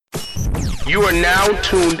You are now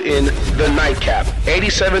tuned in the Nightcap,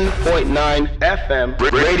 87.9 FM,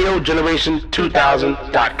 Radio Generation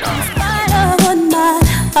 2000.com. In spite of what my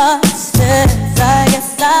heart says, I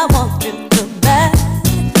guess I want you the best.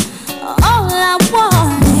 All I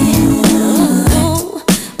want is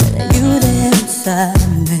you there inside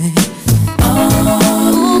me.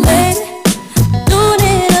 Oh, baby, doing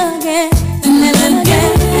it again and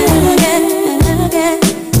again and again and again.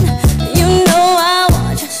 You know I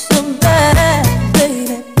want you so bad,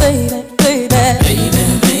 baby, baby, baby, baby,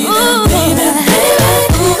 baby, baby,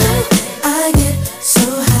 baby. I get so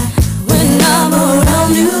high when I'm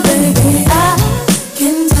around you, baby. I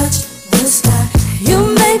can touch the sky. You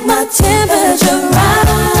make my temperature rise.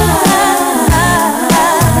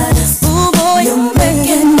 Ooh, boy, you're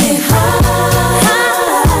making me high.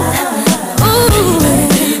 Ooh,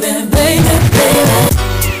 baby, baby, baby, baby.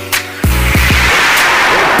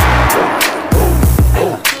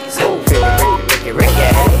 So pretty, Ricky.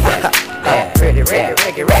 Pretty,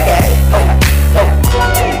 Ricky.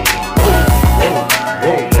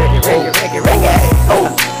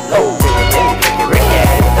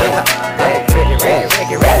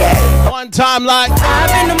 One time like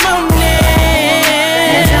 5 in the morning,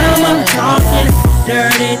 I'm talking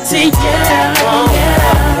dirty to you.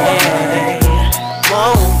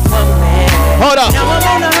 hold up. Now I'm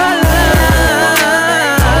on the hotline.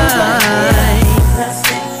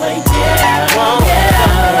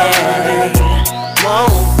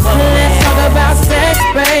 Let's talk about sex,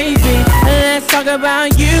 baby. Let's talk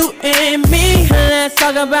about you and me. Let's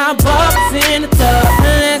talk about bubbles in the tub.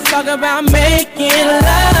 Let's talk about making love.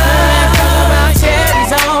 Let's talk about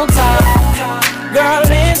cherries on top. Girl,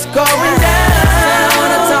 it's going down. I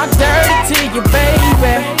wanna talk dirty to you,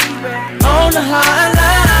 baby. On the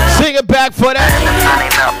hotline. Sing it back for that.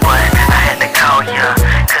 Signing up, but I had to call ya,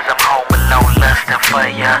 cause I'm home alone, lusting for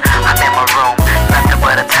ya. I'm in my room, nothing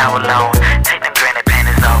but a towel on. Take them granny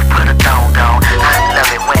panties off, put a thong on. I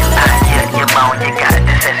love it when I hear you moan. You got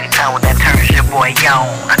this sexy tone that turns your boy on.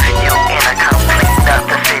 You in a complete up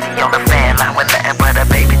the city on the fan line with nothing but a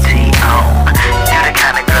baby G on. You the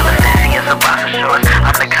kind of girl that's sexy as a box of shorts.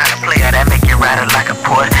 I'm the kind of player that make you ride it like a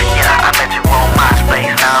port. Yeah, I met you on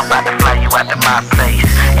MySpace. Now I'm about to fly you out to my place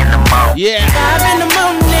in the mall. Yeah. 5 in the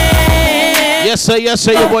morning. Yes, sir. Your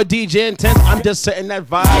boy DJ Intence. I'm just setting that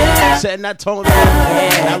vibe, setting that tone.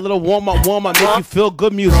 That little warm up, make you feel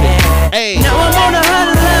good music. Hey. Now I'm on the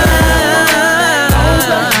hotline.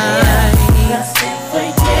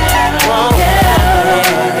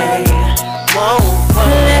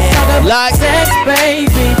 Let's talk about Like sex,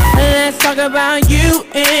 baby. Let's talk about you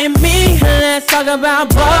and me. Let's talk about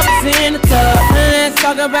bubbles in the tub. Let's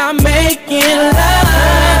talk about making love.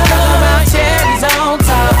 Let's talk about cherries on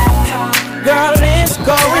top. Girl, it's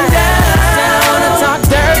going down. I wanna talk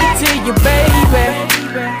dirty to you, baby.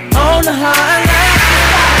 On the hotline.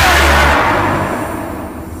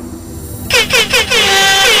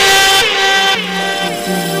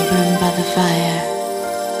 Burned by the fire.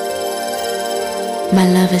 My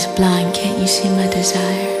love is blind, can't you see my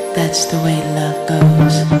desire? That's the way love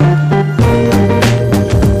goes.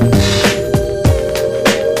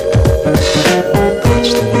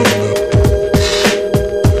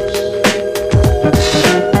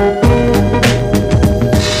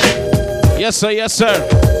 Yes, sir.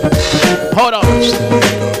 Hold on.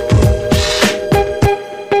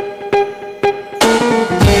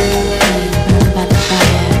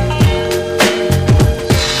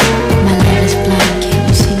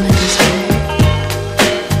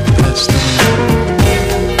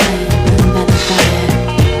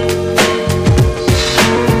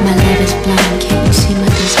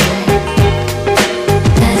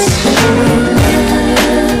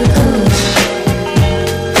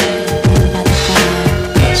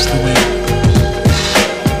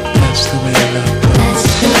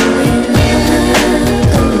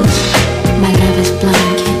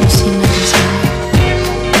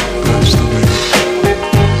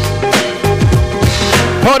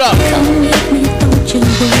 Hold up. Come with me, don't you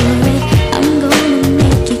worry. I'm gonna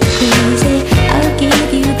make you crazy. I'll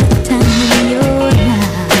give you the time of your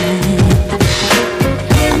life.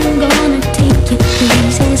 I'm gonna take you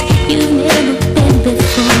places you've never been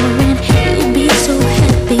before, and you'll be so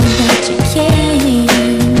happy that you came.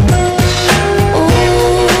 Oh,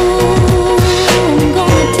 I'm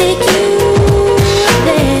gonna take you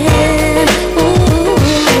there. Oh,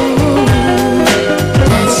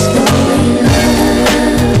 that's the way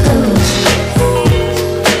love goes.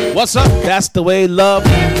 What's up? That's the way love.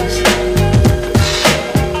 That's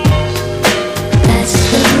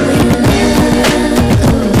the way love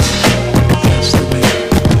goes. That's the way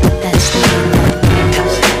love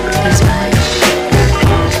goes. That's why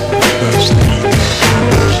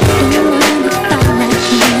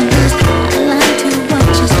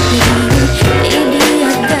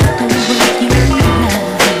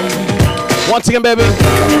again, baby.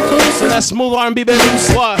 So that smooth R&B, baby.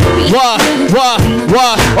 What?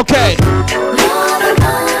 Okay.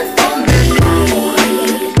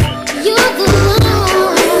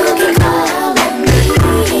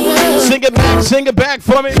 Sing it back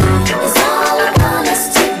for me. It's all I want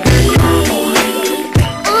us to be.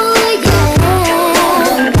 Oh yeah,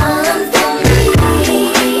 run for me.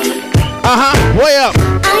 Way up.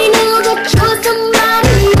 I know that you're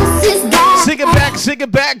somebody else's guy. Sing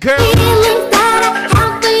it back, girl. Feelings that I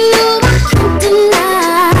have for you, I can't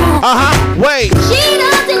deny. Wait. She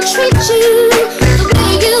doesn't treat you the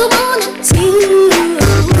way you want it to.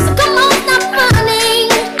 So come on, stop running.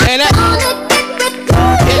 And that.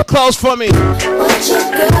 Get close for me. But your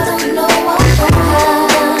girl don't know what I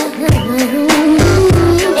have.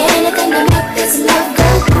 Anything to make this love go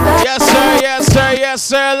fast. Yes,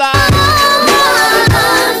 sir, live.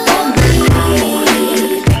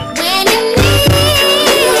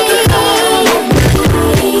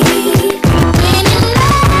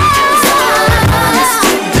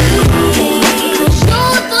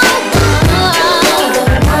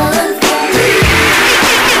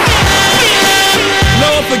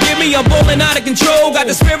 I'm ballin' out of control. Got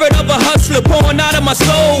the spirit of a hustler pouring out of my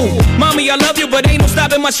soul. Mommy, I love you, but ain't no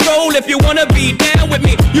stopping my stroll. If you wanna be down with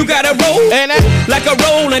me, you gotta roll like a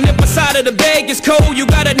roll. And if my side of the bag is cold, you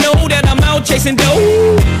gotta know that I'm out chasing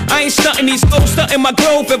dough. I ain't stunting these goals, stunting my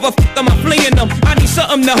growth. If I fuck them, I'm fleeing them. I need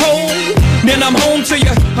something to hold. Then I'm home to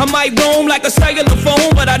you. I might roam like a cellular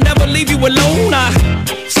phone, but I never leave you alone. I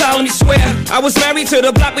solemnly swear I was married to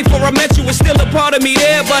the block before I met you. Was still a part of me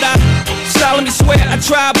there, but I solemnly swear I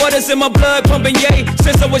tried, but it's in my blood pumping yay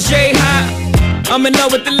since I was yay high. I'm in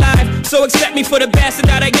love with the life, so accept me for the bastard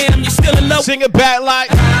that I am. You still in love? Sing it back like.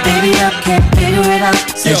 Baby, I can't figure it out.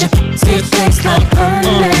 Said you tastes like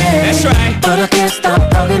honey. That's right. But I can't stop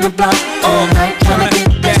talking the block all night trying to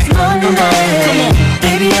get this money.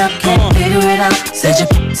 Baby, I can't figure it out. Said you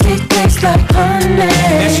tastes like honey.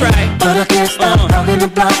 That's right. But I can't stop talking the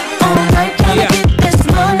block all night trying to get this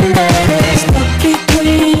money. Stuck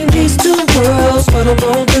between these two worlds, what I'm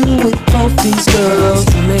gonna do with both these girls?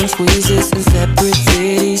 Two main squeezes in separate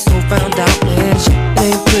cities, so found out man shit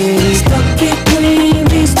ain't pretty. Stuck between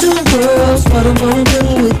these two worlds, what I'm gonna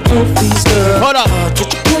do with both these girls? Hold up.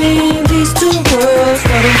 Between these two worlds,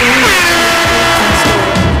 what I'm gonna do with both these girls?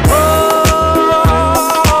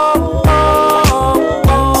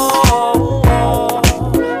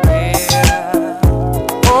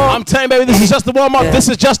 I'm telling you, baby, this is just the warm up. This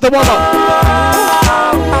is just the warm up.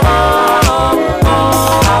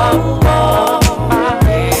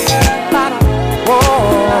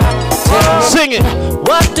 Sing it.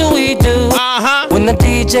 What do we do when the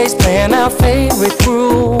DJ's playing our favorite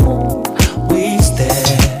groove? We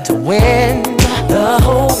stand to win the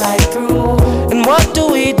whole night through. And what do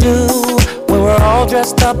we do when we're all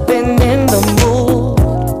dressed up and in the mood?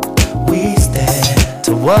 We stand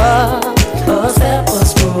to what? Step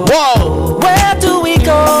us through. Whoa. Where do we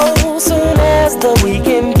go soon as the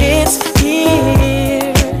weekend gets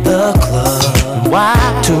here? The club. Why?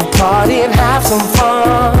 To party and have some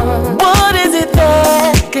fun. What is it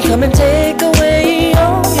that can come and take away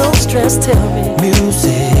all your stress? Tell me.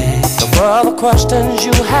 Music. The world of questions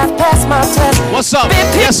you have passed my test. What's up?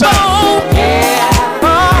 People, Yes, sir. Yeah.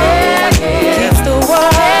 Oh, yeah. Keeps the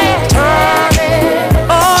world turning.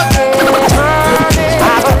 Oh, yeah. Turning. I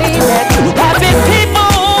believe that. Happy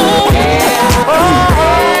people. Yeah. Oh,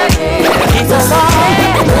 yeah. Keeps us all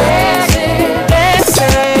dancing,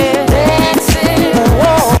 dancing, dancing.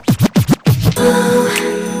 Whoa.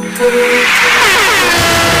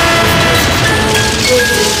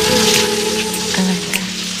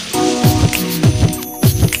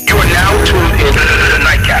 You are now tuned in to the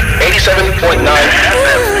Nightcap, 87.9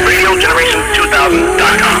 FM, Radio Generation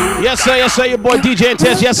 2000.com. Yes, sir, your boy DJ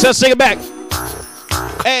Intence. Yes, sir, sing it back.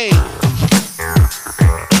 Hey.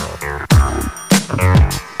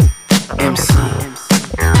 MC.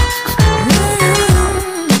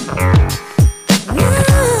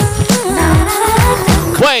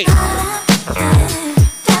 Wait.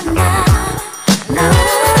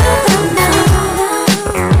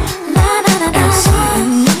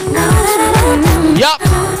 Yup.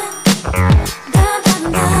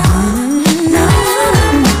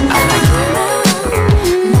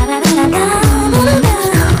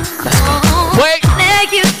 Wait.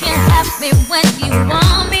 You can have me when you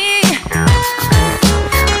want me.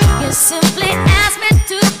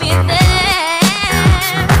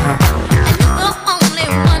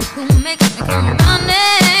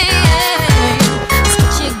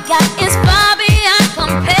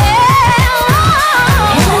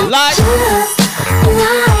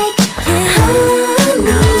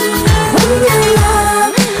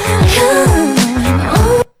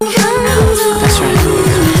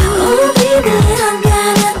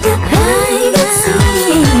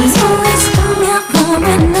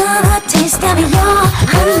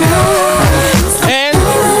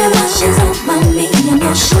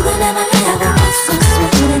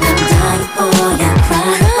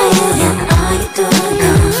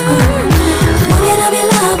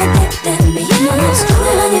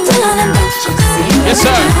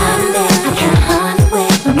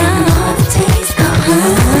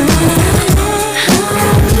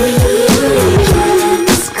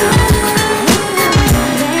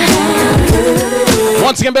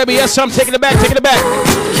 again, baby. Yes, I'm taking it back, taking it back.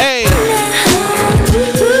 Hey.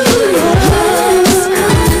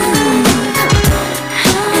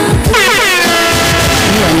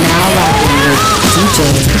 You are now rocking with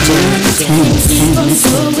DJ International.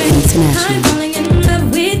 I'm falling in love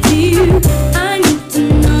with you. I need to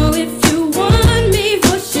know if you want me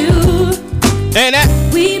for sure. And that.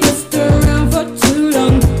 We messed around for too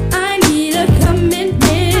long. I need a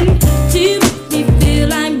commitment to make me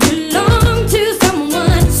feel I belong to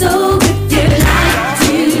someone. So if you like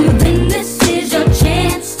to, then this is your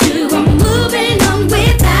chance to. I'm moving on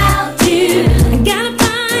without you. I gotta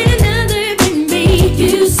find another than me.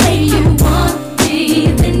 You say you want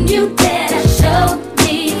me, then you better show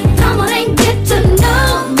me. Come on and get to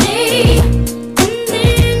know me, and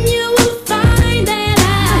then you will find that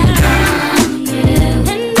I love you,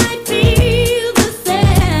 and I feel the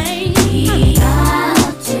same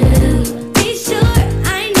about you. Be sure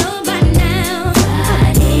I know by now,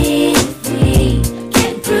 but if we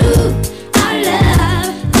can prove our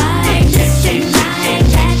love like this and like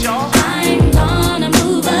that, I'm gonna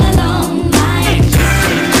move along like this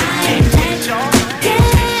and like that. Yeah,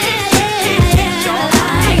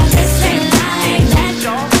 like this and like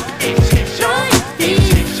that.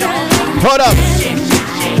 Hold up.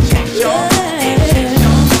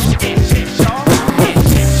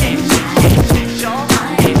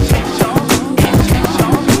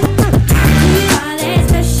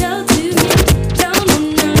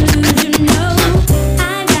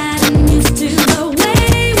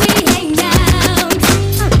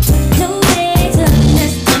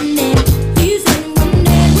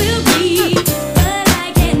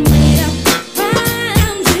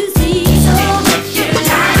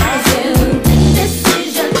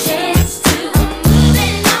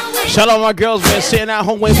 Shout out my girls, man, sitting at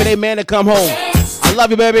home waiting for their man to come home. I love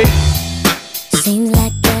you, baby. Seems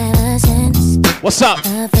like ever since What's up?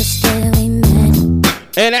 the first day we met,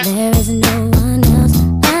 And that. there is no one else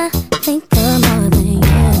I think of more than you.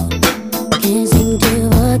 Can't seem to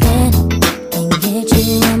forget and get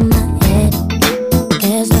you on my head.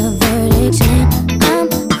 There's the verdict's in, I'm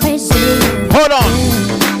crazy. Hold on.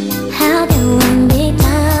 How can one be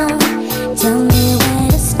down? Tell me where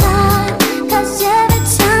to start. 'Cause every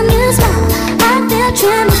time you smile, I feel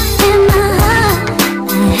tremor in my heart.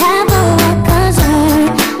 I have a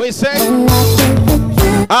concern. Wait, say. When I think of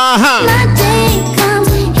you, my day comes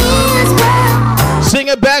here's where Sing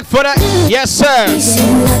it back for that. Yes, sir. you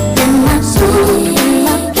see nothing I see.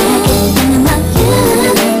 Everything about you.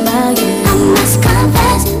 I must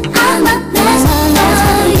confess, I'm a mess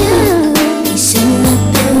for you. You see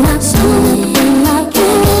nothing I see. Everything about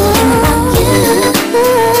you.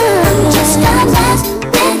 I'm just a mess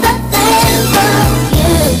with a thing for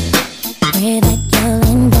you. Pray that you'll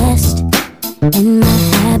invest in my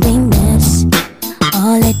happiness.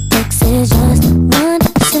 All it takes is just one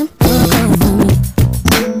simple call from you.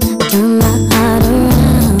 Turn my heart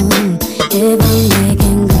around if I'm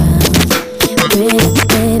making ground. Pretty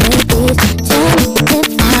baby, please tell me if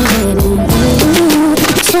I'm getting you.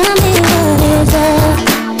 Tell me what is up.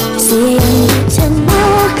 See, I need to know.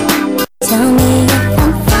 Tell me if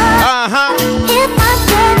I'm fine. If I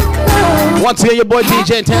get close. Once again, your boy DJ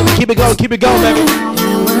Intence. Keep it going, baby. My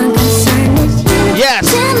one concern is you. Yes,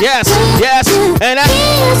 yes, yes. And that.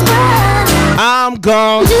 Here's what I'm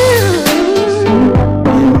gone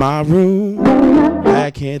in my room.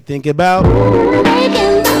 I can't think about.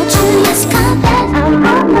 making about you. Let's confess.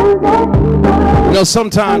 You know,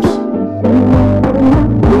 sometimes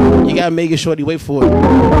you gotta make it shorty wait for it,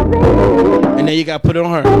 and then you gotta put it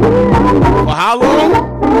on her. For how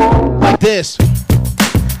long? Like this.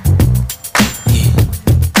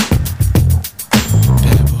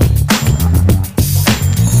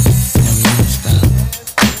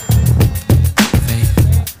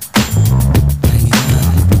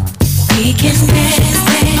 We can dance,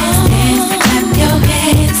 clap your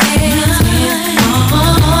hands,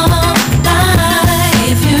 all night.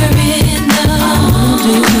 If you're in the mood,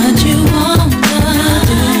 do what you wanna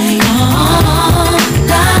do, all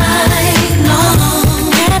night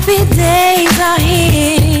long. Happy days are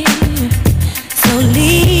here, so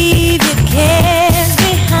leave your cares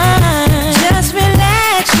behind. Just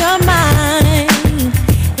relax your mind.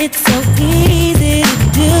 It's so easy to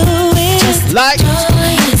do it. Like.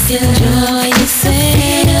 Enjoy yourself.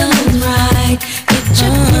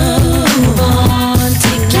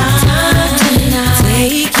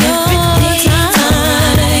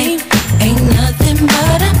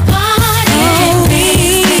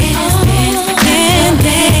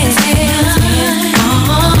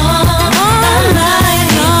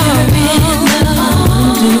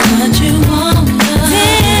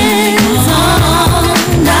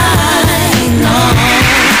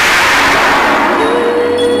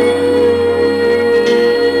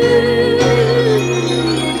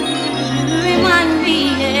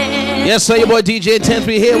 Yes, sir, your boy DJ Intence.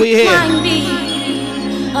 We here. Remind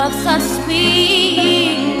me of such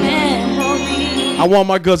sweet memories. I want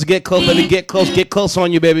my girls to get close, baby. Get close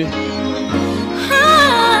on you, baby.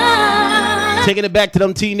 Taking it back to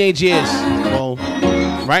them teenage years. Well,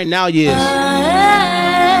 right now years. You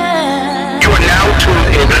are now tuned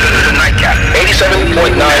in to the Nightcap,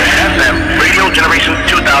 87.9 FM, Radio Generation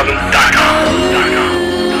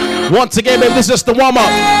 2000.com. Once again, baby, this is just the warm up.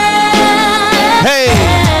 Hey.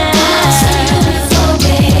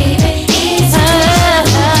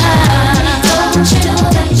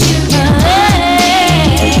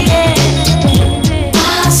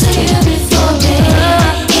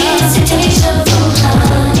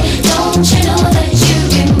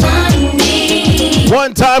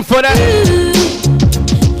 One time for that.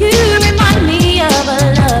 You remind me of a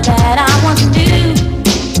love that I once knew.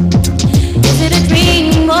 Is it a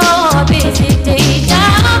dream or is it deja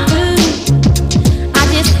vu? I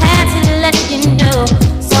just had to let you know,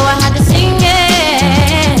 so I had to sing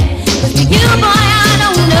it. 'Cause for you, boy, I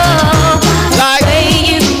don't know. Like the way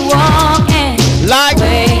you walking, like the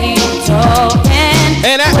way you talking,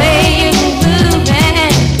 and the way you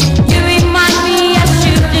moving. You remind me as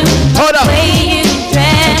you do. Hold up. The way you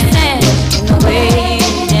dressing, the way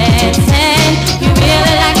you dancing. You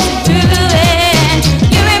really like to do it.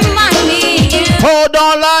 You remind me. You hold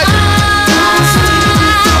on, like remind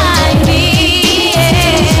me.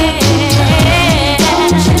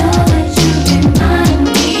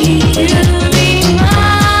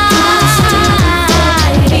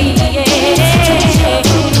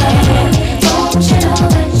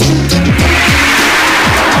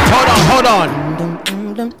 Hold on.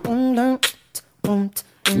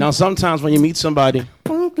 Now, sometimes when you meet somebody,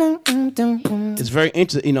 it's very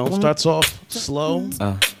interesting. You know, starts off slow,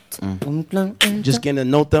 just getting to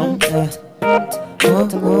know them.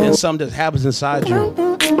 Then something that happens inside you.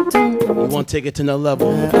 You want to take it to another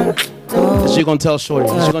level. So you're gonna tell Shorty.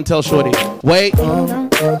 Wait.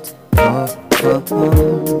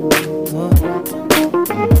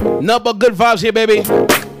 Nothing but good vibes here, baby.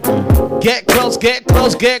 Get close,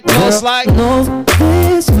 like. No,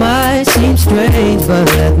 this might seem strange,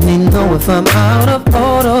 but let me know if I'm out of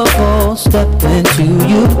order or step into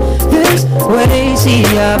you this way. See,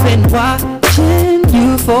 I've been watching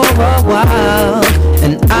you for a while,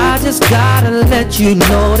 and I just gotta let you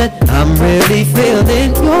know that I'm really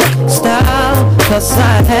feeling your style. 'Cause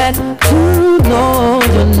I had to know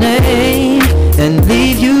your name and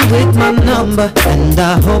leave you with my number, and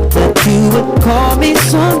I hope that you would call me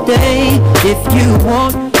someday. If you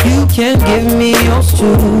want, you can give me yours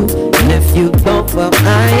too, and if you don't, well,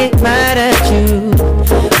 I ain't mad at you.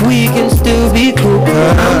 We can still be cool,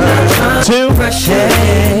 girl. I'm not trying to pressure,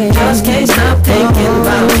 just can't stop thinking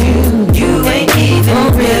about you. You ain't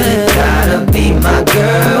even really gotta be my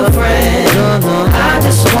girlfriend. I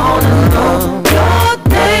just wanna know your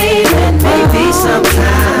name, and maybe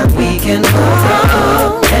sometime we can hook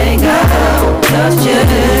up, hang out, just chill.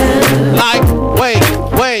 Like, wait.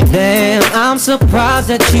 Damn, I'm surprised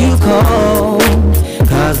that you called.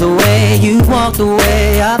 'Cause the way you walked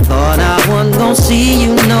away, I thought I wasn't gonna see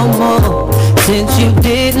you no more. Since you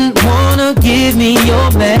didn't wanna give me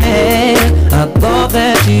your man, I thought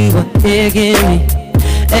that you were digging me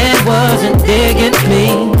and wasn't digging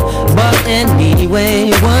me. But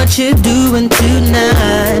anyway, what you doing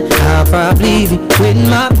tonight? I'll probably be with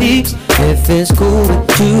my peeps. If it's cool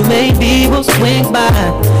with you, maybe we'll swing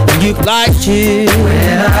by. You can like chill,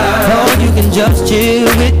 or you can just chill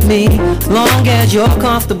with me. Long as you're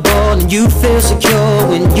comfortable and you feel secure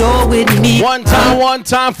when you're with me. One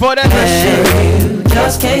time for that. You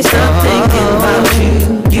just can't stop thinking about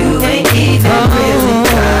you. You ain't even really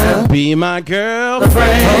gotta be my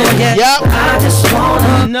girlfriend. Yep. I just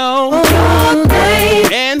wanna know your name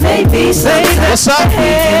and maybe what's up?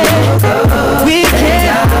 We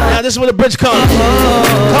can. Now this is where the bridge comes.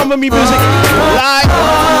 Come with me, music. Like.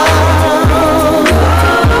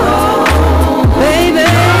 Baby,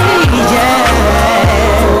 yeah.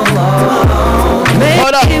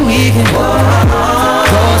 Maybe we can go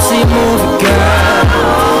see a movie, girl.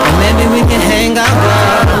 Or maybe we can hang out,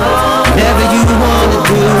 girl. Whatever you wanna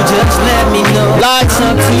do, just let me know. Like it's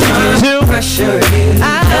up to you. Pressure you. I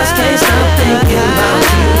just can't stop thinking about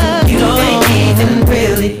you. You ain't even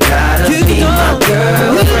really gotta be my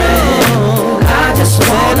girlfriend. I just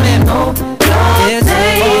wanna know your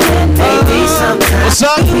name, and maybe sometime what's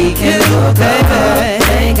up? We can look baby.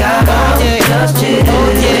 Hang out, just chill.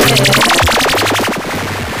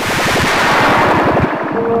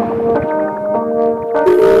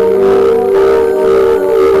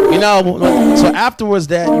 You know, so afterwards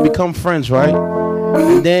that you become friends, right?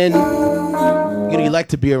 And then You like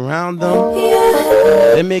to be around them.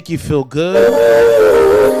 They make you feel good.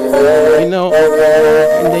 You know,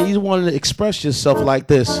 and then you want to express yourself like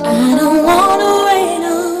this. I don't want to rain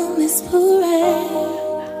on this parade,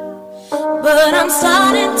 but I'm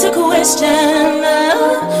starting to question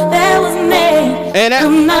that was made. And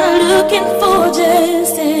I'm not looking for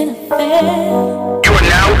just an affair. You are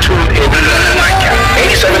now tuned in to the Nightcap,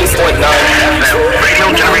 87.9 FM, Radio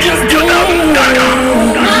Generation 2000.com.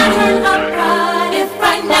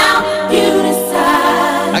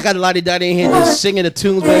 I got a Lottie Dottie in here just singing the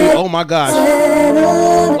tunes, baby. Oh my gosh.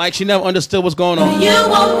 Like she never understood what's going on. You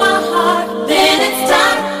want my heart, then it's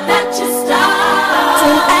time that you start to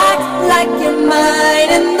act like you're mine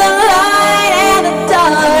in the light and the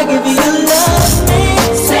dark. If you love me,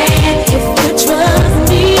 say it. If you trust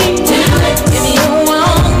me, do it. If you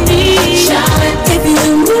want me, show it. If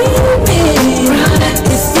you need me, run it.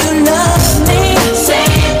 If you love me, say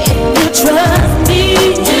it. If you trust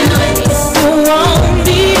me, do it. If you want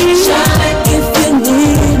me, show it. If you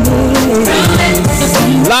need me, run it.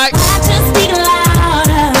 Like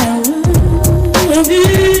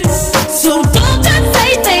so don't just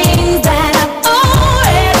say things that I've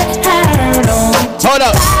already heard on. Hold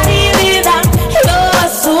up. Without your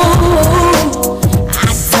soul, I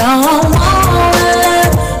don't wanna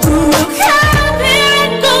look happy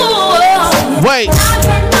and go. Wait. I'll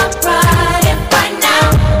turn my pride if right now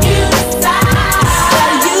you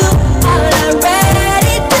decide you are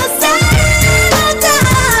ready to settle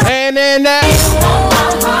down. And then that.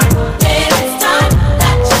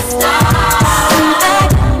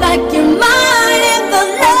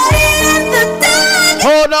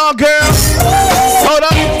 Hold on, girl. Hold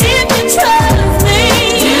up. If you trust me,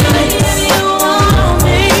 do it. If you want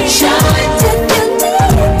me, show it. If you need me,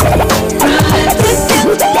 if you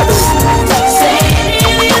say it.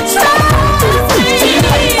 If you trust me, if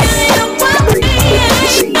you want me,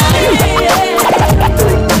 show it. If you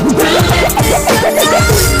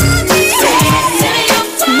love me, say it.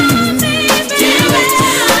 If you want me, do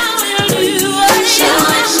it. Show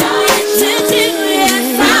it. Show it.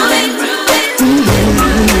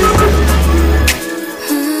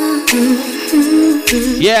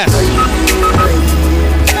 Yes.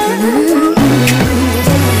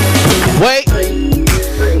 Wait.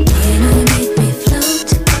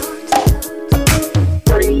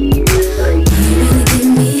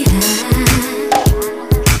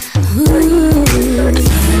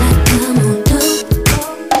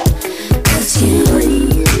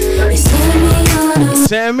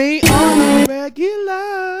 Send me on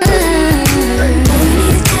regular.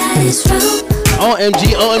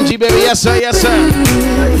 OMG, OMG, baby, yes sir, yes sir.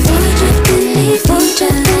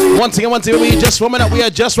 Once again, we are just warming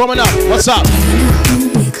up, What's up?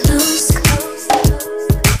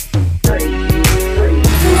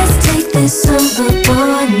 Let's take this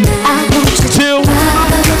overboard now. Two.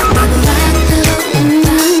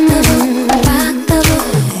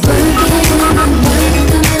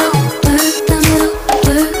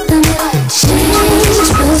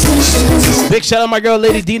 Big shout out my girl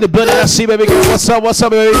Lady D in the building. I see, baby girl. What's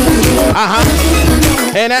up, baby?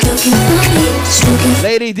 And that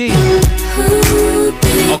Lady D.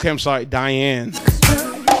 Okay, I'm sorry, Diane.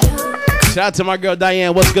 Shout out to my girl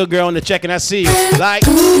Diane. What's good, girl? On the check, and I see you. Like,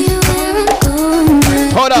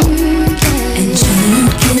 hold up.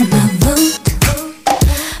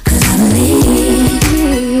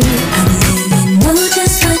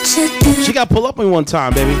 She got pull up on me one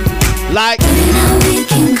time, baby. Like, we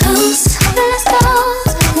can coast. Let's go.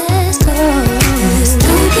 Let's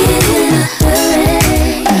don't get in a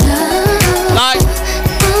hurry. Like,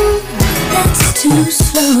 that's too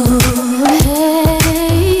slow.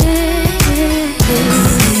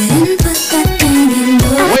 Put that thing in the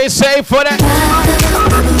wait, say for that.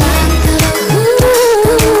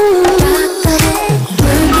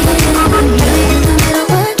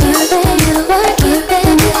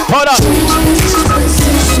 Hold up.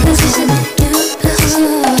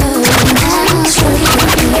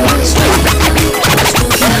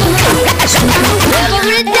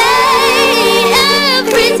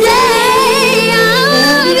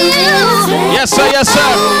 Yes,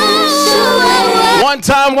 sir. One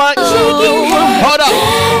time, what? Hold up.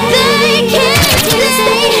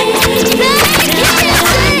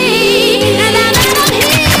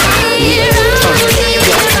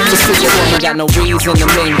 Got no reason to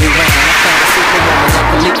make me round. I found a superwoman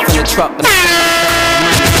like a leak from the truck.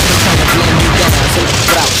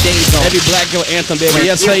 Every black girl anthem, baby.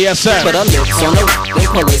 Yes, sir, yes, sir. But her lips on the then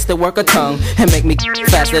police to work a tongue and make me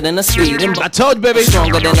faster than a speed. I told you, baby.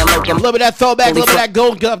 Stronger than a locomotive. A little bit of that throwback, a little bit of that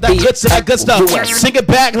gold, that good stuff. Sing it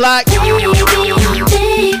back like.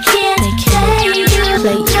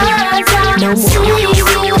 no more.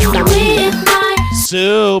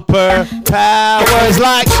 Super powers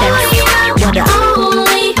like You're the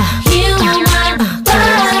only human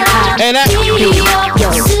and that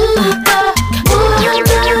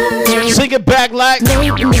sing it back like no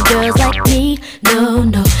girls like me,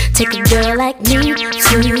 no. Take a girl like me to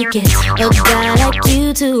get a guy like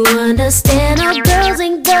you to understand. All girls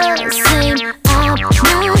ain't the same. I'm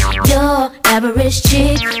not your average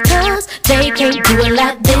chick, cause they can't do it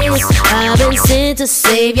like this. I've been sent to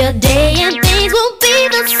save your day, and things won't be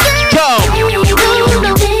the same. Go.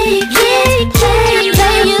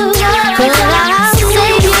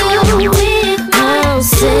 I'll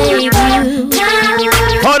save you.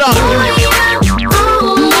 Hold on.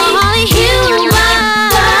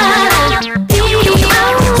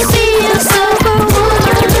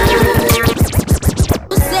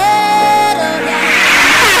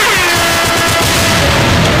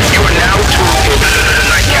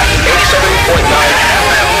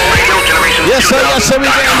 Yes, sir, we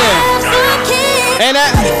getting there. And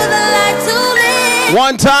that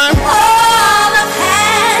one time. All I've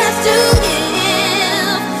had to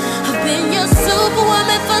give. I've been your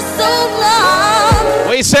superwoman for so long.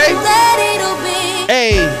 What you say? Ready to be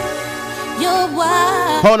Hey. your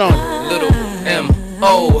wife. Hold on. Little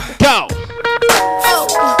M.O. Go.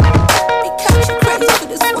 They catch you crazy for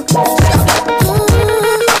this one.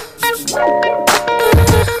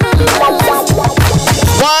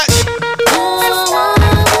 What?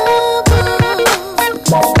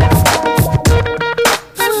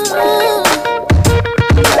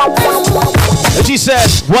 And she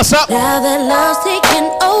says, what's up? Now that love's taking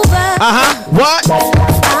over, What?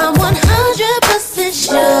 I'm 100%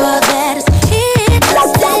 sure that it's here to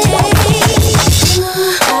stay.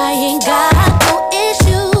 I ain't got no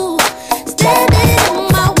issue standing in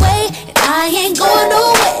my way, and I ain't going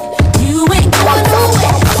nowhere. You ain't going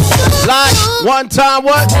nowhere. Like one time,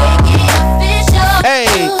 what? Make it official. Hey.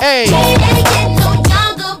 We ain't getting no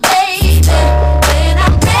younger, baby. When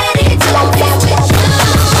I'm ready to be with you.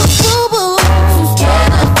 Boo-boo.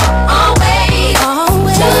 Together, always.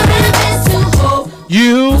 To live is to hope.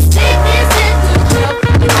 You. Sickness is to joke.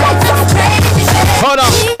 You like to crazy, baby. Hold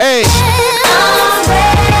on. Hey. I'm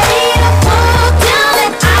ready to walk down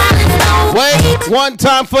an island. No Wait. One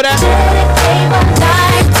time for that. dedicate my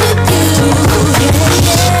life to you.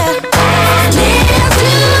 Yeah.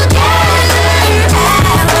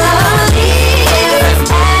 Live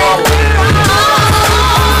together,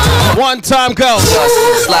 One time, go.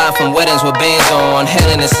 Slide from weddings with bands on, head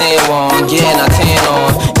in the sand on, getting our tan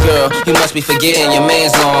on. Girl, you must be forgetting your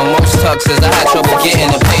man's long. Most tuxes, I had trouble getting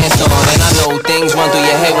the pants on. And I know things run through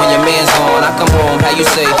your head when your man's on. I come home, how you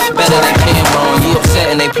say, better than Cameron. You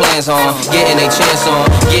upsetting they plans on, getting they chance on,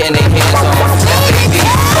 getting they hands on.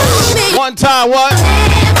 One time, what?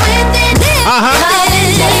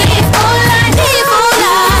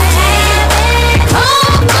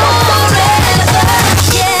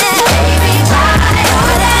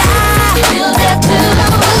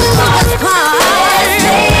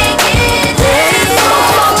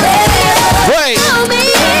 Wait.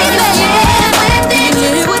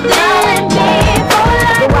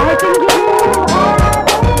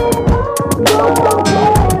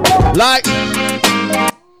 Like.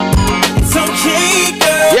 It's okay,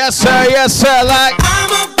 girl. Yes, sir, like.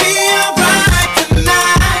 I'ma be alright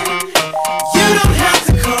tonight. You don't have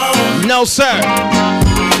to call. No, sir.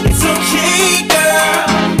 It's okay, girl.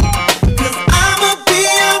 'Cause I'ma be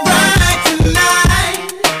alright tonight.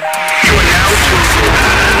 You are now tuned to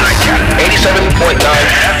Nightcap 87.9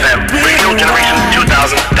 FM, Radio Generation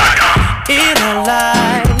 2000.com. In our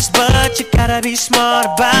lives, but you gotta be smart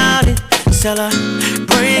about it.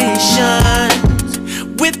 Celebrations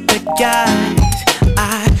with the guys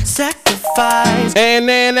I sacrificed. And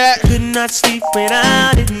then that. Could not sleep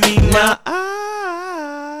without it. Me now.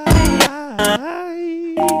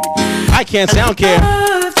 I can't say I don't care.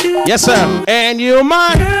 Yes, sir. And you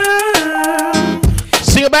mine.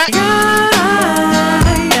 Sing it back.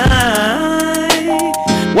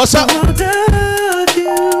 What's up?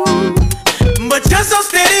 But you're so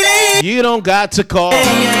steady. You don't got to call. It's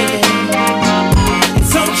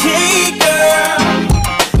okay, girl.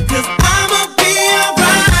 'Cause I'ma be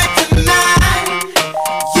alright tonight.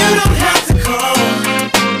 You don't have to call.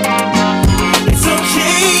 It's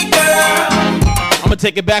okay, girl. I'm gonna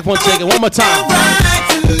take it back one second. One more time. Alright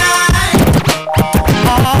tonight.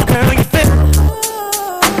 Oh, girl, you fit.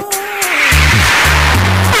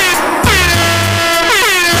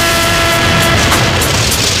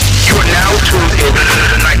 You are now tuned in to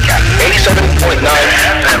the Nightcap 87.9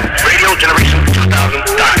 FM, Radio Generation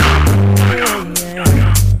 2000.com.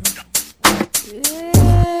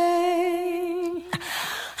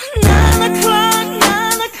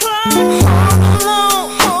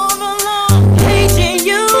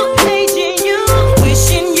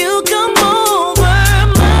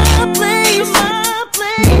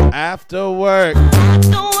 After work,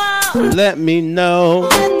 let me know.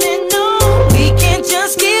 We can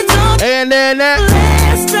just keep talking. And then that.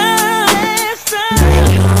 Last time,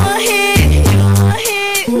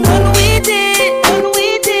 what we did,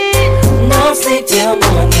 no sleep till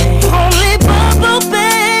morning. Only bubble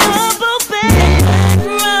bass,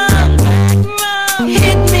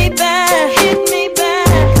 hit me back,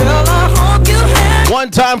 girl. I hope you have One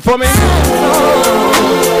time for me.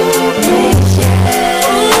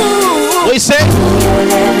 We say,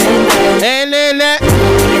 and then that.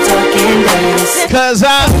 Cause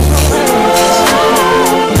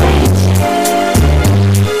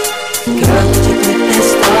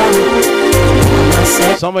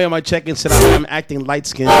somebody on my check-in said I'm acting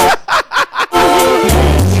light-skinned.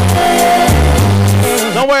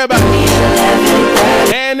 Don't worry about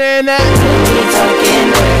it. And then that.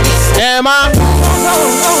 Am I?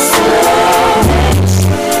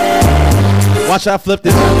 Watch out, flip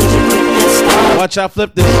this. Watch out,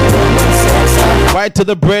 flip this. Right to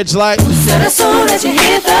the bridge like. Said as soon as you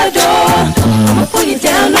hit the door, I'ma pull you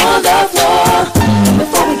down on the floor. And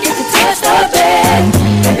before we get to touch the bed,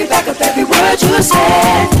 baby, back up every word you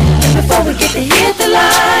said. And before we get to hit the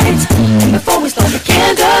lights, and before we start the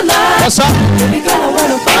candlelight, what's up? Baby girl, I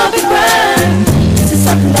wanna bump and grind. This is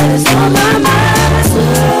something that is on my mind.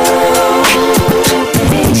 Slow,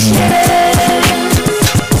 big shit.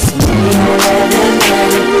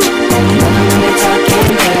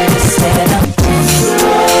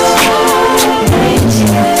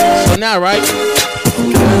 So now, right?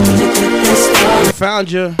 You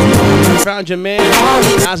found your man.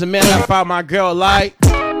 Now's a man that found my girl. Like,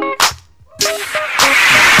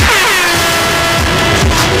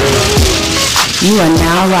 you are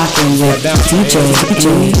now rocking with DJ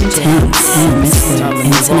Intence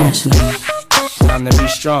International. Time to be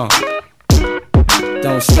strong.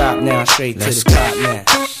 Don't stop now, straight to the top now.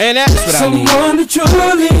 and that's what I need. Someone to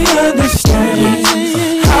truly understand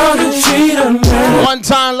how to treat a man. One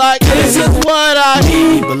time like this is what I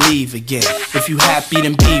need. Believe again. If you happy,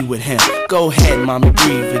 then be with him. Go ahead, mommy,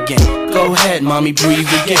 breathe again. Go ahead, mommy,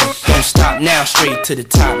 breathe again. Don't stop now, straight to the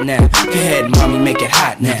top now. Go ahead, mommy, make it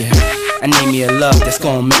hot now. I need me a love that's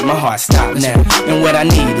gonna make my heart stop now. And what I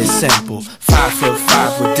need is simple.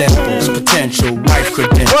 5'5" with dimples, potential wife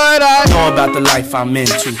credentials. What I know about the life I'm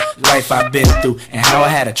into, life I've been through, and how I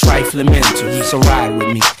had a trifling mental. So ride with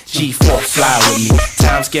me, G4, fly with me.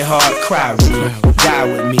 Times get hard, cry with me, die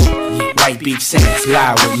with me. White beach sands,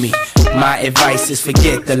 lie with me. My advice is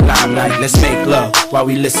forget the limelight. Let's make love while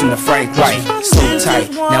we listen to Frank White. So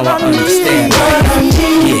tight, now I understand.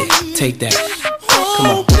 Yeah, take that. Come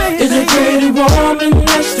on. Is a pretty woman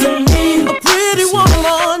next to me? A pretty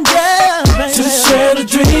woman, yeah, baby. To share the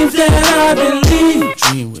dreams that I believe.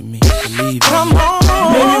 Dream with me, believe in Come me. on,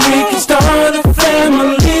 maybe we can start a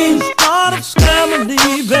family. Start a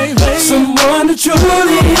family, baby. Someone to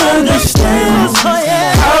truly understand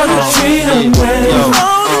how to treat a man.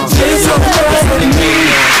 This is what I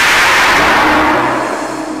need.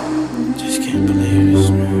 Just can't believe this,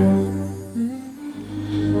 man.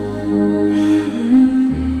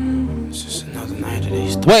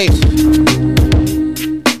 wait.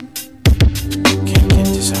 Can't get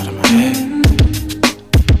this out of my head.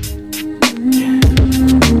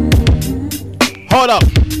 Hold up.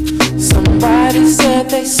 Somebody said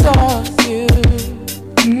they saw you.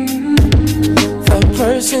 The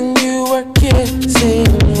person you were kissing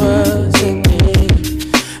wasn't me,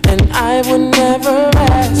 and I would never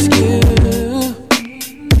ask you.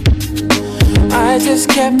 I just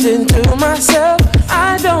kept it to myself.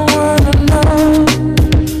 I don't wanna know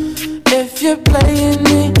if you're playing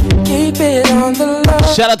me. Keep it on the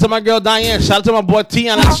low. Shout out to my girl Diane. Shout out to my boy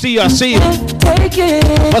Tion. I see you. I see you. Take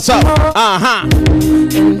it. What's up? Uh-huh.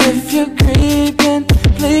 And if you're creeping,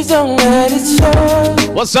 please don't let it show.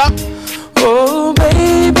 What's up? Oh,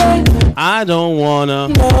 baby. I don't wanna.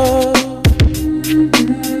 No.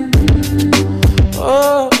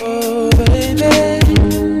 Oh, baby.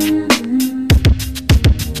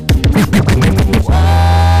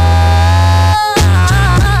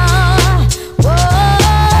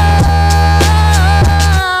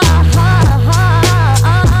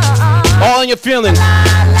 All in your feelings.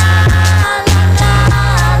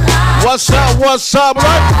 What's up? What's up?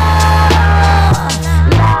 Right?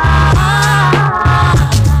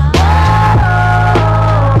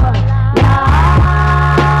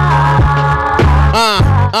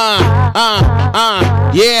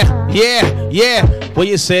 Yeah. What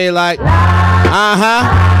you say like,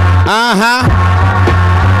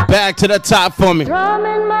 back to the top for me.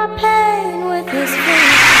 Drumming my pain with his feet.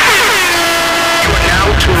 You are now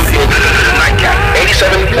tuned in to the Nightcap,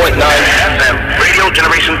 87.9 FM, Radio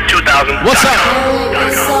Generation 2000. What's up? Killing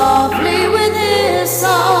me softly with his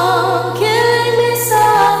song. Killing me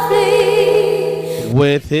softly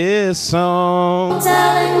with his song.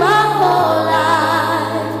 Telling my whole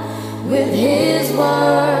life with his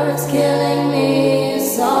words. Killing me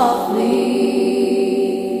softly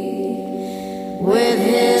with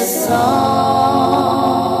his song.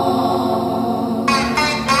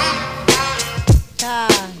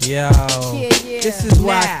 Yo, this is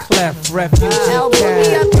why Clef Refuge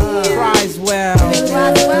cries well.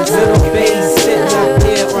 Little bass sitting up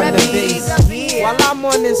here on the bass. While I'm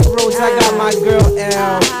on this road, I got my girl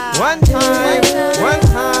L. One time.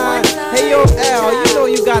 Hey yo L, you know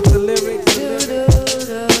you got the lyrics.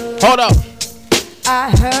 Hold up.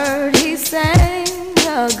 I heard he sang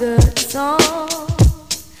a good song.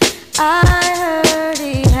 I heard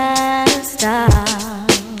he had a style.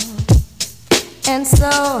 And so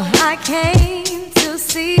I came to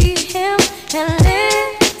see him and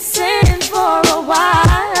listen for a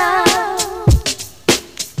while.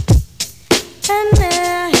 And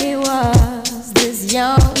there he was, this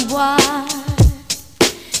young boy,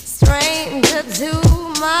 stranger to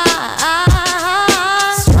my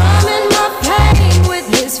eyes, strumming my pain with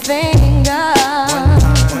his fingers,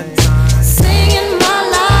 singing my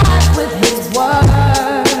life with his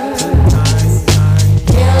words,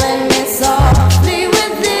 killing me softly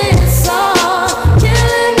with this song,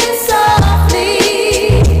 killing me softly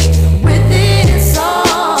with this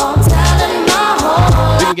song, telling my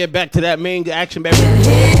whole We can get back to that main action, baby.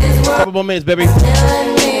 Couple more minutes, baby.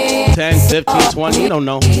 10, 15, 20, you don't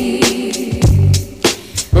know.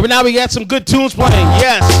 But now we got some good tunes playing.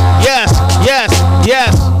 Yes.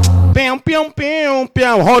 Bam, bam, bam,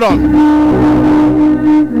 bam. Hold on.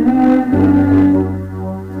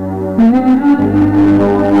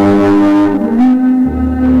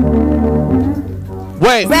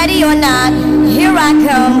 Wait. Ready or not, here I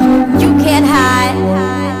come. You can't hide.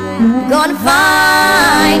 Gonna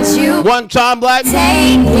find you. One time, Black.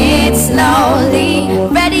 Take it slowly.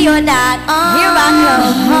 Ready or not, here I come.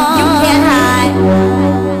 You can't hide.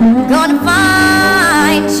 Gonna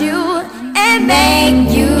find you and make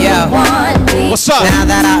you want me. What's up? Now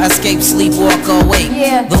that I escape, sleep, walk awake.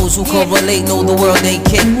 Those who correlate know the world ain't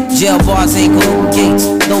kick. Jail bars ain't golden gates.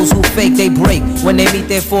 Those who fake, they break. When they meet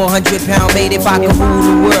their 400-pound mate, if I could rule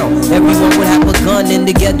the world, everyone would have a gun in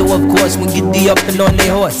the ghetto, of course, when get the up and on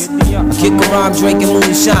their horse. I kick around drinking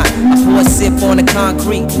moonshine. I pour a sip on the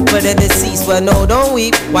concrete for the deceased, but no, don't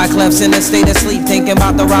weep. Why Clef's in a state of sleep, thinking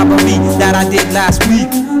about the robbery that I did last week.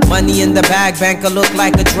 Money in the bag, banker look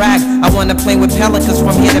like a drag. I wanna play with pelicans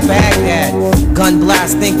from here to Baghdad. Gun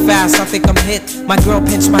blast, think fast, I think I'm hit. My girl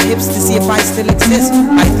pinched my hips to see if I still exist.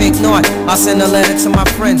 I think not, I'll send a letter to my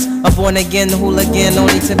friends. A born again hooligan,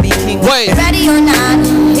 only to be king. Wait. Ready or not,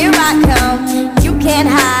 here I come. You can't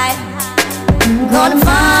hide. Gonna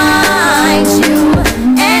find you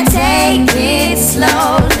and take it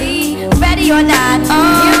slowly. Ready or not,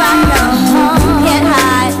 here I come. You can't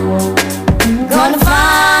hide. Gonna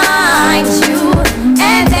find you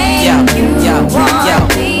and make you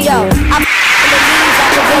want me. Yo, I'm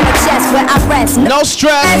in the chest where I rest. No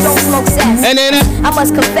stress. Don't smoke cess. And then I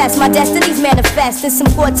must confess, my destiny's manifest. In some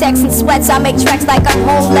Cortex and sweats, I make tracks like I'm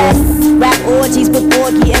homeless. Rap orgies with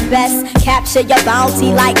Borgie and Best. Capture your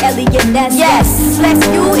bounty like Elliot Ness. Yes, bless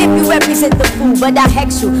you if you represent the fool, but I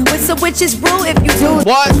hex you with some witches brew if you do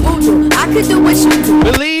what? Voodoo. I could do what you do.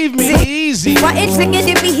 Believe me, easy. My intricate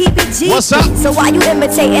if he heebie-jeebies. What's up? So why you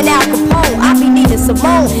imitating Al Capone? I be needing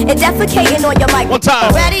Simone and defecating on your mic. One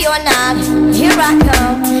time. Ready or not, here I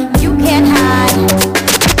come. You can't hide.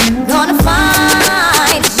 Gonna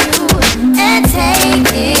find you and take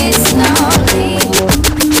it slowly.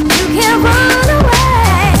 You can't run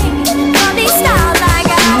away from these styles I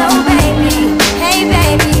got, oh baby. Hey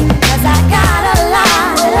baby, 'cause I got a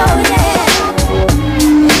lot, oh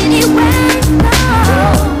yeah. Anyway, no,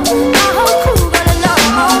 my whole crew gonna know,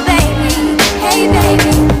 oh baby. Hey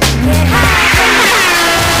baby, can't hide from me.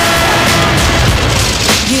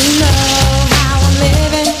 You know how I'm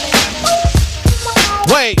living.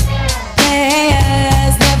 Wait. Hey,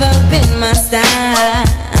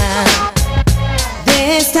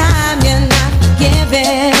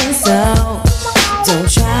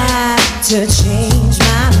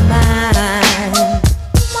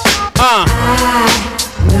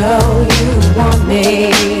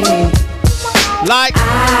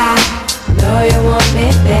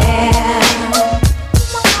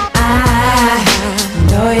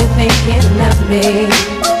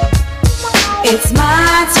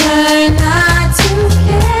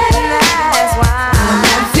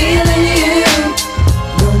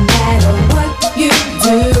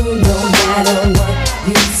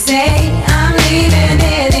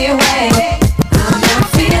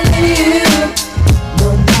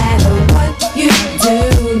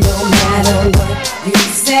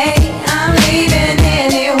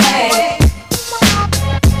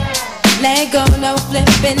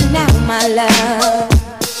 flipping now, my love.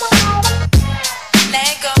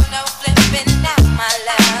 Let go, no flipping now, my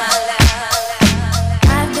love.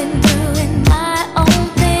 I've been doing my own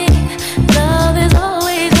thing. Love is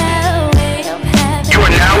always a way of having. You are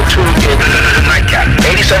now tuned in to the Nightcap,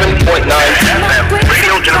 87.9 FM,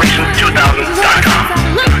 Radio Generation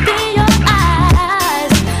 2000.com. Looked in your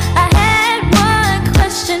eyes. I had one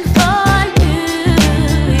question for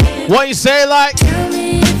you. What you say, like? Tell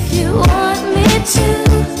me if you want me to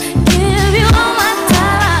give you all my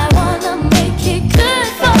time. I wanna make it good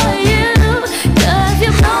for you. 'Cause you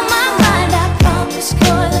blow my mind. I promise,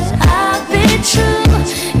 girl, that I'll be true.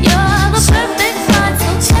 You're the perfect one, so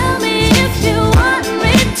tell me if you want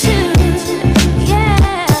me to.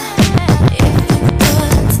 Yeah. If you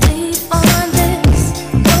couldn't sleep on this,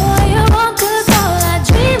 boy, you're wrong, 'cause all I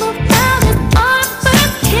dream about is our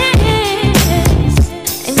first kiss.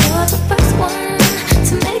 And you're the first one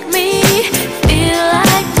to make me feel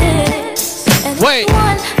like this. And Wait. it's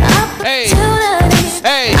one opportunity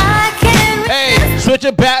Hey. I can't Hey, switch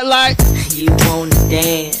it back like. You wanna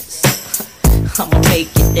dance? I'ma make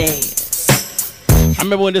you dance. I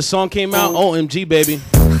remember when this song came out. OMG, baby.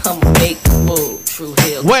 I'ma make you move, True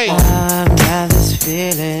Hill. Wait. I've got this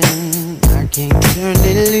feeling I can't turn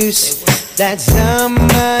it loose. That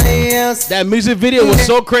somebody else That music video was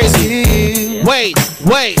so crazy. Wait.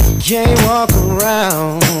 can't walk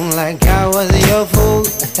around like I was your fool.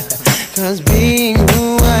 'Cause being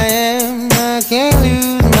who I am, I can't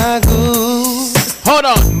lose my cool. Hold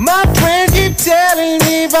on. My friends keep telling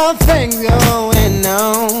me about things going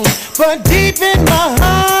on, but deep in my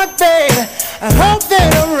heart, babe, I hope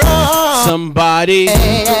that I'm wrong. Somebody.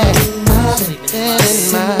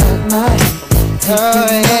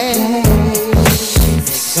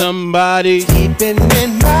 Somebody. Keeping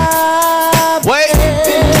in my Wait. bed,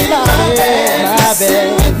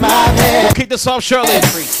 We'll kick this off shortly.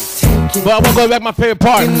 But I want to go back to my favorite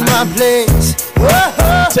part. in my place.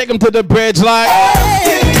 Whoa. Take him to the bridge like. What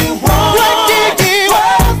do you want? What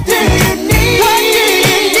do you need? What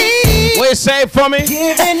do you need? Wait, say it for me.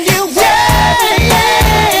 Giving you that's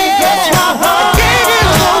my heart. Give you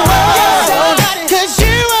the world. 'Cause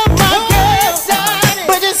you are my girl,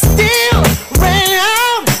 but you still ran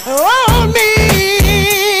out on me.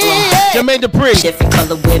 Jermaine Dupri. Different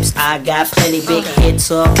color whips, I got plenty. Big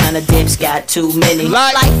hits, all kind of dips, got too many.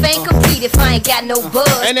 Like. Life ain't complete if I ain't got no buzz.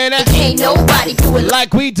 And then that- can't nobody do it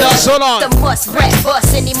Like we does. Hold on. The must rap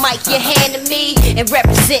bust any mic you hand to me and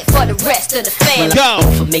represent for the rest of the family. Go.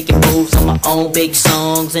 For making moves on my own big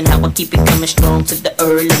songs and how I keep it coming strong to the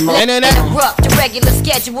early morning. And then that- Interrupt the regular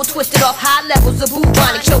schedule, twisted off high levels of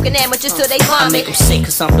bubonic, choking amateurs till they I make vomit. them sick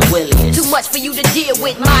 'cause I'm the williest. Too much for you to deal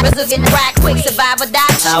with. Models of getting right quick, survive or die.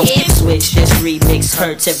 I'll Shit. switch, this remix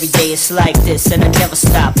hurts every day. It's like this, and I never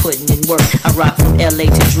stop putting in work. I rock from LA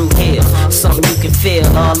to Drew Hill, something you can feel.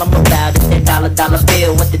 All I'm about is that dollar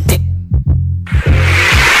bill. What the dick?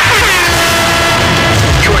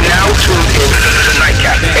 You are now tuned in to the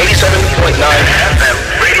Nightcap, 87.9 FM,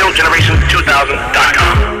 Radio Generation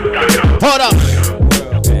 2000.com. Hold up.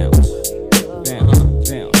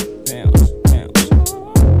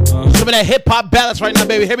 Some of that hip hop balance right now,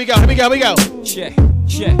 baby. Here we go. Check.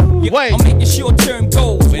 Wait. I'm making short-term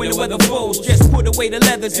goals when the weather falls. Just put away the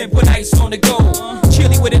leathers and put ice on the gold.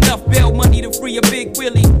 Chilly with enough bail money to free a big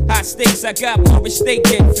Willie. High stakes, I got more steak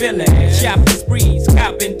than Philly. Shopping sprees,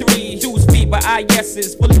 copping threes. Dudes feed by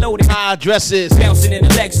IS's, fully loaded. Addresses. Bouncing in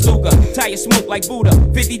the Lex Luger. Tire smoke like Buddha.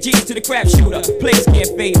 50 G's to the crap shooter. Players can't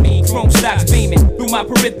fade me. Chrome stocks beaming. Through my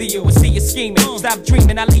peripheral, I see you scheming. Stop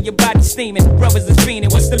dreaming, I leave your body steaming. Brothers is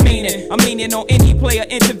fiending, what's the meaning? I'm leaning on any player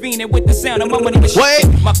intervening with the sound of my money machine. Wait.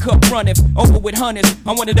 My cup runneth over with hundreds.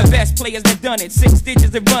 I'm one of the best players that done it. 6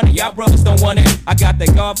 stitches and running. Y'all brothers don't want it. I got the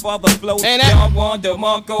Godfather flow. And that- John Wonder,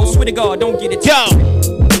 Marco. Swear to God, don't get it. Yo.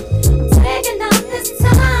 Taking out this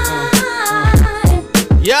time.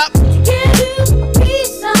 Yep. Give you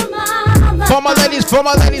peace of mind. For my ladies, go.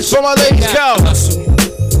 But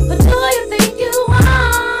do you think you are?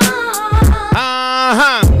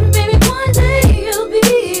 Uh-huh. Baby, one day you'll be.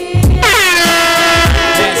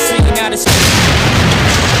 That's singing out of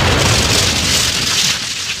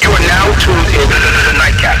You are now tuned in to the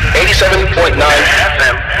Nightcap, 87.9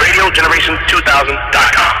 FM, Radio Generation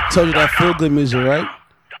 2000.com. Told you that feel good music, right?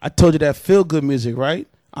 I told you that feel good music, right?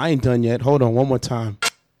 I ain't done yet. Hold on, one more time.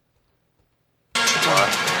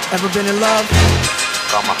 Ever been in love?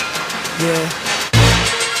 Come on. Yeah.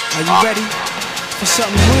 Are you ready for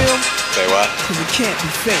something real? Say what? 'Cause it can't be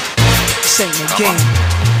fake. This ain't no game.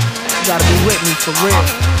 You gotta be with me for real.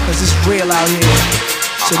 'Cause it's real out here.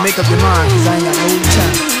 So make up your mind, 'cause I ain't got no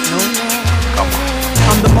time. No?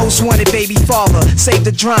 I'm the most Most wanted baby father, save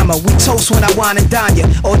the drama. We toast when I wine and dine ya.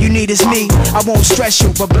 All you need is me. I won't stress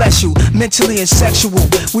you, but bless you. Mentally and sexual,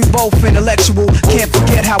 we both intellectual. Can't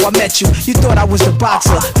forget how I met you. You thought I was the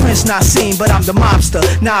boxer, Prince not seen, but I'm the mobster.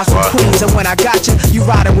 Nas from Queens, and when I got you, you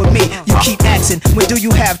riding with me. You keep asking, when do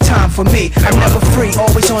you have time for me? I'm never free,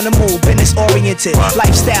 always on the move, business oriented,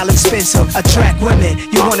 lifestyle expensive, attract women.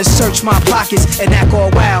 You wanna search my pockets and act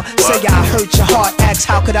all wild. Say I hurt your heart, ask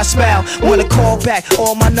how could I smile? Wanna call back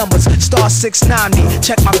all my numbers, star 690.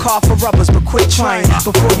 Check my car for rubbers, but quit trying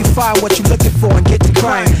before you find what you looking for and get to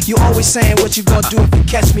crying. You always saying what you gonna do if you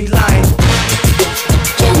catch me lying.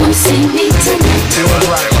 You won't see me tonight.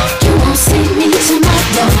 You won't see me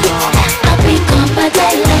tomorrow. I'll be gone by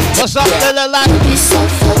daylight. What's up, Lila? You'll be so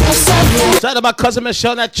full of sorrow. Shout out to my cousin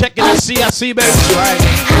Michelle, not checking the CIC, baby.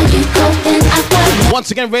 How you go then I follow.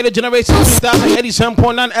 Once again, Radio Generation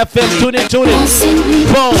 2087.9 FM. Tune in.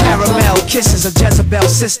 Boom. Caramel kisses a Jezebel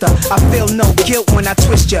sister. I feel no guilt when I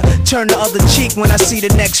twist ya. Turn the other cheek when I see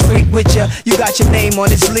the next freak with ya. You got your name on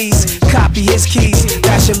his lease. Copy his keys.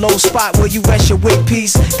 That's your low spot where you rest your wig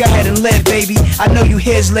piece. Go ahead and live, baby. I know you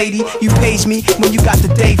his lady. You page me when you got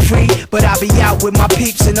the day free. But I be out with my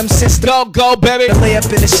peeps and them sisters. Go, baby. To lay up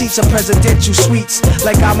in the sheets of presidential suites.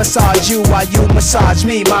 Like I massage you while you massage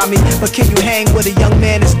me, mommy. But can you hang with a young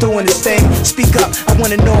man that's doing his thing? Speak up, I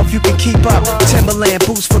wanna know if you can keep up. Timberland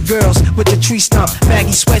boots for girls with the tree stump.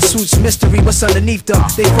 Baggy sweatsuits, mystery, what's underneath them?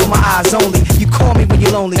 They for my eyes only. You call me when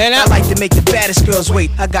you're lonely. And I like to make the baddest girls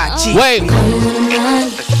wait. I got G. Wait.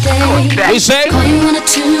 We say? Call you on a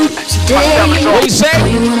Tuesday. We say? Call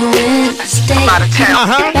you on a Wednesday. I'm out of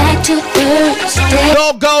town. Back to Thursday.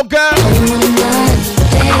 Go, girl. Call you on a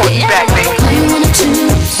Monday. Call you back, baby. Call you on a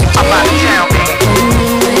Tuesday. I'm out of town, baby.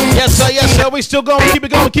 Yes, sir. We still going. Keep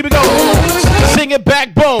it going. Sing it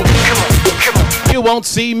back, boom. You won't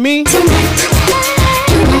see me. Tonight.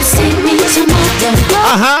 You won't see me tomorrow.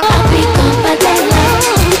 I'll be gone by daylight.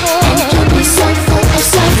 And you'll be so full of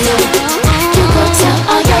sorrow. You go tell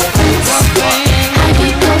all your friends. How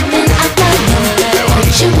you go then I don't know.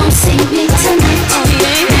 You won't see me tonight.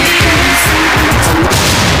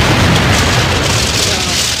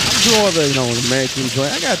 Do all the, American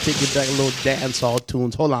joint. I gotta take it back a little dance hall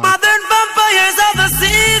tunes. Hold on. Modern vampires of the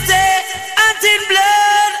city, hunting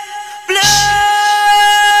blood.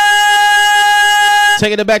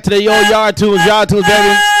 Taking it back to the yard tunes,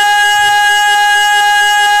 baby.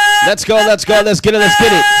 Let's go. Let's get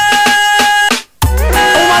it.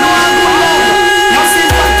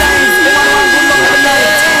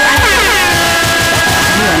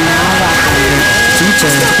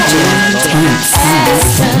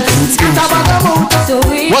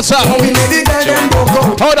 What's up?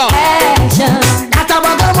 Hold on.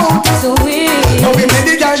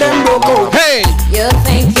 Hey. You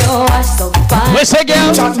think you're so fine. What's that,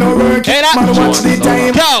 girl? Hey, that.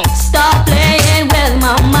 Go. Stop playing with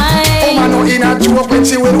my mind.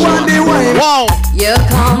 Whoa. You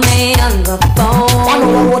call me on the phone.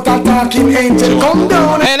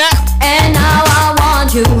 Hey, that. And now I want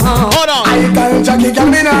you home. Hold on.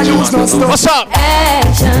 What's up?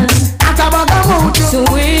 Action.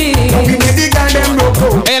 Sweet.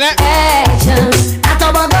 Hey, that. Action.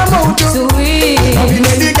 Sweet.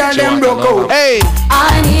 Hey.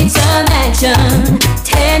 I need some action.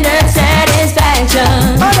 Tender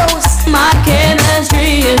satisfaction. My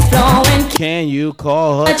chemistry is flowing. Can you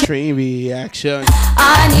call her train reaction?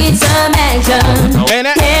 I need some action. Hey,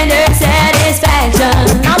 that. Tender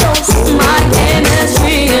satisfaction. My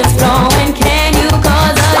chemistry is flowing. Can you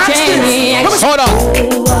cause a chain reaction? Hold on.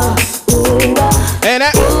 Hey,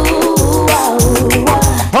 that.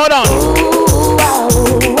 Hold on.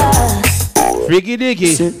 Freaky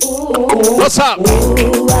Dicky. What's up?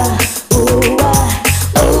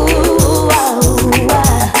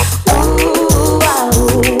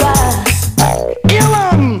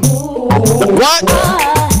 What?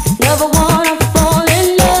 Never wanna fall in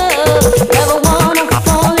love. Never wanna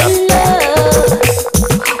fall in love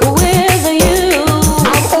with you.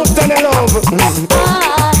 I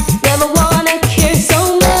never wanna care so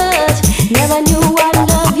much. Never knew I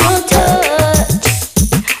love your touch,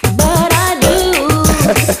 but I do.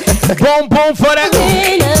 Boom for that.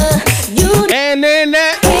 You and then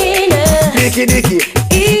that. Dicky.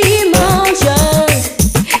 Emotions,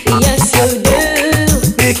 yes you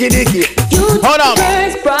do. Hold on.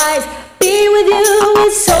 First prize, be with you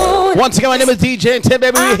is so. Once again, my name is DJ Intence,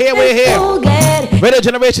 baby. We're here. Radio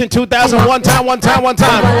Generation 2000. One time. Boom,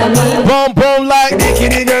 like.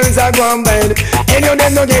 The girls are gone bad. Any of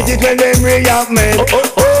them no get it when them react, man.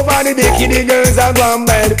 Over the the girls are gone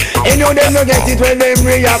bad. Any of them no get it when them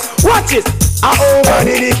react. Watch it. Over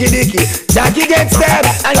the dicky. Jackie gets stabbed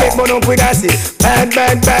and get burned up with acid. Bad,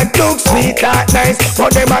 look sweet, that nice,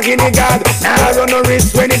 but them a guinea god. Now run no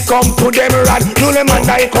risk when it come to them rad. You them and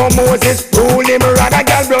I come Moses, rule him rad. A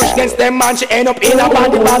girl brush against them man, she end up in a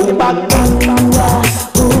body bag.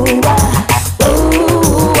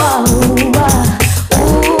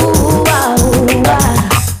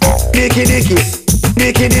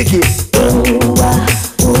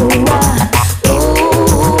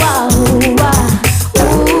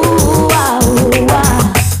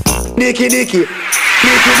 Dicky. Dicky.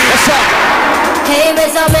 What's up? Hey,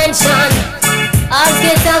 Mr. Mention, ask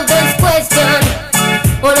yourself this question.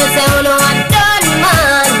 Wanna say, oh no, I'm done,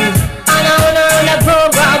 man. And I wanna run the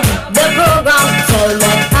program. Tell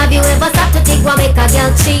me, have you ever stopped to think what make a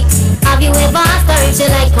girl cheat? Have you ever asked her if she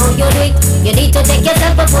like how you do it? You need to check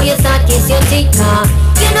yourself before you start kiss your teeth.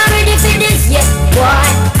 You're not ready for this yet, boy.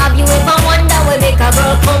 Have you ever wondered what make a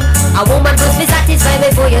girl come? A woman must be satisfied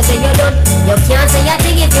before you say you're done. You can't say a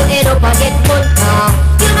thing if you end up and get fun.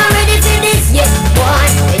 You're not ready for this yet, boy.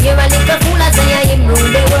 And you're a little fool and say I am rule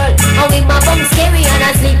the world. And with my bum scary and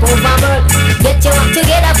I sleep over world. Get you up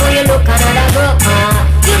together before you look another girl.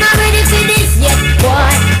 You're not ready for this yet, boy.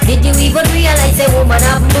 Did you even realize a woman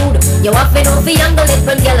have mood? You have been over younger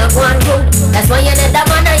little girl and one rude. That's why you let that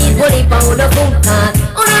man eat bully pound of food.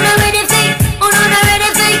 Oh no, not ready for it. Oh no, not ready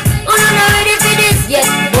for it. Oh no, not ready for this yet,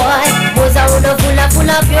 boy. Boys are full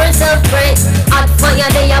of yourself, friend. Hot fire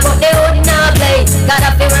they about the hood now play.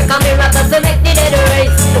 Gotta feel work a miracle to make the dead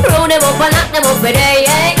race. Roll them up and lock them up with hey.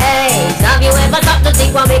 Have you ever stopped to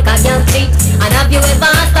think what make a girl cheat? And have you ever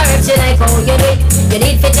asked her if she like how you do it? You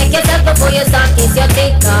need to check yourself before you start kiss your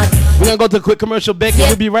teeth. We're gonna go to a quick commercial break and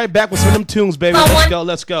we'll be right back with some of them tunes, baby.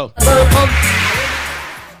 Let's go. You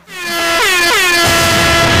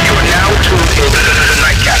are now tuned in to the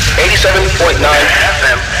Nightcap, 87.9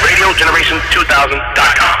 FM,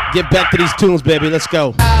 RadioGeneration2000.com. Get back to these tunes, baby. Let's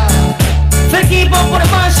go. So keep up with the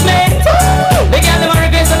punishment. They got them on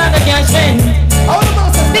against another cash man.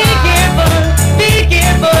 Be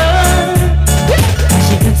careful.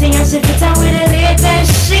 She continues to fit out with the latest.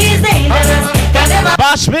 She's dangerous.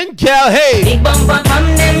 Boshman, girl, hey. Big bumper from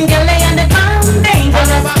them, girl, they on the ground,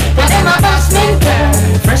 dangerous. Got them a Boshman girl,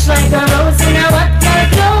 fresh like a rose in a what girl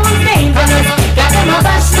clothes, dangerous. Got them a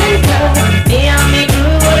Boshman girl, me and me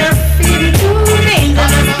crew would feel too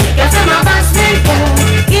dangerous. Got them a Boshman girl,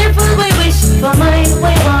 careful we wish for my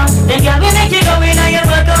way on. Then girl we make you go in and you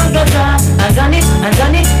work on the car. I done it,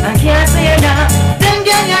 I can't say it now. Then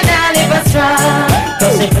girl you not live a straw.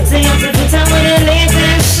 Cause she continues to put on with the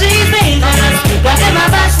latest, she's dangerous. Got them a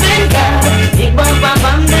Boshman girl, big bumper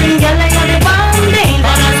from them, girl they on the bomb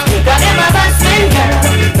dangerous. Got them a Boshman girl,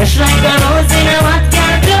 fresh like a rose in a hot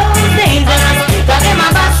girl clothes dangerous. Got them a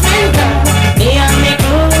Boshman girl, me and me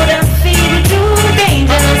crew would feel too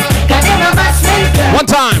dangerous. Got them a Boshman girl. One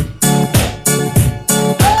time.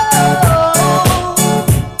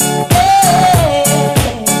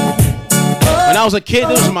 When I was a kid,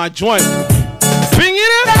 this was my joint. Bring it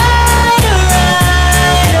in.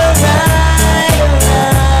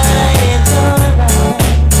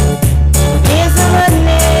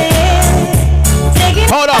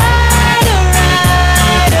 Hold on.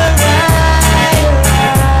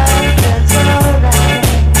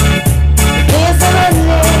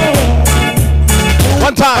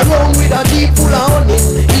 One time. Along with a jeep full of honey.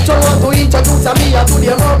 Each one want to introduce me to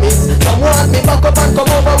their mummies. Some want me back up and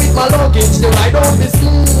come over with my luggage. The ride on be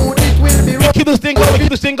smooth, it will be rough. Keep this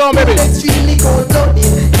thing going, baby. Extremely cold-blooded.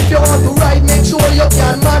 If you want to ride, make sure you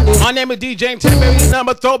can manage. My name is DJ Intence, baby.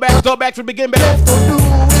 Number throwback from the beginning, baby.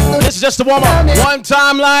 This is just a warm up. One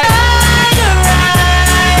time, like.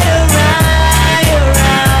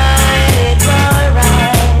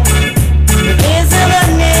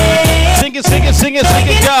 Sing it,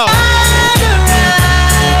 go.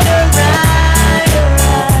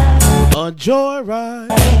 A joyride.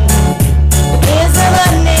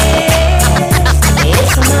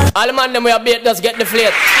 All the man them we have bait just get the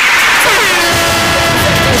flate.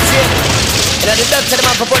 And the dog to the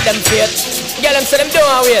man for put them straight. Get them so them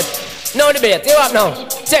don't wait. No debate, you up now?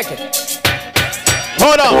 Check it.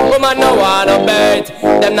 Hold on. Woman no wanna bait.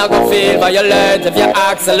 Them not gonna feel violate if you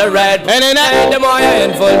accelerate. And the more you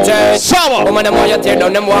infiltrate. Sour. Woman the more you tear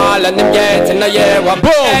down them wall and them gates in the year one.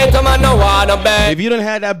 Boom. Woman no wanna bait. If you don't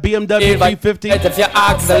have that BMW 350, if you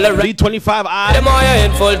accelerate, B25i, the more you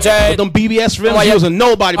infiltrate. With them BBS rims, you wasn't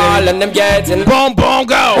nobody, baby. All and them gates in. Boom, boom,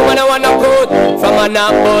 go. Woman I wanna put from a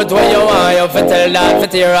nap put where you want you fit tell that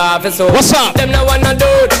fit tear off his soul. What's up? Them no wanna do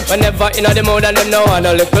it Whenever in the mood and them know and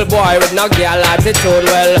a little boy with no girl attitude.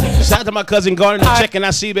 Well, shout out to my cousin Gardner checking.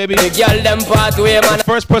 I see, baby. The girl them part way, man. The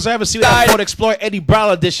first person I ever see that Ford Explorer Eddie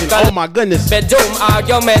Brown edition. Oh my goodness. Bedroom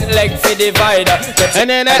argument leg for divider. And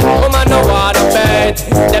then that woman no want to bed.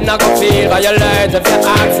 Them not gonna feel violent if you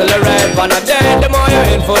accelerate. When I dead, the more you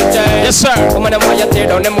infiltrate. Yes, sir. Woman, the more you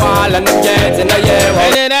tear down them wall and them gates in the year.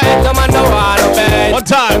 And then that woman no want to bed. One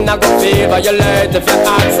time. Them not gonna feel violent if you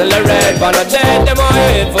accelerate. When I dead, the more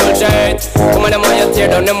you infiltrate. Woman, the more you tear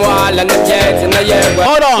down them wall and them gates in the year.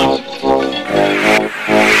 Hold on.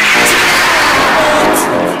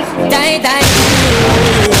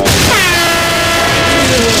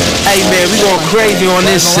 Hey man, we going crazy on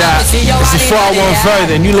this side. It's the 401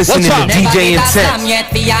 further, and you listening to DJ Intence.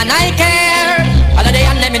 Holiday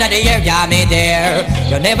and them in the air, yeah, me there.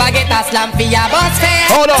 You never get a slam for your bus fare.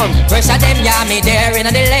 Hold on. Pressure them, yeah, me there. In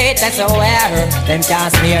the latest aware. Them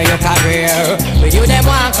can't smear your career. With you, them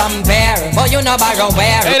want compare. But you know borrow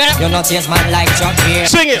where. You know taste man like Chuck beer.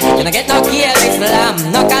 Sing it. You don't get no kill Islam.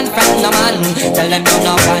 No confront no man. Tell them you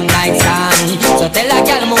know one night stand. So tell a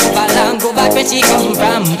girl move along. Go back where she come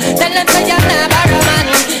from. Tell them say you're not borrow man.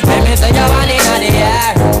 Let me say you want in the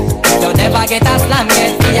air. You never get a slam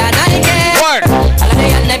yet. Yeah, Nike. Word.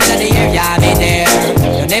 Holiday and them in the air, yeah, me there.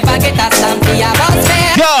 You never get a slam for your bus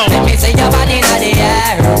fare. Go. Let me say you're in the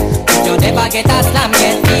air. You never get a slam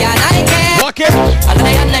yet, me and I care. Walk it.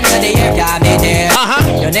 Holiday and them in the air, yeah, me there.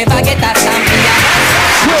 You never get a slam for your bus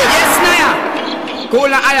fare. Yes, Naya. Cool,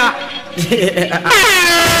 Aya.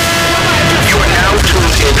 You are now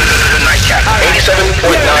tuned in to the Nightcap, 87.9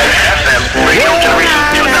 FM, Radio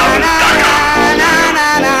Generation 2000.com.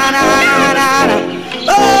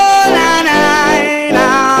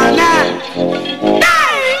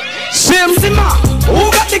 Who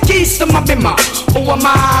got the keys to my bimmer? Who am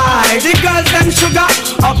I? The girls them sugar.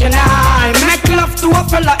 How can I make love to a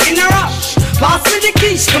fella in a rush? Pass me the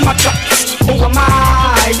keys to my truck. Who am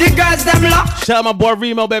I? The girls them lock. Shout out my boy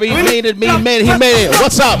Remo, baby. He made it. He made it.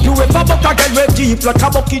 What's up? You a bubble get red deep like a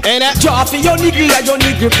bucket. Ain't that? Draw for your nigga like your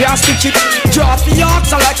nigga can't stitch it. Draw for your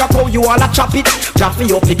oxen like a cow, you wanna chop it. Draw for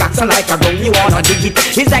your pickaxe like a gun, you wanna dig it.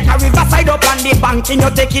 It's like a riverside up on the bank and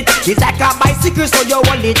you take it. It's like a bicycle so you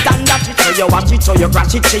hold it and dash it. So you watch it, so you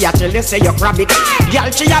crash it. She a tell you say you grab it. Girl,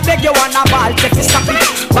 she a beg you wanna ball, take it, stop it.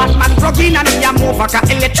 Batman plug in and me a move like a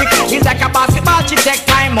electric. It's like a basketball, she take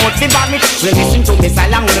time out, fi bomb it. Listen to me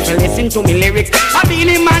silent, listen to me lyrics. I be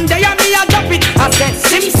the man there and me a drop it. I said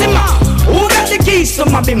Simma, who got the keys to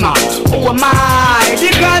my bimmer? Who am I? The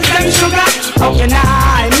girls them sugar. How can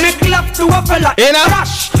I make love to a fella in a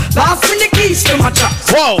rush? Pass me the keys to my truck.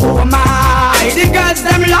 Whoa. Who am I? The girls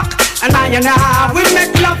them lock. And I will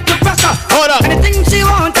make love to pressure. Hold up. Anything she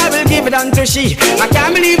want, I will give it unto she. I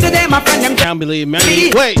can't believe today my friend them can't believe, man.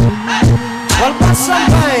 Wait. Well, pass some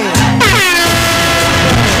time.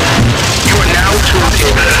 You are now tuned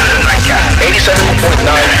in to the Nightcap, 87.9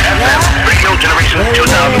 FM, Radio Generation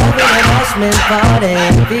 2000.com.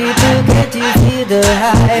 People get to feel the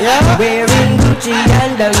hype. Wearing Gucci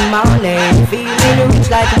and the money. Feeling rich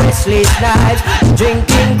like Wesley Snipes.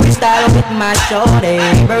 Drinking crystal with my shorty.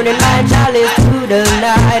 Burning my chalice through the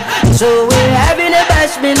night. So we're having a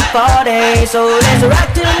bashment party. So let's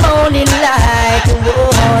rock till the morning light. Whoa,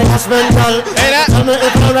 bashment girl. Tell me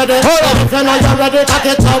if you're ready. If you know you're ready, pack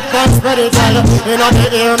it up and spread it, girl. You know the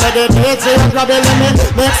ear meditate, so you grab it, let me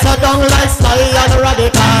mix it down like Sly and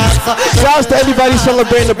Radicals. Shouts to everybody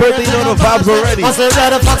celebrating the birthday, you know the vibes already.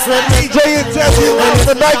 DJ Intence,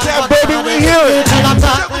 the Nightcap, baby, we hear it.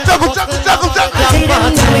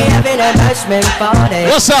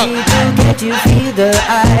 What's up? People get you feel the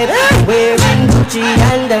hype. Wearing Gucci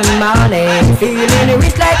and the money. Feeling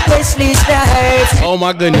rich like Wesley Snipes. Oh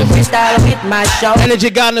my goodness. Freestyle with my show. Energy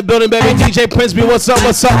guy in the building, baby. DJ Prinze, what's up,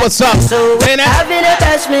 what's up, what's up? So we're having a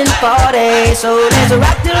bashment party. So let's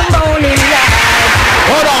rock till the morning light.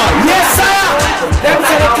 Hold on. Yes, sir. Them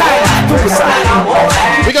say the time.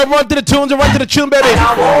 We gonna run to the tunes and run to the tune, baby.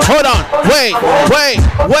 Hold on. Wait.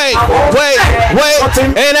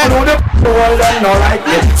 Ain't that?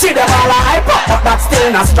 See them all hype up, but that's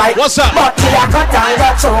still not strike. What's up? But me a cut and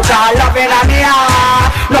got choke, all loving on me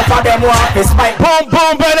heart. Enough of them want to spike. Boom,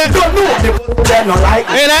 boom, baby. Don't know the people they not like.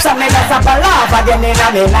 Ain't that? Some niggas have a laugh again in a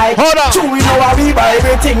me night. Hold on. True, we know how we buy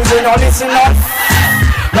everything, we no listen up.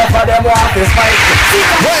 Enough of them want to spike.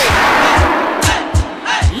 Wait.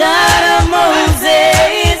 Lord of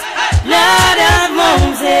Moses, Lord of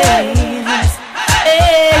Moses.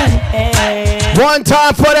 Hey. One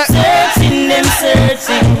time for that. Searching them,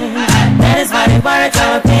 searching. That is why they borrow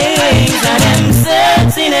our pains. And them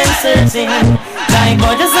searching and searching. Like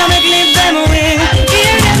God just wanna clip them away.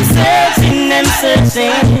 Hear them searching and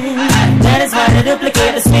searching. That is why they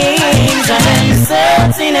duplicate the schemes. And I'm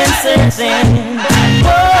searching and searching.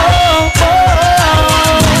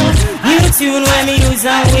 New tune when me use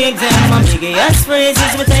and wig them. My biggest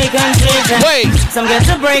phrases we take and take them. Some get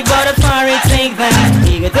to break but a far it take them.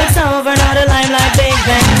 Ego takes over, not a limelight big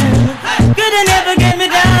them. Couldn't never get me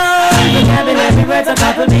down. Vocabulary worth a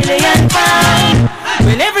couple billion pounds.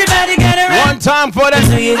 When everybody get around. One time for that.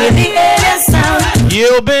 So you get the alien sound.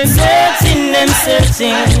 You've been searching and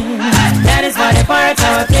searching. That is why they part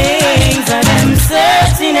our things. And I'm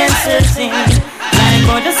searching and searching. Like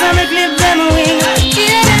for the summer clip them wing.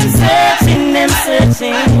 Yeah, them searching, them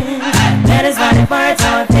searching. That is why they part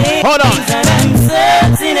our things. Hold on. And I'm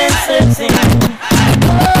searching and searching.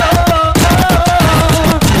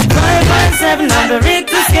 5.7 on the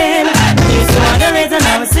Richter scale. Used to underrate and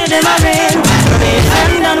now we see them a rain.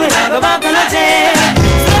 Probation done, we now go back on a jail.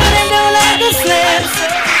 Slow them down like a slave.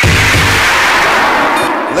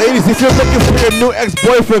 Ladies, if you're looking for your new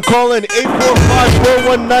ex-boyfriend, call in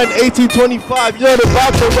 845-419-1825. You know the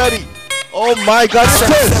vibes already. Oh my God,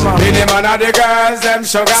 Intence. Be the man of the girls, them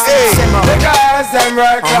sugar. The girls, them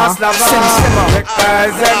world class lover. The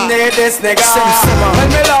girls, them need this nigga. When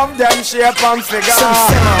me love them shape and figure.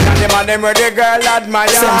 And the man, them where the girl admire.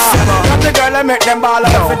 Got the girl, I make them ball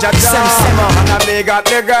up for jaja. And I me got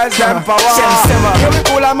the girls, them power. You be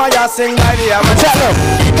cool, I'm a sing by the hour.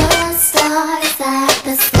 The stars at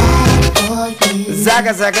the sky for you.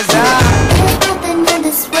 Zaga, zaga, zaga. There's nothing in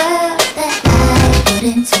this world that I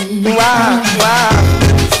wouldn't do. Wow, wow.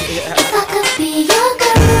 If I could be your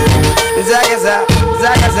girl. Zaga, zaga,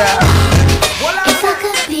 zaga, zaga. If I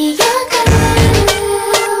could be your girl.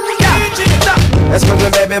 Excuse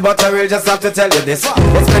me baby, but I will just have to tell you this.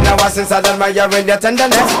 It's been a while since I done my your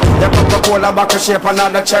tenderness. Your Coca-Cola back shape and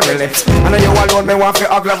all the cherry lips. And you alone me want to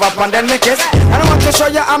hug love up and then me kiss. And I want to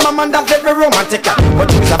show you I'm a man that's very romantic.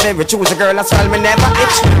 But you's a very choosy girl as well, me never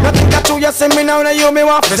itch. Nothing that you see me now, you me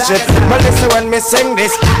want to shit. But listen when me sing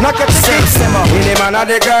this, knock it to keep. In the man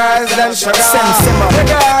of the girls, them sugar. The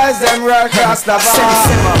girls, them world class lover.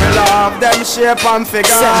 We love them shape and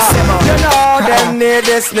figure. You know them need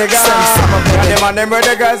this nigga. And them with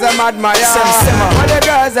the girls them admire. When the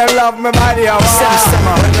girls them love me body hour.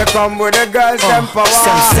 When me come with the girls them power. So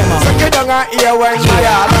you don't hear when my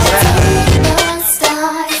heart The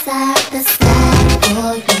stars at the sky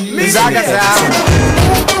for you. Zaga, zaga.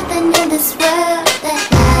 There's nothing in this world that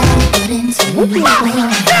I wouldn't do.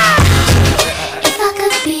 If I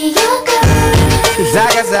could be your girl.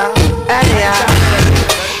 Zaga, zaga.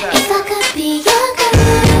 If I could be your girl.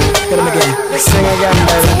 Get 'em again. Sing again,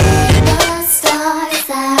 baby. The stars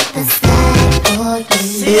at the sky for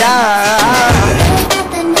you. Yeah. There's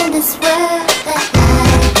nothing in this world that I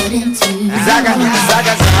wouldn't do. Zaga, zaga,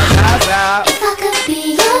 zaga, zaga. If I could be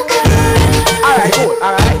your girl. Alright, cool.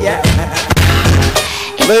 Alright, yeah.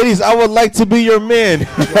 Ladies, I would like to be your man.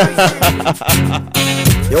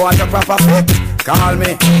 You want a proper fit? Call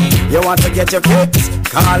me. You want to get your fix?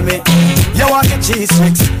 Call me. You want your cheese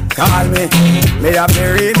fix? Call me. Me have the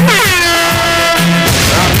remix.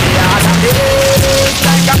 From the other days,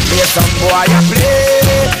 like I play some boy I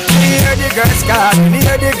play. Hear the girls calling,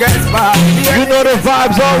 hear the girls bawling. You know the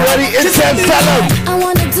vibes already. Intence, tell them. I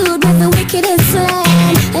want a dude with the wickedest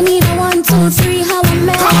slang. And even 1, 2, 3, how I'm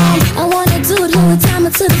man. I want a dude who would time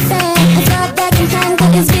it to the fan. I thought that can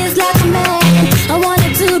handle his biz like a man. I want a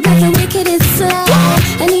dude with the wickedest slang.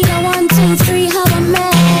 And even 1, 2, 3, how I'm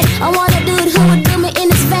mad. I want a dude who would do me in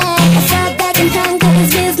his van. I thought that can handle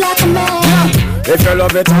his biz like a man. If you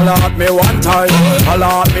love it, holla at me one time.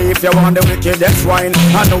 Holla at me if you want the wickedest wine.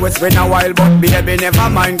 I know it's been a while, but baby, never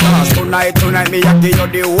mind. Cause tonight, me, I give you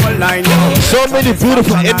the whole line. So many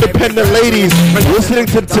beautiful independent ladies listening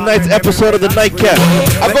to tonight's episode of the Nightcap.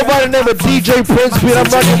 I go by the name of DJ Prinze, and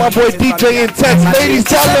I'm rocking my boy DJ Intence. Ladies,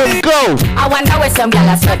 tell them go. I wonder where some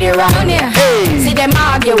gyal study around here. Hey. See them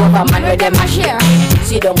argue over man where them a share.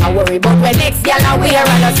 See don't worry about where next gyal a wear.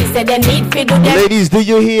 And us say they need to do them. Ladies, do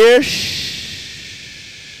you hear?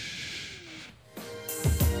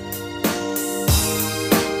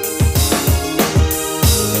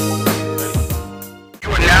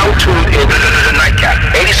 Now tuned in to the Nightcap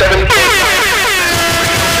 87.9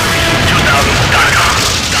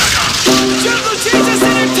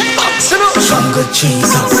 Jungle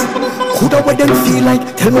Jesus. Coulda what them feel like?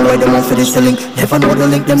 Tell me why them want for the selling. Never know the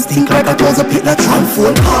link, them stink like a toes a pit like one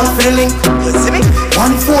phone call for the link. You see me?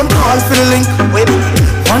 One phone call for the link. Wait,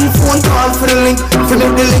 one phone call for the link. To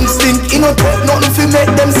make the link stink. You know take nothing to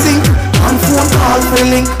make them sink. One phone call for the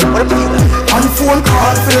link. One phone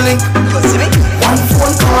call for the link. You see me? One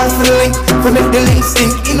phone call for the link. To make the link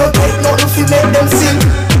stink. You know take nothing to make them sink.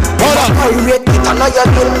 Hold Pirate, it on your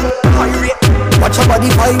bill. Pirate. Watch your body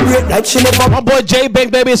vibrate like she never. My boy J Bang,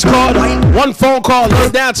 baby, it's called one phone call. Lay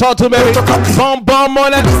down, talk to me, baby. Bomb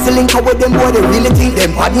on it. Whistling with them boy, they really think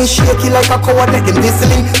them body shaky like a coward. Let them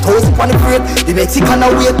whistling, toes up on the crate. The Mexican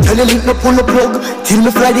away, tell the link no pull the plug till me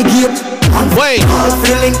fly the gate. One call for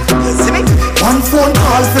the link, see me? One phone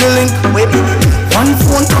call for the link, wait. One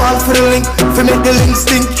phone call for the link, for make the link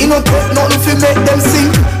stink. You know, take nothing for make them sing.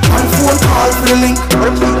 One phone call for the link,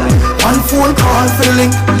 one phone call for the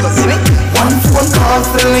link, see me? One phone call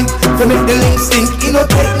for the link, for make the link stink. You know,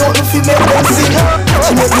 take nothing for make them sing.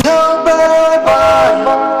 She make me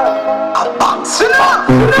a box.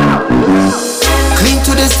 Clean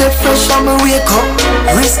to the step, fresh on me wake up.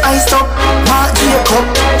 Wrist iced up, Mark Jacob.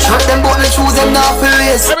 Shot them button shoes, them now for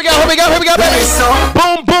lace. Here we go, baby.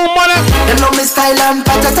 Boom, on it. Them love me style and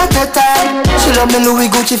ta-ta-ta-ta-ta. She love me Louis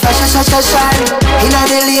Gucci fashion, shine. Inna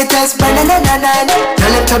the latest brand, na-na-na-na.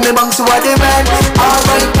 Tell them me bang to what they man.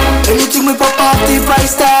 Alright, anything we pop off the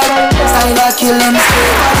price tag. Style a kill them,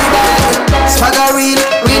 straight body bag. Swagger real,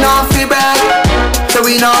 we not fi brag. So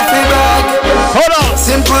we not fi brag. Hold on.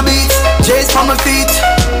 Simple beats, J's for my feet.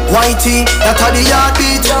 Whitey, that a the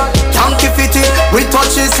heartbeat. Yankee fitted, we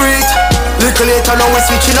touch the street. Little later now we're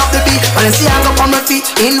switching up the beat. Balenciaga on my feet,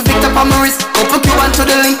 Invicta on my wrist. Couple Cuban to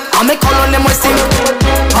the link, I make call on them we sing.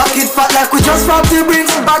 Pocket fat like we just robbed the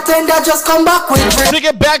bricks. Bartender just come back with drinks. Take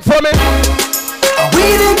it back for me.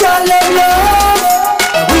 We the girl them love,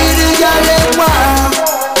 we the girl them want,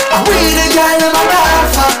 we the girl them a call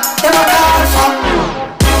for, them a call for.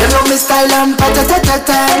 Them love me style and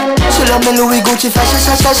ta-ta-ta-ta-ta. She love me Louis Gucci fashion,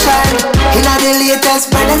 shine. Inna the latest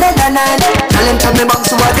brand, na-na-na-na. Tell them me back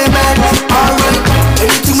to what they man. Alright,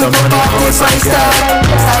 anything we pop off the price tag.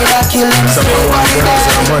 Style a kill them, straight body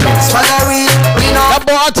bag. Swagger real, we know. That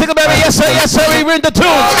boy, I'll take it, baby. Yes, sir, we read the tunes.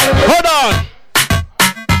 Hold on.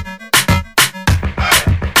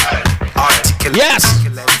 Yes.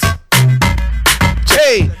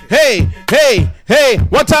 Hey,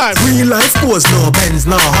 one time. Real life goes no Benz,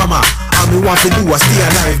 no Hummer. All me want to do is stay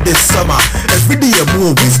alive this summer. Every day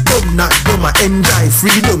more wisdom, not dumber. Enjoy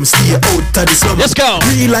freedom, stay out of the summer. Let's go.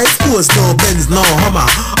 Real life goes no Benz, no Hummer.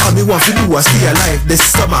 All me want to do is stay alive this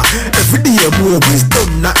summer. Every day more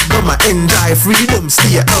wisdom, not dumber. Enjoy freedom,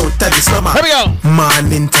 stay out of the summer. Here we go.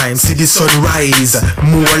 Morning time, see the sunrise.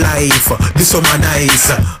 More life, the summer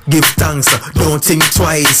nice. Give thanks, don't think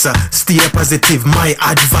twice. Stay positive, my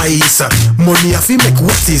advice. Money if you make,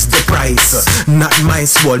 what is the price? Not my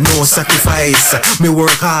soul, no sacrifice. Me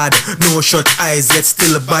work hard, no shut eyes. Yet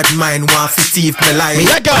still a bad mind, want to thief my life.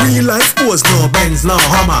 Real life goes no Benz, no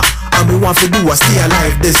Hummer. And me want to do is stay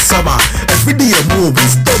alive this summer. Every day more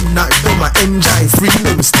wisdom, not dumber. Enjoy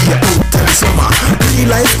freedom, stay out of the summer. Real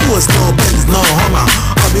life goes no Benz, no Hummer.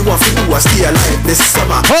 And me want to do is stay alive this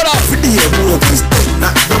summer. Hold up. Every day more wisdom,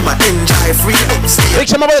 not dumber. Enjoy freedom, stay. Make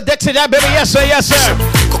sure my brother Dexter that, baby. Yes, sir.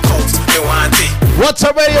 What's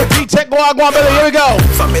up, radio? G-Tech, go on, baby. Here we go.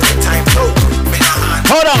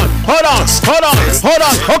 Hold on.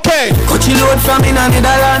 Okay. Coachy load from in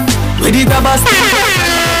Netherland. With the grabbers.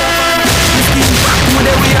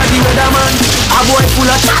 Today we are the weatherman. A boy full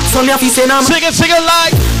of shots on your face and I'm sing it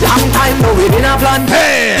like long time now we didn't plan.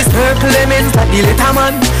 Hey. This circle elements that the little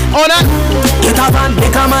man. On that. Get a van,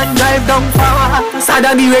 make a man drive down far.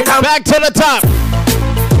 Sada be wake up. Back to the top.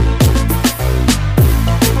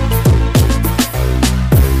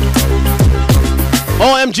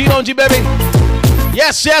 OMG, baby.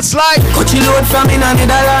 Yes, like Coachy load from in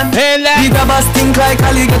Netherland. Hey, the grabbers think like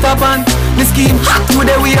alligator pan. The scheme hot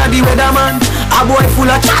today we are the weatherman. A boy full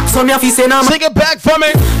of chaps on your face and I'm sing it back for me.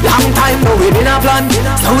 Long time now we didn't plan.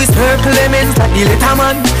 So we circle elements like the little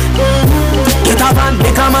man. Get a van,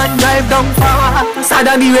 make a man drive down far.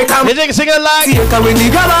 Sada be wake up. You sing it like Take a when the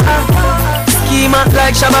grabber. Scheme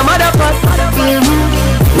like Shabba Motherfuck.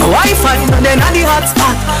 No Wi-Fi, no then at the hot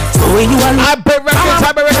spot. So when you are I bet records,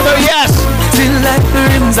 yes. Feel like the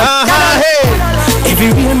rims are hey.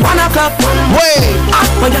 Every rain 1 o'clock. Wait.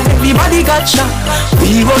 When everybody got shot.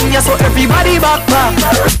 We run ya so everybody back.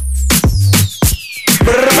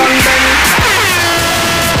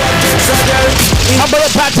 How about the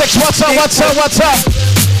Patex? What's up?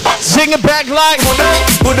 Sing it back like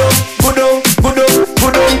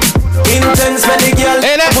Intence when the girl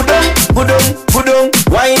Pudum,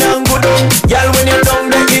 wine and gudum. Girl when you're down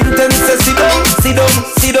the intense say sit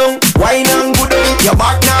down, wine and gudum. Your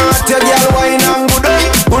back now tell girl wine and gudum.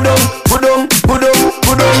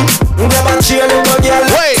 Never cheer little girl.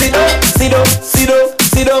 Sit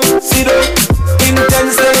down.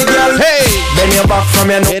 Intence when the girl. Hey. Bend your back from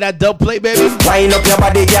your nose. Hey, that dope play, baby. Wind up your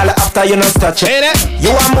body, girl, after you not touch it. Hey, that.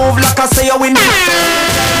 You a move like I say you win.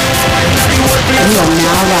 You are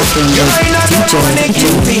now rocking with DJ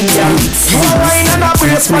Intence.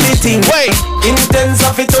 Wait, Intence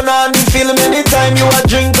of it on the film anytime you a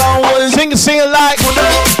drink and hold. Sing it like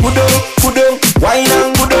Kudo, wine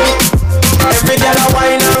and kudo. Every girl a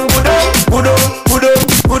wine and kudo.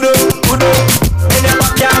 And you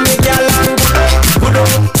can make your land kudo.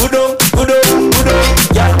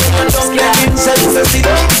 Yeah, don't let Intence sit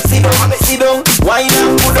down, wine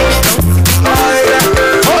and kudo.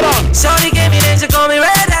 Hold on. Shorty gave me then she call me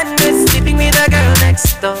red and sleeping with a girl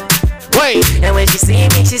next door. Wait. And when she see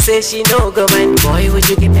me, she says she no go man. Boy, would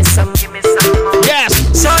you give me some more? Yes.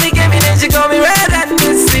 Shorty gave me then she call me red and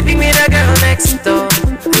sleeping with a girl next door.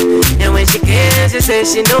 And when she came, she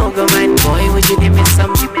says she no go man. Boy, would you give me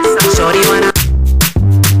some? Shorty wanna.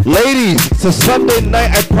 Ladies, it's a Sunday night.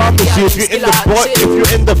 I promise you, if you're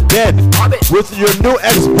in the bed with your new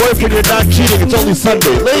ex-boyfriend, you're not cheating. It's only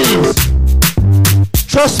Sunday. Ladies,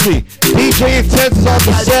 trust me, DJ Intence is on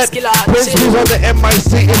the set. Prinze is on the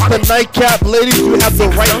MIC. It's the nightcap. Ladies, you have the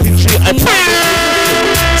right to cheat. I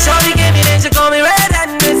promise. Shorty gave me then she call me red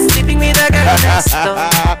and sleeping with a girl next door.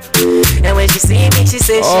 And when she see me, she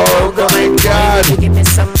says she no go man. God. Give me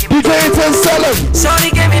some. DJ Intence, tell him. Shorty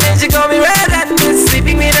gave me then she call me red and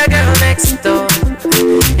sleeping with a girl next door.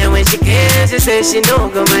 And when she came, she says she no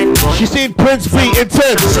go man. She seen Prinze be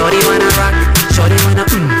Intence. Shorty wanna rock, shorty wanna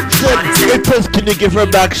Intence, can you give her a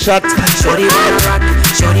back shot? Shorty wanna rock,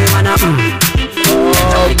 shorty wanna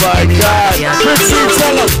Oh my God. Prinze,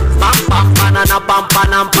 tell him. Pam pam banana pam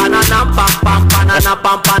panam panana pam pam banana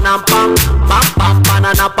pam panam pam pam pam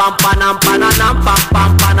banana pam panam panana pam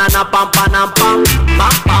pam banana pam panam pam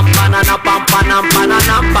pam pam banana pam panam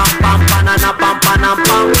panana pam pam banana pam panam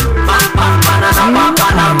pam pam pam banana pam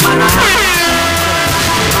panam panam.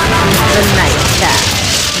 The nightcap.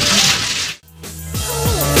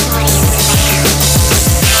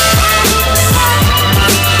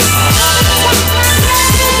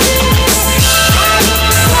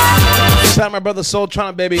 Shout out my brother Soul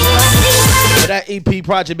Tron, baby. For that EP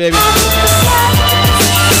project, baby.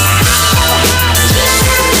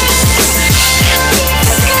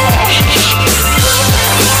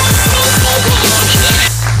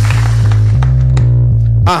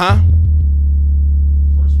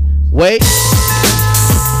 Wait.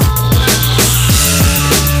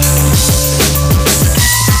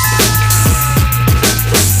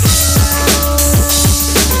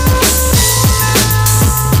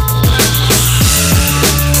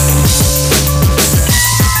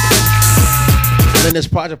 Let this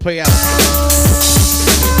project play out.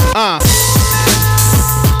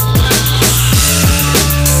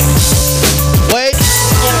 Wait.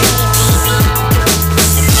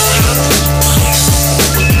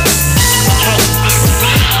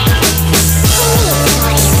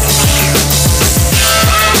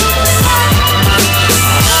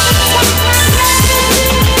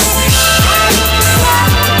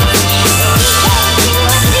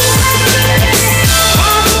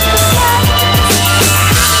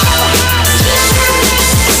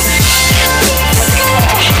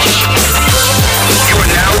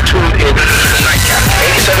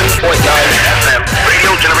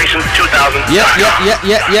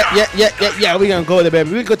 Yeah. We gonna go there,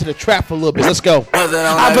 baby. We go to the trap for a little bit. Let's go.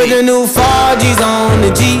 I put the new 4Gs on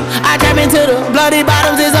the G. I trap into the bloody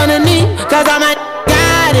bottoms is underneath. Cause I'm a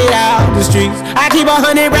got it out the streets. I keep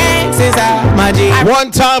 100 racks inside my G.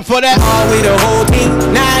 One time for that. All with the whole team.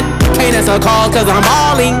 Not can't answer calls cause I'm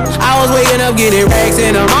balling. I was waking up getting racks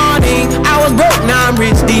in the morning. I was broke, now I'm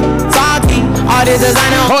rich, deep, salty. All this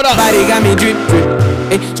designer, hold up. Body got me drip.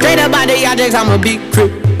 Straight up by the objects, I'm a big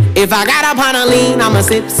crip. If I got up on a lean, I'ma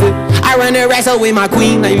sip. I run the racks up with my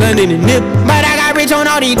queen, like London and Nip. But I got rich on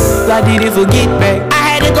all these, I didn't forget back.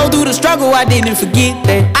 I had to go through the struggle, I didn't forget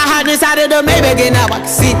that. I hopped inside of the Maybach and now I can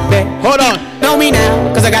sit back. Hold on. Know me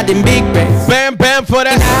now, cause I got them big bags. Bam, bam for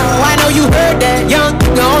that. Now I know you heard that. Young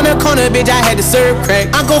nigga on the corner, bitch, I had to serve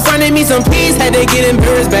crack. Uncle fronted me some peas, had to get them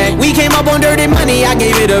birds back. We came up on dirty money, I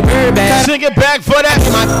gave it a bird back. Sing it back for that.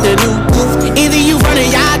 The new goof. Either you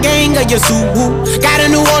running y'all gang or you sue. Got a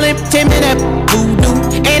New Orleans 10-minute voodoo.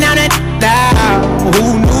 And on that down,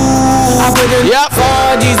 who knew? I put the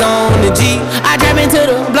 4Gs on the G. I trap into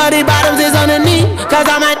the bloody bottoms is underneath. Cause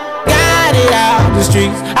I'm a got it out the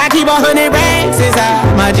streets. I keep 100 racks inside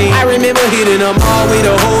my G. I remember hitting them all with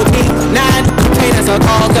the whole team. Now I can't answer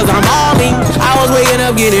calls cause I'm balling. I was waking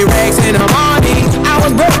up getting racks in the morning. I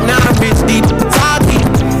was broke, now I'm rich, deep, salty.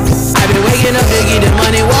 I've been waking up to get the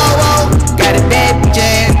money, whoa. Got a bad bitch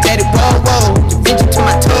ass, daddy, whoa. Venture to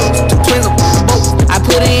my toes, the twins up on the boat. I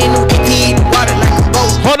put her in the AP, water like a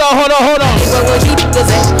boat. Hold on. What you do,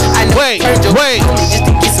 I know Wait. just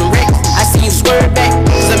to get some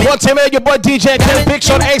came in, your boy DJ Intence, big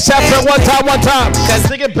show on ASAP for one time.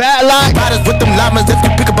 Sing it bad like. Riders with them llamas, if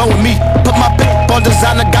you pick a bone with me. Put my big on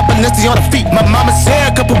designer, got Balenciaga on the feet. My mama said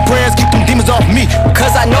a couple prayers, keep them demons off me.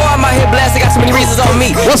 Cause I know I'm out here blasting, got so many reasons on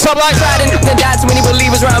me. What's up, like? Tried and died, too many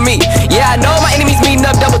believers around me. Yeah, I know my enemies meeting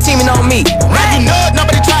up, double teaming on me. Now you know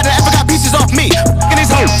nobody tried to ever got pieces off me. In these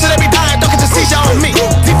hoes, till they be dying, don't get the seizure on me.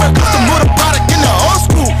 Different custom motor product in the old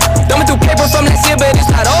school. Thumbing through paper from last year, but it's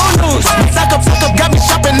not old news. Suck up, got me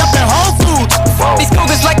shopping up at Whole Foods. These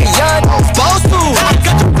cougars like a young exposed to. I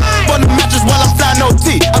got the on the mattress while I'm flying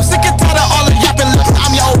OT. I'm sick and tired of all the yapping, look,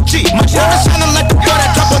 I'm your OG. My diamond shining like the girl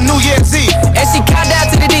that drop on New Year's Eve. And she count down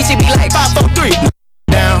to the D, she be like 5, 4, 3.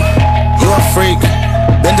 Down, you a freak.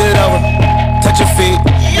 Bend it over, touch your feet.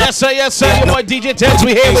 Yes, sir. Your boy DJ Intence,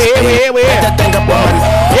 we here. That thing up on.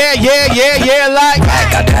 Yeah, like.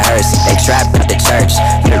 Back out the hearse, they trapped out the church.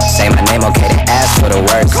 Say my name, okay, they ask for the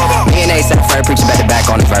words. Me and A$AP Ferg, preacher better back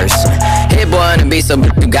on the verse. Hit boy on the beat, so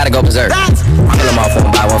you gotta go berserk. Kill them off one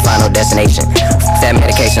by one, final destination. That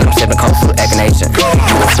medication, I'm sipping cold food, echinacea.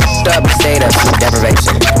 You were f***ed up, state of sleep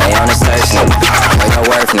deprivation. They on the search, no, ain't no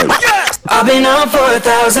worth, no. I've been up for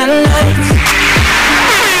 1,000 nights.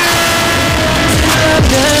 I've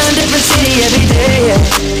done different city every day, yeah.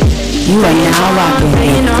 You are now rocking with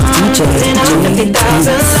DJ Intence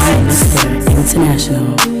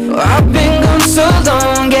International. I've been gone so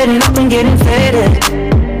long, getting up and getting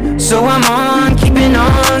faded. So I'm on, keeping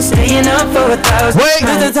on, staying up for 1,000 Wait,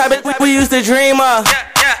 this the type of we used to dream of.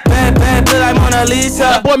 Bad, feel like Mona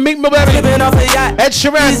Lisa. That boy Meek Mill, baby. Living off the yacht. Ed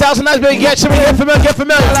Sheeran, 1,000 nights, baby. Get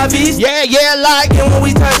familiar. Yeah, like. And when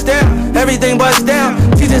we touch down, everything busts down.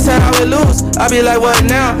 Teacher said I would lose. I be like, what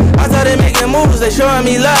now? I started making moves, they showing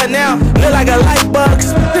me love now. Look like a light bug,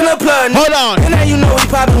 in the plug. Hold on. And now you know we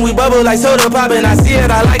poppin', we bubble like soda poppin'. I see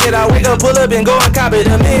it, I like it. I wake up, pull up, and go and cop it.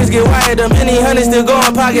 The millions get wired, the many hundreds still go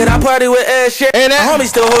in pocket. I party with Ed Sheeran. My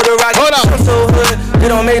homies still hold the rocket. Hold on. I'm so hood, it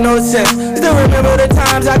don't make no sense. Still remember the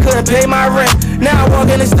times I couldn't pay my rent. Now I walk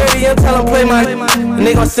in the stadium, tell them play my and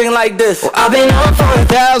they gon' sing like this. Well, I've been on for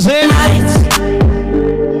 1,000 nights.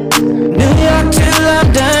 New York till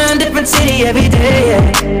I'm done, different city every day,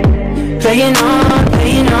 yeah. Playing on,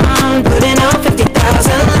 putting on 50,000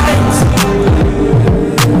 lights.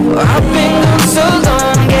 Well, I've been gone so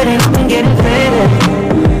long, getting up and getting faded.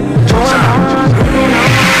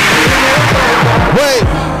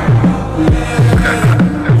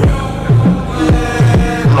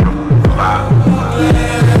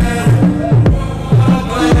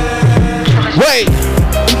 Wait.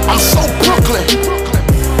 I'm so Brooklyn.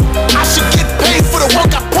 I should get paid for the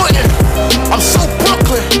work I put in. I'm so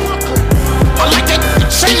Brooklyn. I like that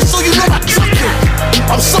chain so you know I took it.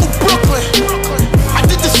 I'm so Brooklyn. I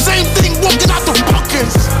did the same thing walking out the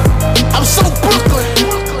Buckins. I'm so Brooklyn.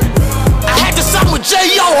 I had to sign with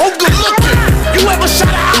J.O. who good looking. You ever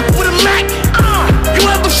shot a hop with a Mac? You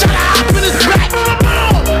ever shot a hop in his back?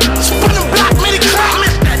 Spun him block, made it clap.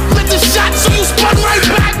 Met the shot so you spun right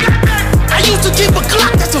back. I used to keep a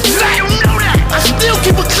clock, that's a fact. I still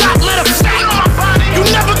keep a clock, matter of fact. You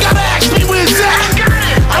never gotta ask me where it's at.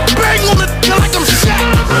 I bang on it like I'm Shaq.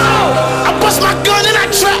 I bust my gun and I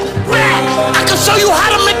trap. I can show you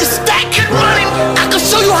how to make a stack. I can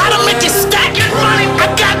show you how to make it stack. I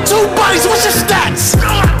got 2 bodies, what's your stats?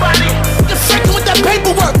 You're faking with that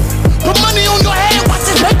paperwork. Put money on your head, watch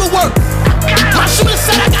this paperwork. My shooter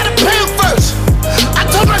said I gotta pay him first. I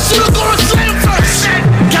told my shooter go and slam first.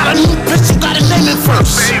 Got a new bitch, you gotta name it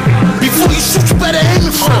first. Before you shoot, you better aim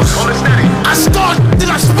it first. I start, then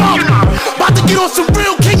I spark. About to get on some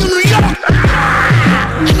real king in New York.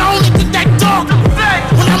 And I only get that dog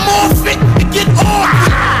when I'm all fit to get off.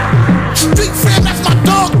 Street fam, that's my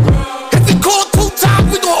dog. If he call 2 times,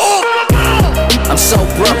 we gon' off. I'm so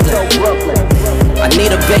Brooklyn. I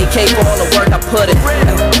need a vacay for all the work I put in.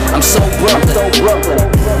 I'm so Brooklyn.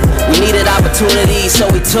 We needed opportunities, so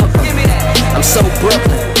we took them. I'm so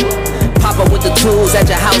Brooklyn. Pop up with the tools at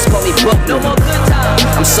your house, call me Brooklyn.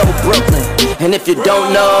 I'm so Brooklyn. And if you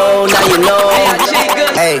don't know, now you know.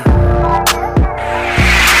 Hey.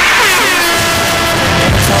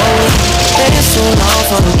 It's too long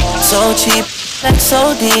for me, so cheap. Sex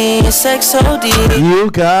OD, sex OD.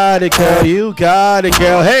 You got it, girl. You got it,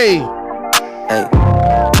 girl. Hey. Hey.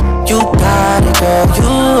 You got it, girl.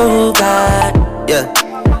 You got it. Yeah.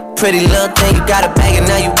 Pretty little thing, you got a bag and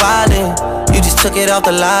now you wildin'. You just took it off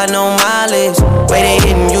the line, no mileage. Way they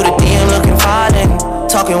hitting you, the DM looking violent.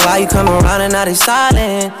 Talking while you come around and now they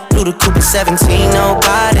silent. Through the Cooper 17, no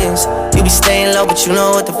guidance. You be staying low, but you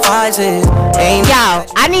know what the price is. Yo,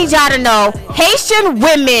 I need y'all to know, Haitian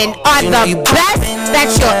women are the best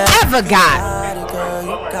that you'll ever got.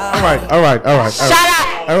 All right. Shout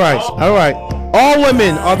out All right. All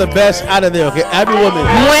women are the best out of there, okay? Every woman.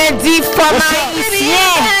 Wendy from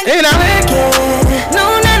yeah. Hey, now.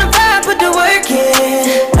 No 9 to 5, put the work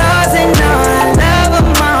in. Stars and all, I love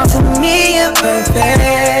them all. To me, you're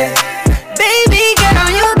perfect. Baby girl,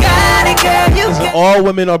 you got it, girl. Listen, all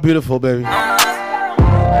women are beautiful, baby. All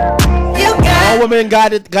women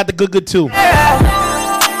got the good too.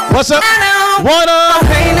 What's up? What up?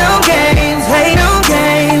 Play no games.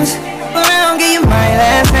 Around, give you my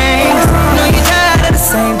last name. Know you tired of the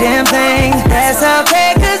same damn thing. That's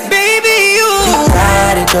okay, cause baby, you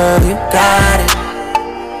got it, girl, you got it.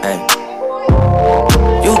 Hey.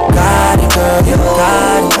 You got it, girl, you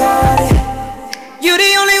got it. You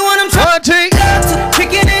the only one I'm trying to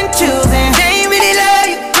picking and choosing. They ain't really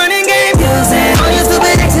love you, running game using. All your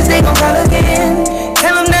stupid exes, they gon' call again.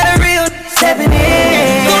 Tell them that a real stepping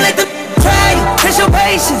in. Don't let them try you, test your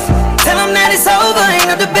patience. Tell them that it's over, ain't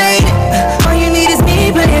no debating. All you need is me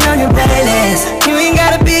playing on your playlist. You ain't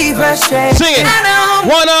gotta be frustrated. Sing it. I don't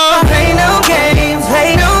wanna play no games.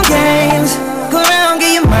 Go around,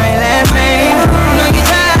 get you my last name. Know you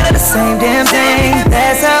tired of the same damn thing.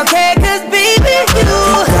 That's okay, cause baby, you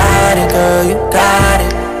got it, girl, you got it.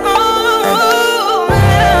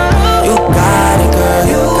 You got it, girl,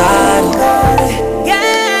 you got it.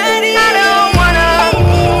 I don't wanna.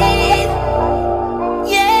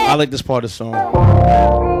 I like this part of the song. A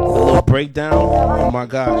little breakdown. Oh my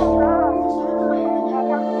gosh.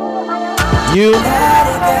 You got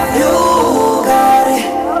it.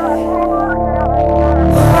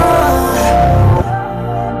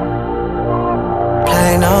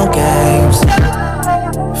 Play no games.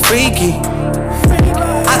 Freaky.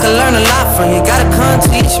 I can learn a lot from you. Gotta come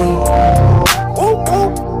teach me.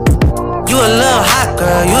 You a little hot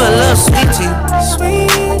girl. You a little sweetie.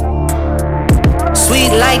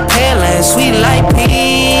 Sweet like Pearland. Sweet like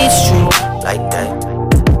Peachtree. Like that.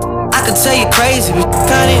 I could tell you crazy, but you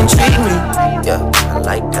kinda intrigue me. Yeah, I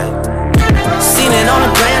like that. Seen it on the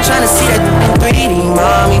ground, trying to see that in 3D,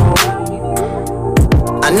 mommy.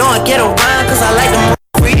 I know I get around cause I like them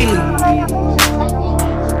freely.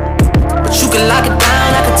 But you can lock it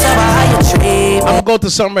down, I can tell by how you treat me. I'm gonna go to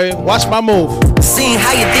somebody. Watch my move. Seeing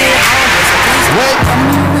how you did Wait.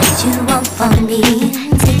 What you want from me?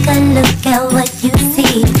 Take a look at what you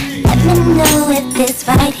see. Let me know if this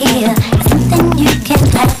right here is something you can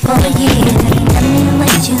have for years. Tell me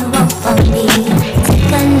what you want from me.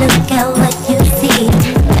 Take a look at what you see.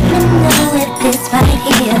 Let me know if this right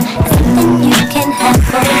here is something you can have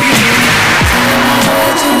for years.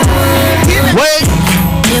 Wait.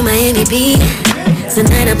 You're my MVP.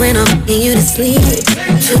 Tonight I plan on getting you to sleep.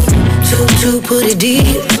 To put it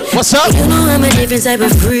deep. What's up? You know I'm a different type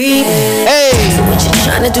of freak. Hey. So what you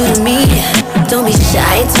tryna do to me? Don't be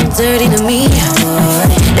shy, too dirty to me.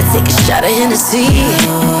 Let's take a shot of Hennessy.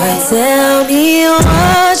 Tell me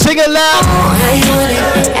what. Sing it loud. How you want it?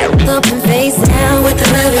 Act up and face down with the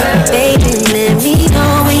love it. Baby, let me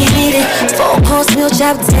know when you need it. 4-course meal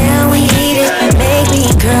chop down when you need it. Make me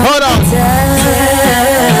girl. Hold on.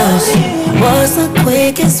 What's the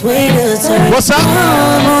quickest way to turn? What's up?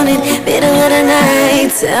 Morning, middle of the night.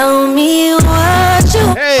 Tell me what you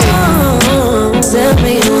want. Tell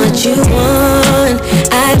me what you want.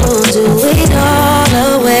 I will do it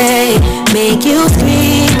all away. Make you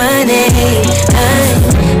scream my name.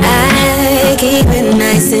 I keep it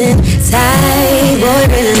nice and tight. Boy,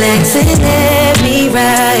 relax and let me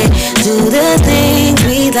ride. Do the things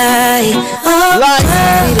we like. Oh,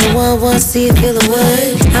 we the one, see it, feel the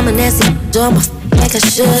wood. I'm a nasty, do I'm a like I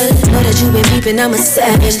should. Know that you been peeping, I'm a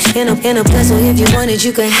savage. In a place, so if you want it,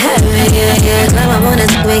 you can have it. Yeah. Climb up on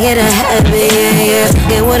that, make it a habit. Yeah.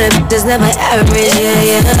 Get what a that's never average.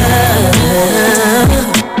 Yeah.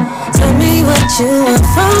 Tell me what you want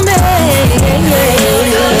from me.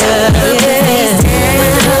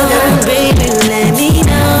 Baby, let me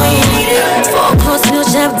know. 4-course meal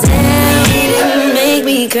chop down. Make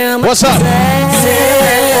me girl. What's up?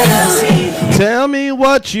 Tell me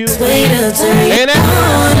what you ain't it?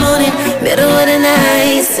 Middle of the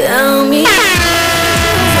night, tell me.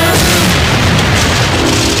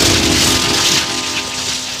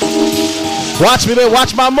 Watch me, man.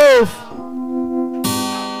 Watch my move.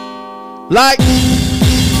 Like.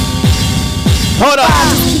 Hold up.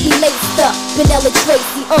 Keep me laced up, Vanilla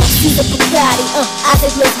Tracy, Caesar Bugatti, Isaac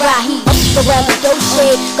Mizrahi, up around the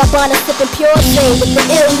Dolce, Gabbana sipping pure shade with the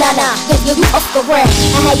ill nana, you up around.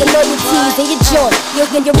 I had your loyalties in your joint,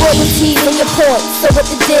 and your royalties in your points. So what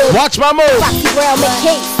the deal? Watch my move. Rocky Brown make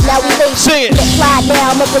case, now we late. Sing it. Fly now,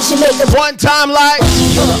 I'm up in Jamaica. One time like.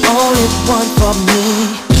 You're the only one for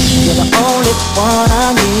me. You're the only one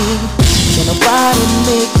I need. Can nobody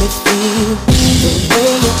make me feel the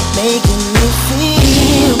way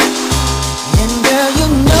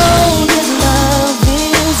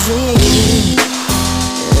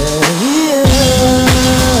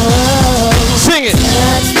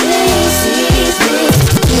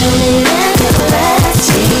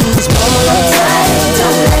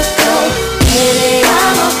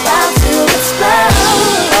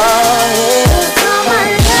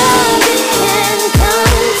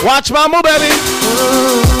Watch my move, baby.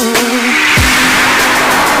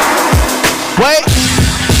 Wait.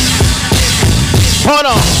 Hold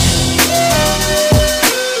on.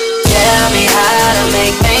 Tell me how to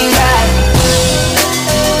make things right.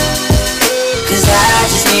 'Cause I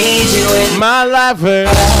just need you in my life.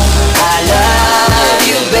 I love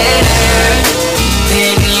you better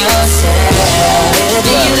than yourself. Better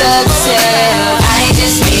than you love yourself. I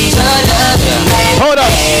just need your love. Hold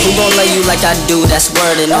up. Who gon' love you like I do? That's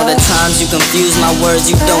word. And all the times you confuse my words,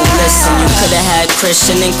 you don't listen. You could've had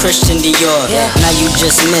Christian and Christian Dior. Now you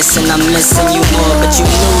just missing, I'm missing you more. But you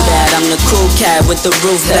knew that I'm the cool cat with the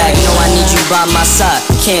roof back. No, I need you by my side,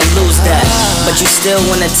 can't lose that. But you still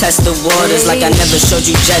wanna test the waters, like I never showed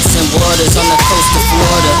you jets and waters on the coast of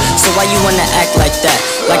Florida. So why you wanna act like that?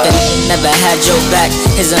 Like I never had your back,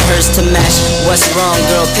 his and hers to match. What's wrong,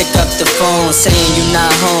 girl? Pick up the phone, saying you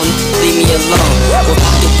not home, leave me alone. Well,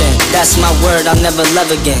 fuck it then, that's my word, I'll never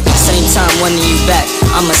love again. Same time wanting you back,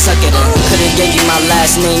 I'ma suck it in. Could've gave you my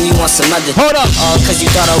last name, you want some other. Hold up. All cause you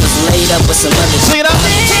thought I was laid up with some other. Sing it up.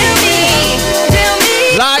 Tell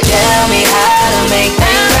me, like. Tell me how to make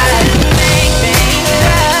things right.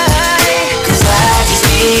 Cause I just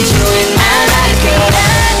need you in my life, girl.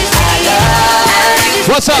 I love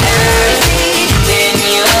you. What's up?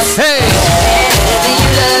 Hey.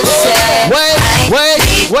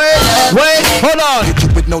 Wait, hold on. Hit you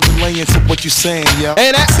with no delay into what you saying, yo.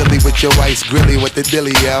 Ain't that silly with your ice grilly with the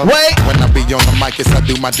dilly, yo. Wait. When I be on the mic, yes, I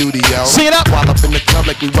do my duty, yo. See it up. While up in the club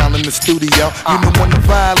like we while in the studio. You know when to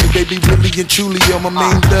violate, baby, really and truly, yo. My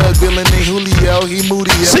main thug, Dylan ain't Julio, he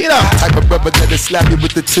moody, yo. See it up. Type of rubber that'll slap you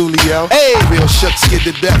with the tulio. Hey. Real shook, scared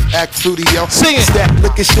to death, act fruity, yo. Sing it. Stack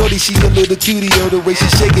looking shorty, she a little cutie, yo. The way she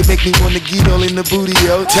shake it make me wanna get all in the booty,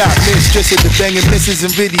 yo. Top mistress of the banging misses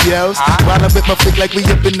and videos. While I with my flick like we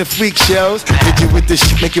up in the freak shows. Hit you with this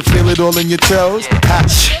shit, make you feel it all in your toes. Hot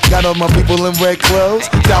shh, got all my people in red clothes.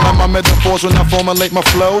 Dialing my metaphors when I formulate my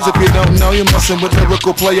flows. If you don't know, you're messing with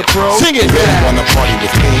lyrical player pros. Sing it. You really wanna party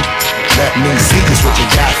with me? Let me see just what you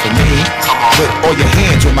got for me. Put all your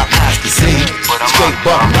hands with my eyes to see. Straight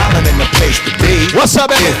buck mountain in the place to be. What's up,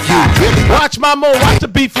 baby? If you really watch my move, watch the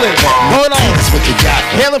beat flip. Hold on. That's what you got.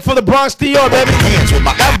 Hailing from the Bronx, Dior, baby. Hands with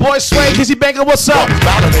my that boy Sway, Kizzy Banker, what's up?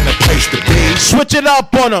 Mountain in the place to be. Switch it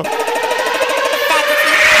up on him.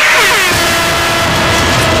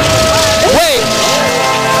 Wait.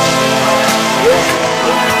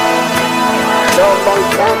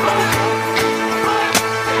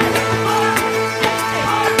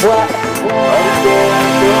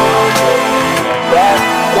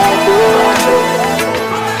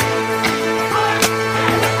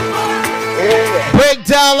 Break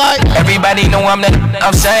down like everybody know I'm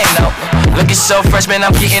saying no. Looking so fresh, man,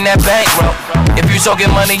 I'm getting that bankroll. If you talking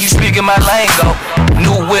money, you speaking my lingo.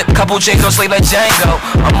 New whip, couple Jacobs, slay like Django.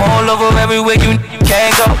 I'm all over everywhere you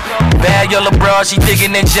can go. Bad yellow broad, she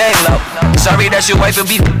digging in J-Lo. Sorry that your wife will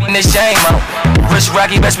be in this J-Mo. Wrist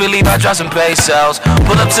Rocky, best believe I drop some pesos.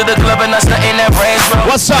 Pull up to the club and I stunt in that Range Rover.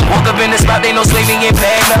 What's up? Walk up in the spot, they no slaving in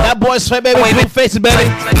pain, no. That boy Sway, baby, blue faces, baby.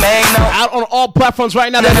 Man, no. Out on all platforms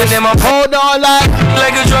right now, baby. Hold on,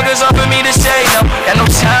 like a drug is offering me to stay, no. Got no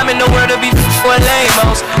time in the world to be for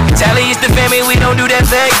lame-os. Tally is the family, we don't do that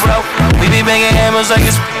fake, bro. We be banging hammers like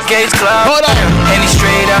it's Gates Club. Hold on. And he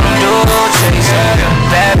straight out do chase.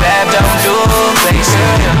 Bad, don't do face.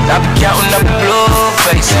 I be counting up the blue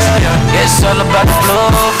faces. It's all about the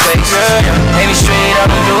blue face. And he straight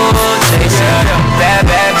out do chase. Bad,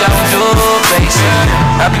 don't do face.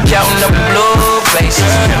 I be counting up the blue faces.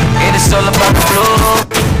 It is all about the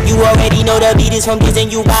blue. You already know the beat is from this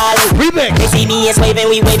and you violent. Remix. They see me and waving,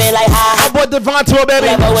 we waving like high. My boy Devon Tour,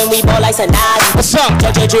 baby. Level when we ball like Sonali. What's up?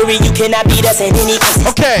 Judge a jury, you cannot beat us in any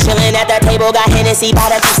cases. Okay. Chilling at the table, got Hennessy by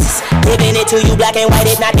the pieces. Giving it to you black and white,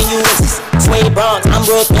 if not then you racist. Sway Bronx, I'm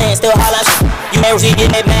Brooklyn, still holla. You actually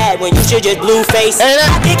get mad when you should just blue face.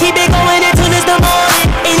 I can keep it going until it's the morning.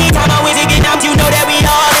 Anytime I whiz it get down, you know that we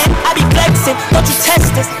all in. I be flexing, don't you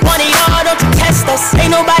test us. Want it all, don't you test us. Ain't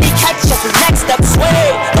nobody catch us, we next up,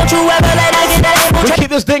 sway. Don't you ever let us get that info. We keep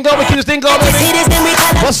this thing going, baby.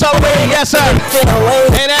 What's up, baby? Yes, sir.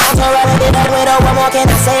 Hey, that.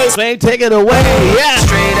 Sway, take it away, yeah.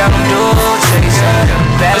 Straight up do chase.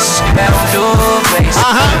 Best do face.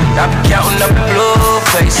 I be counting up the blue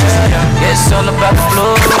faces. It's all about the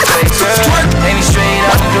blue faces. And he straight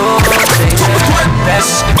up do chase.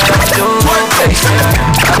 Best do face.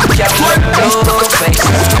 I be counting up the blue faces.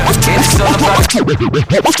 It's all about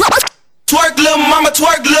the Twerk, little mama,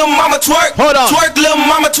 twerk, little mama, twerk. Hold on. Twerk, little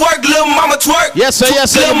mama, twerk, little mama, twerk. Yes, sir,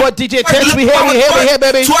 yes, sir. Your boy DJ Intence, we here,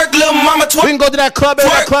 baby. Twerk, little mama, twerk. We can go to that club, baby.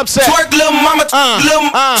 That club set. Twerk, little mama,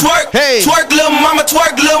 twerk. Hey. Twerk, little mama,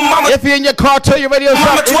 twerk, little If you're in your car, turn your radios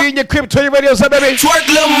up. If you're in your crib, turn your radios up, baby. Twerk,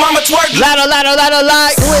 little mama, twerk. Ladder,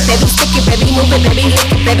 like. Do it, baby, stick it, baby, move it, baby,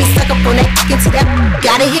 lick it, baby, suck up on that, get to that.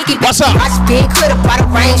 Gotta hit it. What's up? Watch big, could've brought a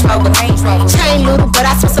Range Rover. Chain little, but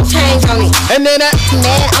I spent some change on it. And then that.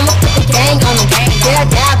 Man, I'ma put the gang on them. They'll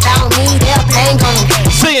doubt on me, they'll bang on them.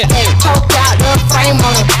 Sing it. Poked out the frame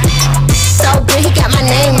on them. So good, he got my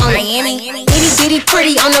name on it. Itty bitty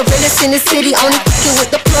pretty, on the realest in the city. Only f***ing with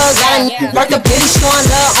the plug, got a work the bitty, showing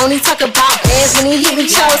love. Only talk about bands when he hit me,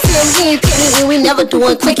 chose him. He ain't pick me, and we never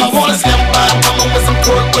doing quickie. I wanna slam by, mama with some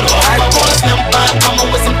pork with her. I wanna slam by, mama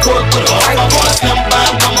with some pork with her. I wanna slam by,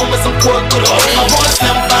 mama with some pork with her. I wanna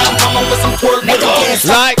slam by, mama with some pork with her.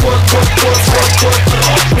 Like.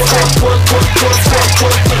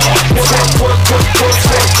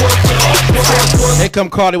 Here come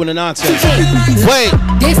Cardi with the nonsense. Wait.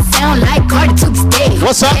 This sound like Cardi to the stage.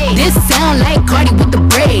 What's up? This sound like Cardi with the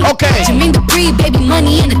braid. Okay. Jermaine Dupri, baby,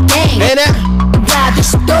 money in the thing. And that. Ride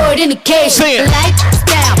this, throw it in the cage. Sing it.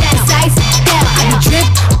 Lifestyle, precise style. I drip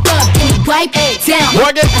up and wipe down.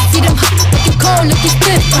 Work it. I see them looking cold, looking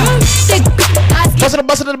stiff. Thick, Bust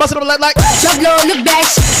it, like. jump low, look back.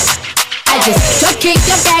 I just jump kick,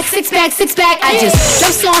 jump back, six pack. I just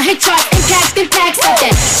jump on, hit chart, impact, like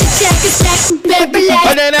that. Shit, check, it's back, better relax.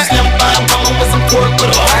 And then that. Slam by, mama with some pork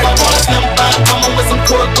with her. I wanna slam by, mama with some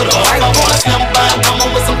pork with her. I wanna slam by,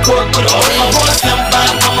 mama with some pork with her. I wanna slam by,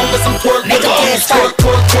 mama with some pork with her.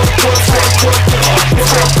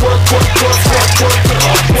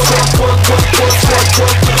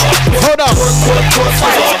 Hold on.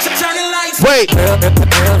 Wait.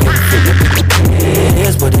 It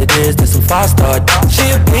is what it is, this some 5-star. She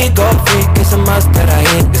a big old freak, it's a must that I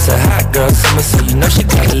hit. It's a hot girl summer, so you know she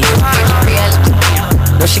got it lit.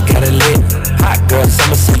 No, she got it lit. Hot girl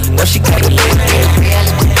summer, so you know she got it lit.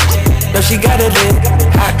 No, she got it lit.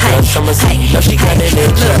 Hot girl summer, so you know she got it lit.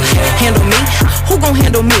 Look, handle me? Who gon'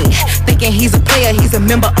 handle me? Thinking he's a player, he's a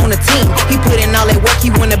member on the team. He put in all that work, he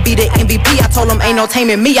wanna be the MVP. I told him ain't no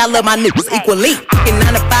taming me, I love my niggas equally. Fucking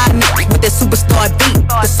 9 to 5 niggas with that superstar beat.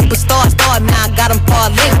 The superstar star, now I got him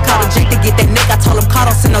far late. Called a Jake to get that nigga, I told him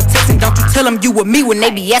call, don't send no text. And don't you tell him you with me when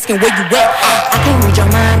they be asking where you at. I can't read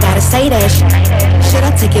your mind, gotta say that shit. Should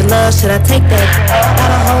I take your love, should I take that?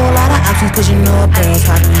 Got a whole lot of options, cause you know a girl's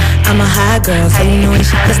hot. I'm a high girl, so you know when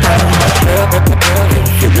she can start.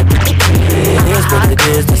 It is what it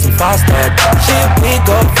is, this some 5-star. She a big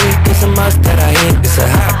old freak, it's a must that I hit. It's a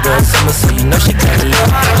hot girl summer, so you know she got it lit.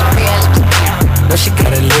 No, she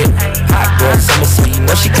got it lit. Hot girl summer, so you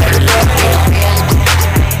know she got it lit.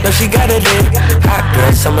 No, she got it lit. Hot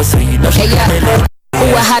girl summer, so you know she got it lit. Who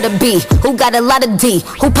a how to be? Who got a lot of D?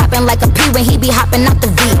 Who poppin' like a P when he be hopping out the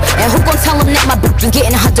V? And who gon' tell him that my bitch is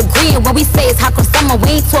getting her degree? And when we say it's hot for summer,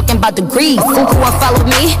 we ain't talking about degrees. Who won't follow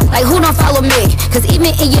me? Like who don't follow me? Cause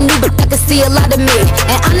even in your new bitch, I can see a lot of me.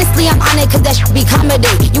 And honestly, I'm on it cause that shit be comedy.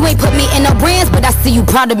 You ain't put me in no brands, but I see you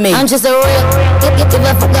proud of me. I'm just a real, give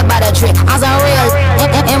a fuck about a trick. I'm so real,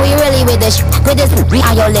 and we really with this shit. Put this on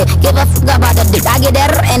your lip, give a fuck about the dick. I get that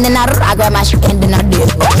and then I grab my shit and then I dip.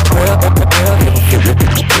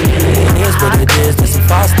 It is what it is, this some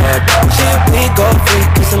 5-star. She a big old freak,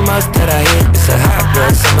 it's a must that I hit. It's a hot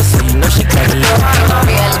girl summer, so you know she got it lit.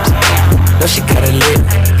 No, she got it lit.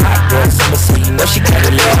 Hot girl summer, so you know she got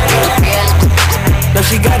it lit. No,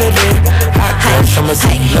 she got it lit. Hot girl summer, so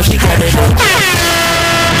you know she got it lit.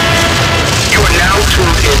 You are now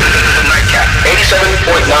tuned in to the Nightcap,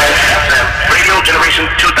 87.9 FM,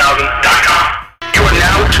 RadioGeneration2000.com. You are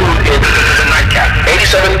now tuned in to the Nightcap,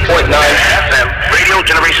 87.9 FM,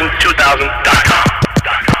 RadioGeneration2000.com.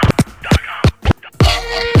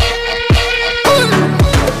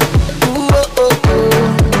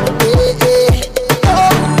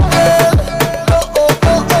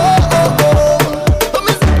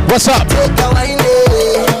 What's up?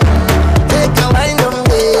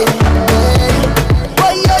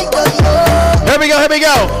 Here we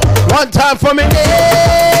go. One time for me.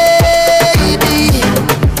 Baby,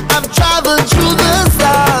 I've traveled through the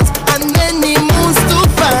stars and many moons to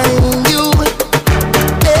find you.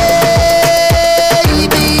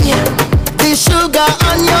 Baby, the sugar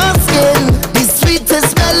on your skin, the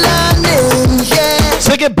sweetest melanin, yeah.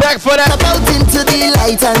 Take it back for that. About into the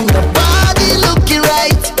light and your body looking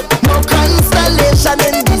right. No constellation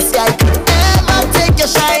in the sky could ever take your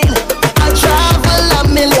shine. I'll travel a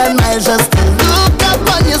million miles just to look up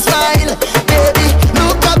on your smile. Baby,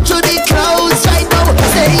 look up through the clouds right now.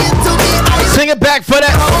 Say it to me. Sing it back for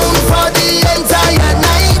that. Home for the entire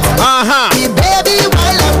night. Baby,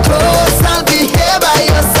 while I'm close, I'll be here by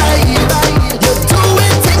your side. You're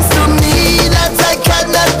doing things to me that I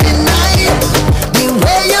cannot deny. The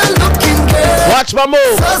way you're looking, girl. Watch my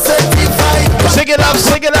move. Sing it up,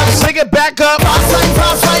 sing it up, sing it back up. Fast line,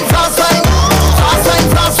 fast line, fast line. Fast line,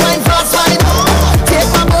 fast line, fast line. Take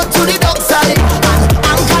my boat to the dock side.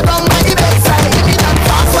 Anchor down by the bedside. Give me that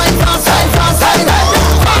fast line, fast line, fast line.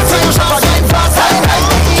 Fast line, fast line, fast line.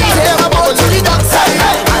 Take my boat to the dock side.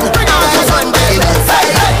 Anchor down by the bedside.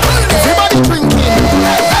 Everybody drinking.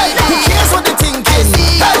 Who cares what they thinking?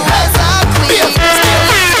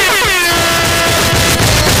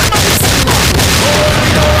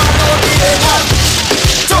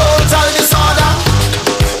 Total disorder.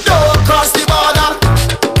 Don't cross the border.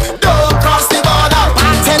 Don't cross the border.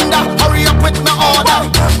 Bartender, hurry up with my order.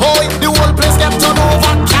 Boy, the whole place get turned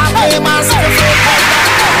over. Can't play myself.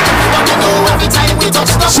 Everybody know every time we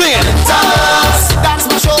touch the Intence. That's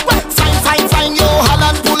my show. Fine, fine, fine. Yo,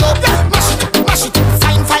 Holland pull up. Mash it, mash it.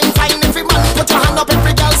 Fine, fine, fine. Every man put your hand up.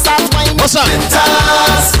 Every girl start whining. What's up?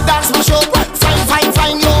 Intence. That's my show. Fine, fine,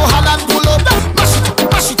 fine. Yo, Holland pull up. Mash it,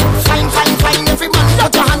 mash it. Fine, fine, fine. Every man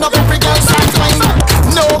put your hand up. Every girl start whining.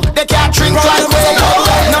 No, they can't drink like we.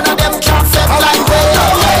 None of them can't set like we.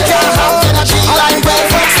 Can't have energy like we.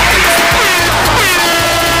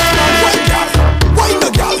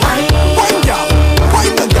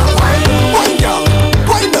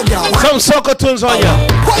 Some soca tunes on you.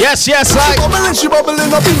 Yes, yes, like. She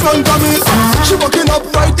bubbling up in front of me. She walking up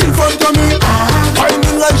right in front of me.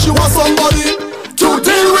 Whining like she was somebody to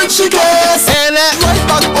deal with. She gets right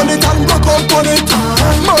back on it and broke out on it.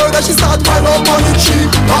 Murder, she start piling up on it. She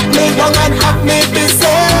got me down and have me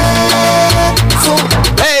busy. So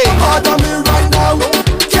hey, hard on me right now.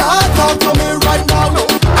 Can't talk to me right now.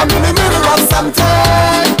 I'm in the middle of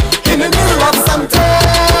something. In the middle of something.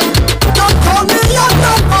 Don't call me a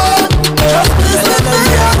number. Just listen to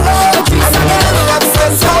me alone. I'm in the middle of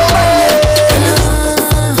something.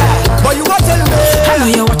 But you want to tell me? I know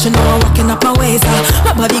you're watching, now I'm walking up my ways.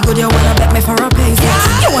 My body good, you wanna bet me for a pace.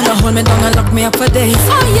 You wanna hold me down and lock me up for days.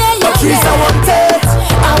 Oh yeah, yeah, Please, I want it.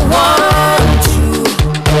 I want you,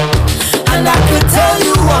 and I could tell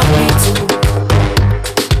you want me to.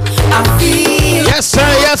 I feel. Yes,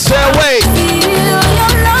 sir, wait. Feel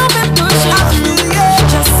your love and push me.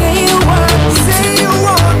 Just say you want me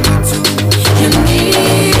to. You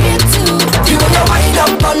need to. You wanna wind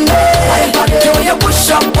up on me. You wanna push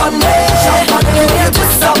up on me. You wanna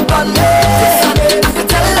twist up on me. I can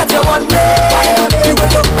tell that you want me. You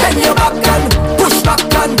wanna bend your back and push back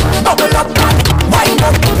and bubble up and wind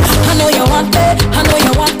up. I know you want it. I know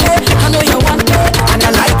you want it. I know you want it. And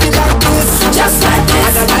I like it like this. Just like this.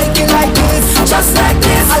 And I like it like this. Just like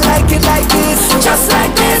this. I like it like this. Just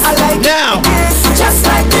like this. I like now. it. Just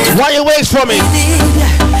like this. Why you wait for me?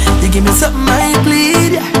 You give me something I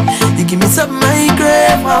bleed. You give me something I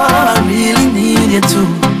crave. Oh, I really need you too.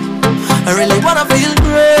 I really wanna feel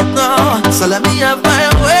great now. So let me have my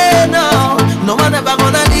way now. No one ever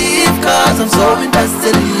gonna leave, cause I'm so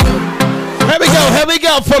invested in you. Here we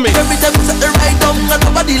go for me. Every time you set the right down, and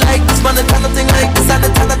nobody like this, man, it's nothing like this, and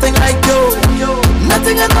it's nothing like you.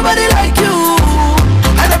 Nothing and nobody like you.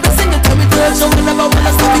 And every single time you touch, you will never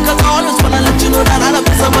wanna stop, because I always wanna let you know that I love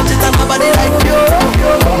you so much, it's nobody like you.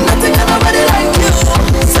 Nothing and nobody like you.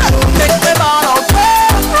 So, make me ball out.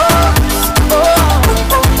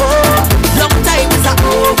 Long time is a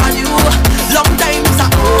over you. Long time is a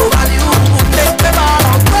over you. Make me ball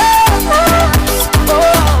out.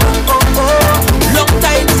 Long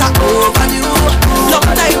time is a over you. Long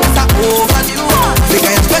time is a over you.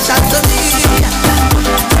 Because you're special to me.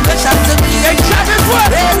 Special to me. Hey, traffic work.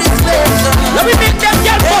 Very special. Let me make them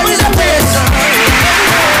get bubble in the face.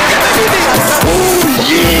 Oh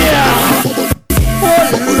yeah. Oh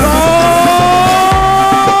Lord.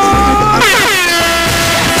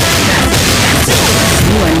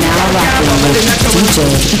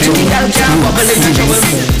 Any girl can bubble in a trouble.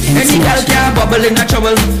 Any girl can bubble in a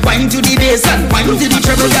trouble. Wine to the bass and wine to the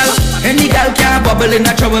treble, girl. Any girl can bubble in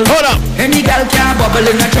a trouble. Hold up. Any girl can bubble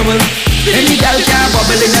in a trouble. Any girl can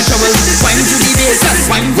bubble in a trouble. Wine to the bass and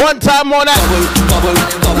wine. One time more that. Bubble,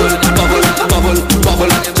 bubble, bubble, bubble,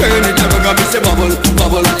 bubble. Turn it up and me say bubble,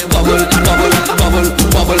 bubble, bubble, bubble, bubble,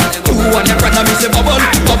 bubble. Two on your front of me say bubble,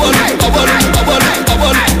 bubble, bubble, bubble,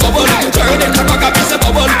 bubble, bubble. Turn it up and me say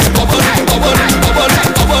bubble, bubble, bubble, bubble,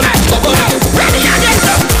 bubble, bubble. Ready again.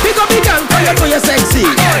 Pick up the gun, call you know you're sexy.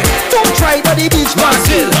 Don't try to the beach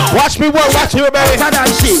party. Watch me work, baby.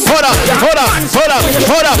 Hold up, hold up, hold up,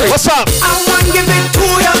 hold up. What's up? I want to give it to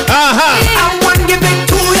ya. I want to give it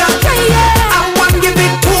to ya. I want to give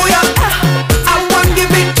it to ya. I want to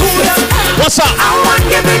give it to ya. What's up? I want to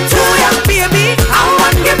give it to ya, baby. I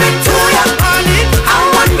want to give it to ya, honey. I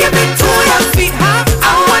want to give it to ya, sweetheart.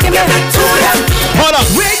 I want to give it to ya. Hold up.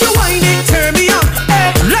 Where you whining, turn me on.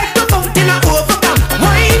 Like the fountain of over.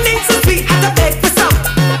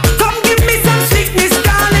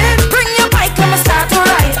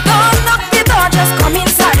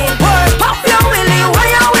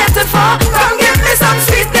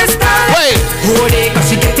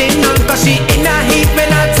 Cause she in a heat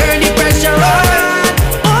when I turn the pressure on.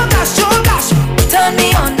 Oh gosh, turn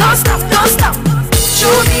me on, don't stop, don't stop.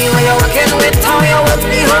 Show me where you're working with, how you work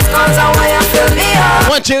the hot cause I want you fill me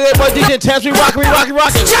up. One chill here, boy, DJ Intence, we rockin'.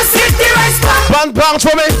 Just hit the right spot. Bounce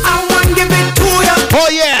for me. I want give it to ya.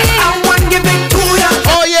 Oh yeah. I want give it to ya.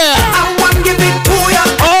 Oh yeah. I want give it to ya.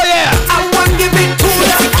 Oh yeah. I want give it to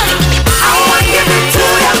ya. I want give it to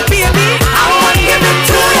ya, baby. I want give it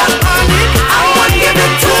to ya, honey. I want give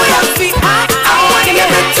it to ya, sweetheart. I want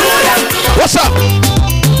give it to ya. What's up?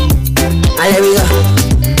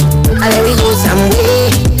 There we go some way.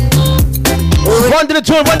 Run to the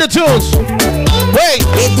tunes. Wait.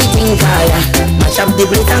 Hit the thing fire. Mash up the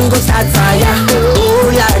plate and go start fire. Oh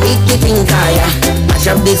Lord, hit the thing fire. Mash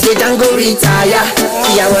up the plate and go retire.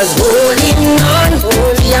 See I was holding on.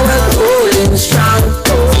 See I was holding strong.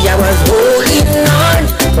 See I was holding on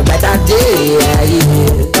for better day.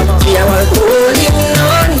 See I was holding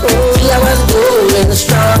on. See I was holding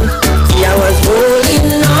strong. See I was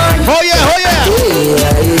holding on. Oh yeah.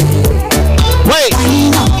 Wait.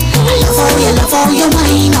 I love how you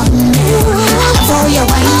whine on me. I love how you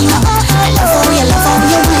whine up. I love how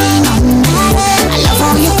you whine on me. I love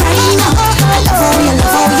how you whine up. I love how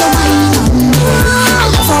you whine on me. I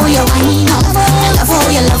love how you whine up. I love how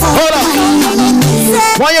you whine on me.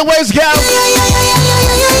 Why your waist, gal?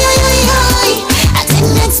 I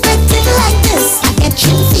didn't expect it like this. I get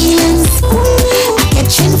chin feelings.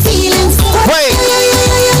 Wait.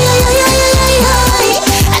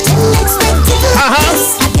 I didn't expect it like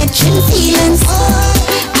this. I get chin feelings.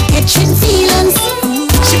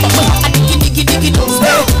 She bubble, I diggy dum.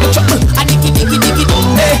 I diggy dum.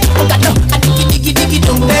 Oh God no, I diggy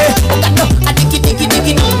dum. Oh God no, I diggy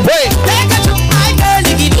dum. Wait. Take a chop, my girl,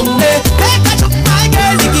 diggy dum. Take a chop, my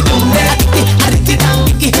girl, diggy dum.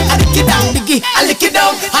 I lick it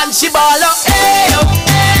down, and she ball up.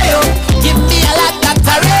 Ayo, give me a lot that I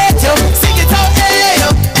rate you. Sing it out, ayo,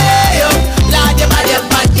 Lord,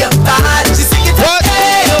 you bad. She sing it out,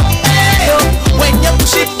 ayo, when you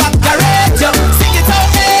push it back, I rate you. Sing it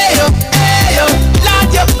out, ayo,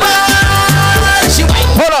 Lord, you bad. She whine.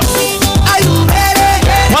 Hold up. Are you ready?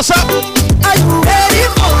 What's up? Are you ready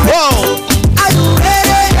for it? Whoa. Are you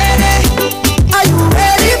ready? Are you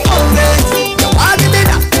ready for it? You want to be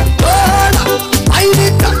that? Hold up, wind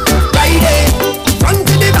it up, right there, front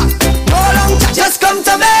to the back. No long chat, just come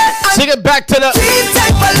to me. Sing it back to the. Sweet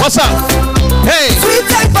type of love. What's up? Hey. Sweet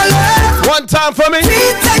type of love. One time for me.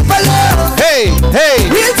 Sweet type of love. Hey.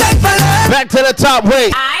 Real type of love. Back to the top.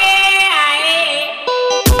 Wait.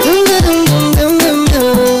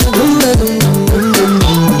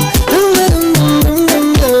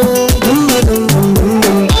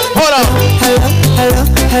 Hold on.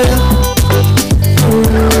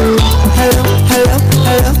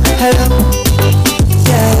 Hello.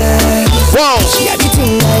 Yeah. Whoa. She had the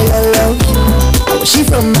thing I love. Where she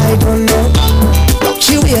from I don't know. Rock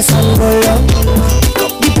she waist and go low. Pick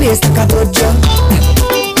up the place like a dojo.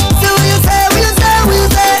 So what you say?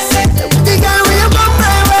 The girl when you come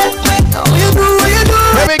my way. What you do?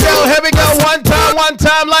 Here we go. One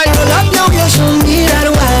time, like. I love you, you show me that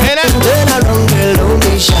way. And turn around, girl, don't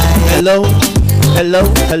be shy. Hello.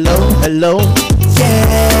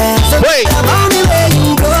 Yeah. So wait. About the way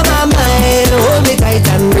you blow my mind. Hold me tight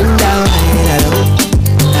and bring down. Hello.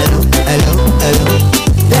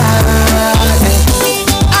 Yeah.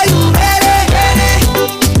 Are you ready?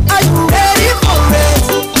 Are you ready for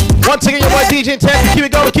it? Once again, your boy DJ Intence. Keep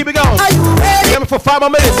it going. Are you ready? Give me for 5 more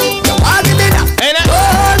minutes. Ain't it?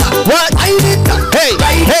 What? Hey.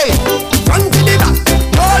 Front to the back.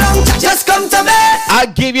 No long chat, just come to me. I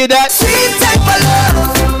give you that. Sweet type of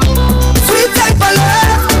love.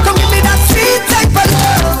 Come give me that sweet type of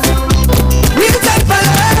love. Real type of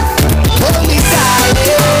love. Hold me tight.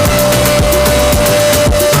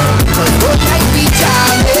 Cause both might be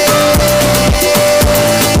charming.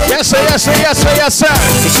 Yes, sir.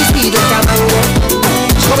 She speed like a mango.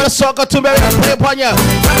 Come on, soccer to baby, play upon you.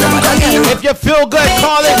 If you feel good,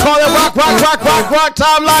 call it, rock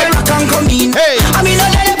time like. Hey. I mean,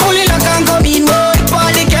 let it pull it like I'm coming. Boy,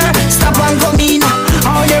 party girl, stop and come in.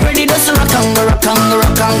 All you ready to rock and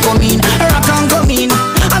come in.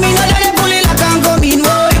 I mean, let it pull it like I'm coming.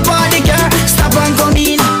 Boy, party girl, stop and come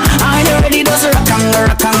in. All you ready to rock and.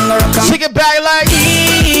 Shake it back like.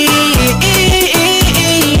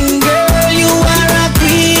 Girl, you are a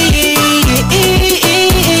queen.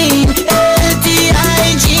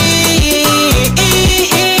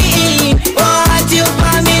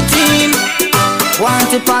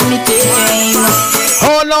 Want it on me team.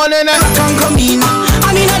 Hold on in there. Can't come in.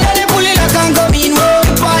 I mean, I let it pull it like I'm coming. Whoa,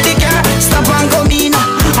 party girl, stop and come in.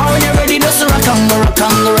 Are you ready to rock and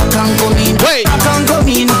come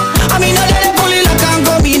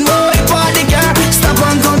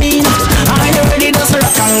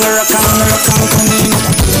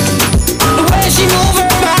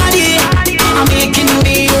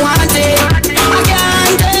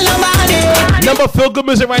more feel good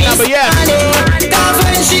music right now, but yes.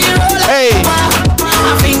 Hey.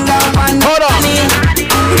 Hold on.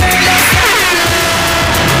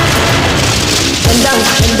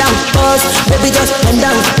 Bend down, pause, baby just bend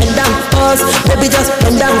down, pause, baby just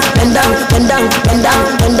bend down, pause, baby just bend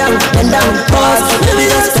down, pause, baby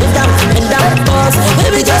just bend down,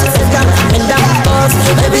 pause,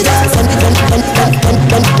 baby just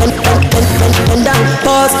bend down,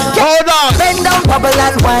 pause. Hold on. Bend down, bubble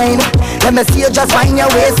and wine. Let me see you just wind your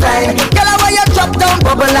waistline. Girl, I want you drop down,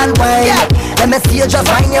 bubble and wine. Let me see you just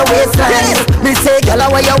wind your waistline. Me say, girl, I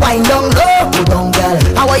want you wind down low, go down, girl.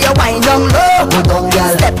 I want you wind down low, go down,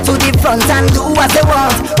 girl. Step to the front and do what you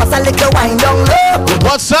want. Pass a little wind down low.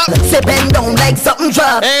 What's up? Say bend down like something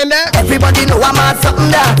drop. And everybody know I'm at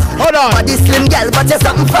something that. Hold on. Body slim, girl, but you're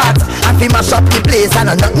something fat. And we mash up the place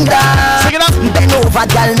and nothing that. Sing it up. Bend over,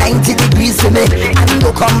 girl, 90 degrees for me. And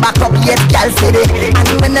you come back up yet, girl, say it.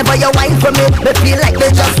 And whenever you wine for me, they feel like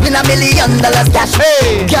they just win $1 million cash.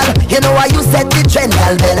 Hey. Girl, you know why you set the trend,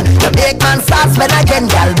 girl, then. You make man start spend again,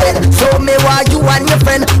 girl, then. Show me why you and your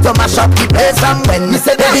friend to mash up the place and when. Me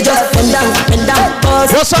say, baby, just bend down,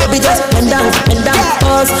 pause. What's up? Baby, just bend down,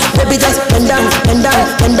 pause. Baby, just bend down, pause.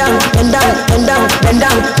 Baby, just bend down, pause. Baby, just bend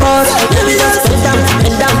down,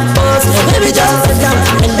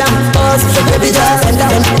 pause. Baby, just bend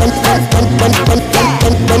down,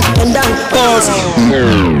 pause.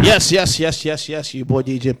 Yes. You boy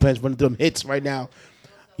DJ Prinze, one of them hits right now.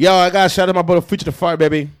 Yo, I gotta shout out my brother Future the Fire,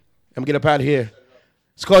 baby. I'm gonna get up out of here.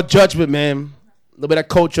 It's called Judgment, man. A little bit of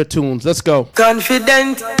culture tunes. Let's go.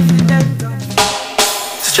 Confident.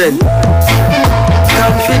 Strength.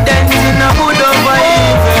 Confident in a good over.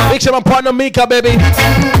 Big shout out my partner Mika, baby.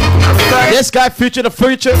 This guy, Future the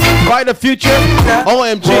Future, by the Future.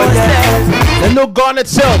 OMG. The new Garnet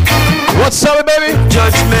Silk. What's up, baby?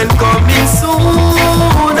 Judgment coming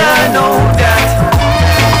soon. I know that.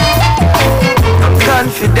 I'm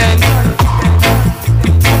confident.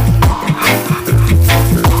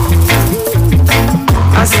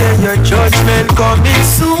 I say your judgment coming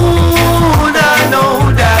soon. I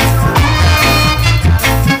know that.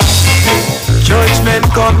 Judgment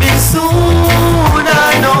coming soon.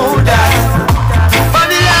 I know that.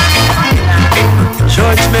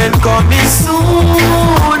 Judgment coming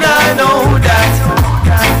soon. I know that.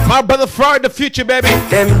 My brother Friday the Future, baby.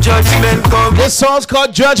 Them judgment coming. This song's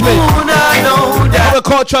called Judgment. Soon. I know that. I'm a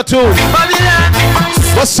culture tune.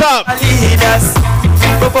 What's up? Leaders,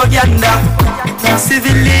 propaganda.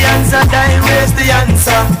 Civilians are dying, where's the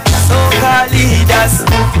answer? So-called leaders,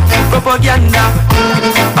 propaganda.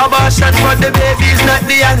 Abortion for the babies, not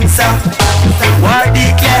the answer. War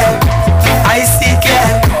declare, I see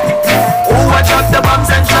clear. Who will drop the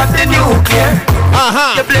bombs and drop the nuclear?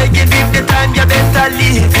 You play it with the time, you better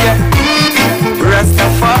leave here.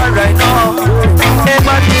 Rastafari now.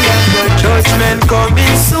 Everybody let your judgment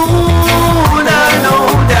coming soon. I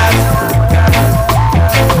know that.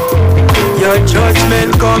 Your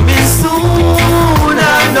judgment coming soon,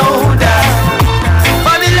 I know that.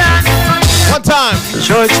 Babylon. One time.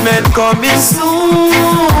 Judgment coming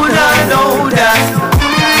soon, I know that.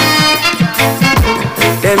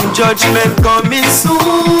 Them judgment coming soon,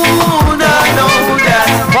 I know that.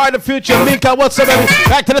 Friday the Future, Mika, what's up, baby?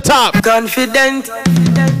 Back to the top. Confident.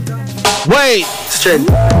 Wait. Strength.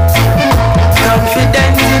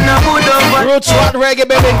 Confident in a good over. Roots rock reggae,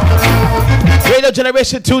 baby. Radio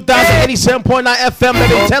Generation 2000, 87.9 FM,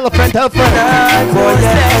 baby. Tell a friend.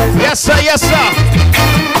 Yes, sir.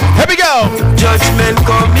 Here we go. Judgment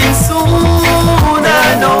coming soon,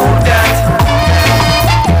 I know that.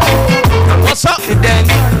 What's up?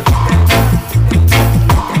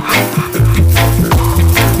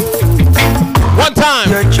 One time.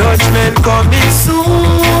 Your judgment coming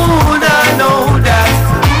soon, I know that.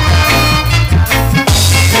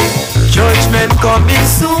 Judgment coming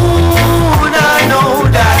soon, I know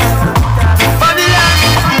that. Babylon.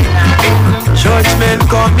 Judgment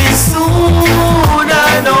coming soon,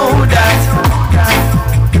 I know that.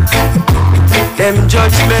 Them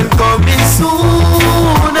judgment coming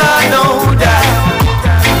soon, I know that.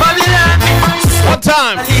 Babylon. One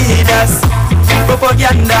time. Leaders,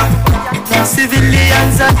 propaganda.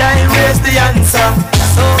 Civilians are dying, where's the answer?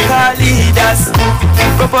 So-called leaders,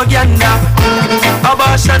 propaganda.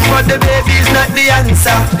 Abortion for the babies, not the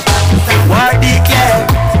answer. War declare,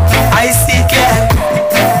 I see clear.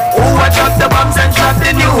 Who will drop the bombs and drop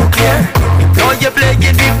the nuclear? Now you play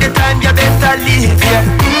it with the time, you better leave here.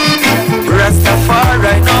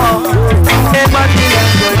 Rastafari now. Everybody let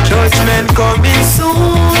your judgment coming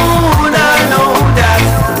soon, I know that.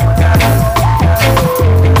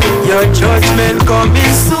 Your judgment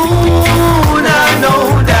coming soon, I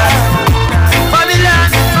know that.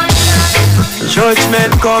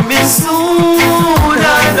 coming soon,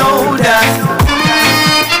 I know that.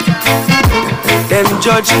 Them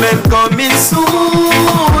judgment coming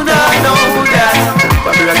soon, I know that.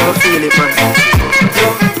 But we are gonna feel it, man.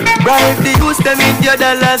 Bribe the youth, them in your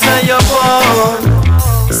dollars and your phone.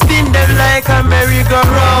 Spin them like a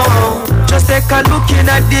merry-go-round. Just take a look in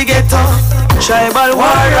at the ghetto. Tribal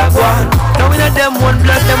war a gone. Now we know them one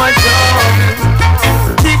blood, them a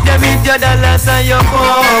jump. Kick them in your dollars and your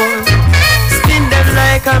phone. Spin them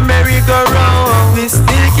like a merry-go-round. We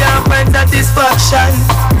still can't find satisfaction.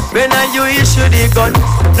 When you issue the gun,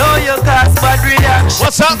 know you cause bad reaction.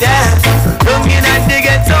 What's up? Damn, don't in at the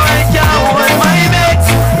ghetto, I can't hold my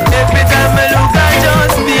mates. Every time I look, I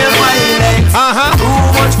just feel my legs. Too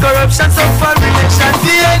much corruption, so far relation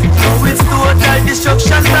to end. Now it's total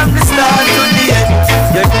destruction from the start to the end.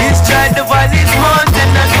 You destroyed the valleys, mountains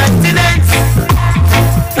and continents.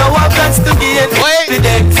 Now I've got to get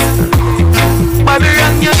evidence.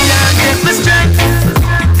 Babylon, you can't get my strength.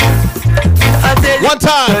 One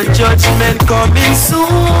time. The judgment coming soon.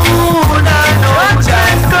 I know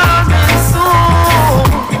judgment coming soon.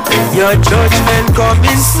 Your judgment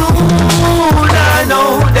coming soon. I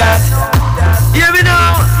know that. Hear me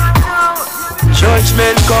now.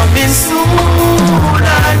 Judgment coming soon.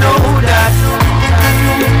 I know that.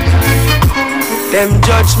 Them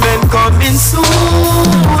judgment coming soon.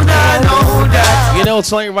 I know that. You know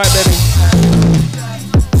it's only right, baby.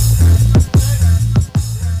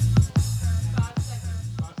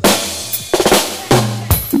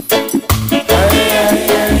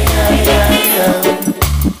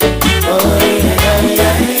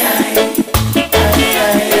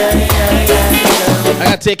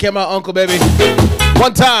 Take care of my uncle, baby.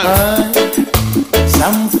 One time.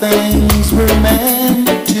 Some things were meant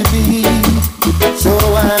to be, so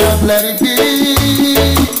why not let it be?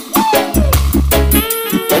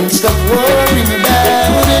 And stop worrying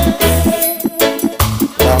about it.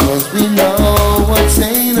 Long as we know what's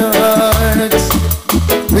in our hearts,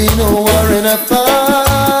 we know we're in our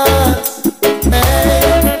thoughts.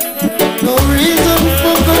 Hey, no reason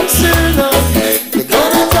for concern. They're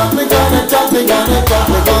gonna talk, they're gonna talk, they're gonna talk.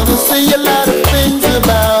 They're gonna say a lot of things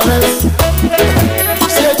about us.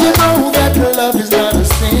 Said you know that love is not a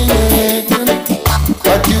sin,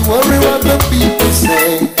 but you worry what the people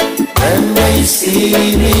say when they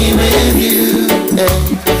see me with you.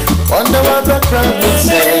 Wonder what the crowd will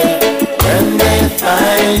say when they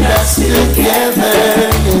find us together.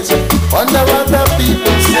 Wonder what the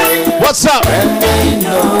people say. What's up? When they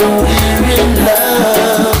know we're in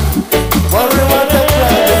love. Wonder what the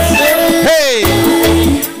crowd will say. Hey!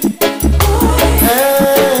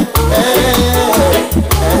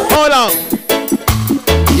 Hold on.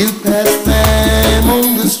 You pass them on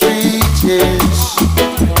the street, yes.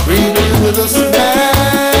 Greet you with a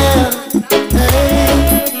smile. Hey,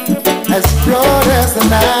 as broad as the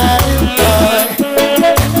night is boy.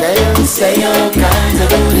 And they'll say all kinds of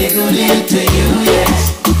goody to you, yes.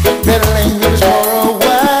 Their language for a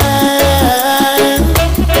while.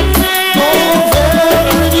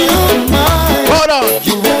 Over in your mind. Hold on.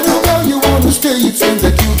 You wanna go, you wanna stay. It seems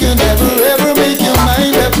like you can never make your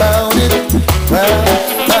mind about it. Well,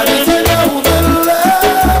 but if you know that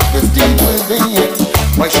love is deep within,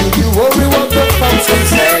 why should you worry what the folks will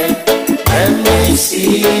say when they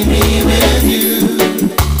see me with you?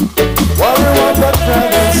 Worry what the crowd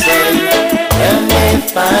will say when they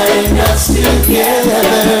find us together.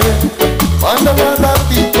 Wonder what the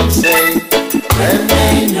people say when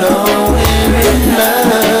they know we're in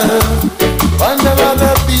love. Wonder what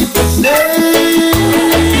the people say.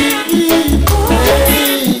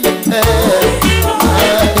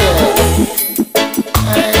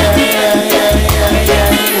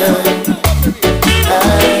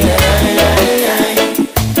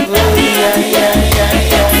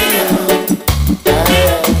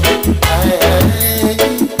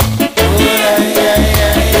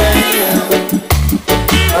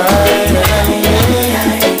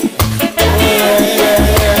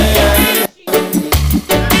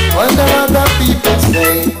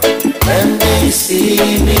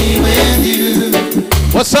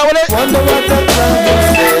 What's up with it? Wonder what the crowd will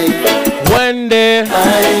say when they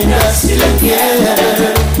find us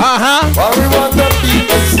together. Worry what the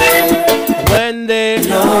people say when they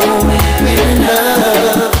know we're in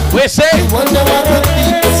love. We say. Wonder what the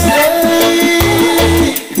people say.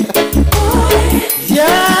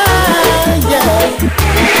 Yeah.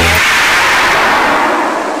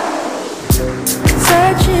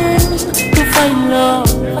 Searching to find love,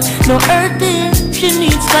 no earthing, she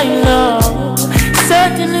needs my love.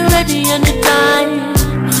 Certainly ready anytime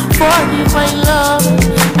for divine love.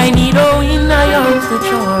 I need in I arms to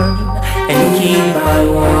join and keep I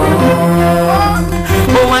warm.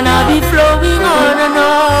 But when I be flowing on and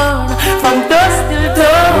on, from dusk till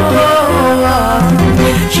dawn,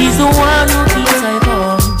 she's the one who keeps I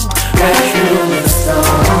calm, right through the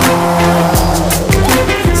storm.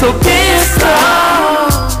 So be strong,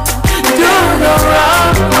 do no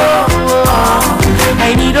wrong.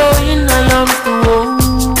 I need her in my arms to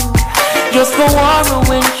hold, just for warmer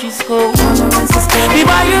when she's cold. Be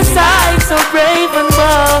by your side, so brave and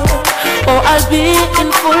bold. Oh, I'll be in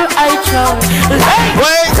full eye charge.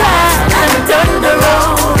 Like time and turn the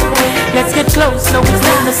road. Let's get close, now it's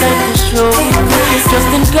time to set the show. Just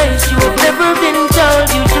in case you have never been told,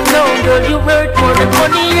 you should know, girl, you worth more than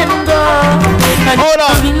money and gold. And hold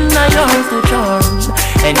on. In my arms to charm,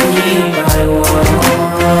 and here I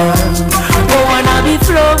want. Oh, and I'll be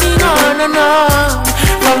flowing on and on,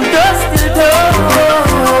 from dusk till dawn.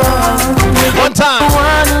 One time.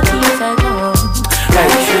 One of these I go,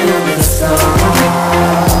 right through the storm.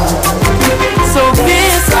 So be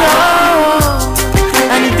strong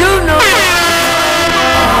and do no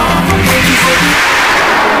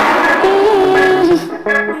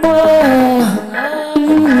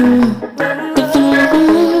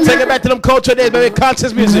Take it back to them culture days, baby.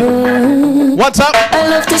 Conscious music. What's up? I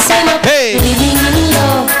love to see my hey. Living in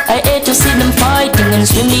love. I hate to see them fighting and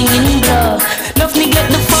swimming in blood. Love neglect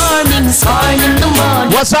the farming, scarring in the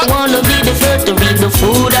mud. What's up? I wanna be the first to read the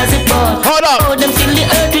food as it bought. Hold up. Oh, them fill the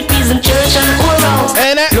earth with peas and church and whorehouse.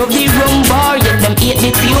 Love the rum bar, yet them eat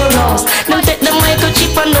the pure house. Now take the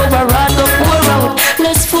microchip and override the pour out.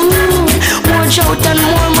 Less food, more shout and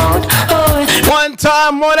more mouth. Oh, one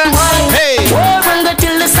time, more than hey. War and go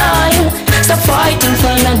till the side. Stop fighting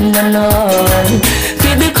for land and all.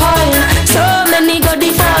 Feel the coil, so many go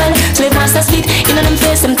defile. Slave master split in them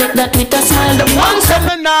face, them take that with a smile. The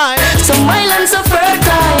 179. So my land so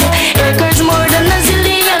fertile, acres more than a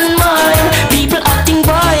zillion mile. People acting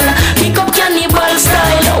vile, pick up cannibal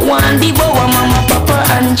style. One devour mama, papa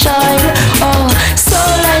and child. Oh,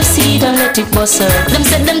 soul I see them let it bust her. Them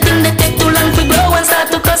said them think they take too long to grow and start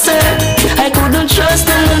to cuss her. I couldn't trust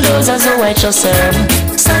them and those as a white trust her.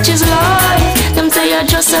 Such is life, them say I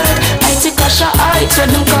just heard. I take a shot heights, what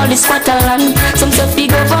them call this Scotland. Some say fi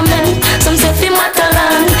government, some say fi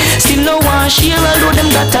Matalan. Still no one share, although them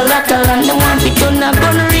got a lot of land. Them want fi turn a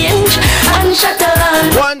gun range and shatter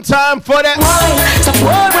land. One time for that. Why? Stop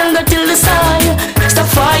war and go till the side. Stop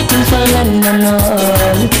fighting for land and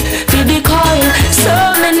all. Feel the coil, so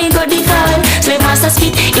many go defile. Slave master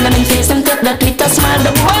spit in them face, them take that with a smile.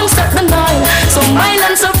 The one stop the Nile, so my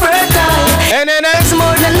land so fertile. And it's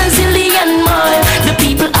more than a zillion mile. The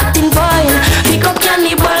people acting vile, pick up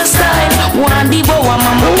cannibal style. One devour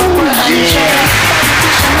mama, papa and child.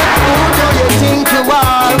 Who do you think you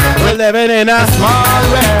are? We're living in a small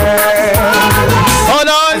world. Hold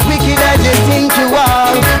on. As wicked as you think you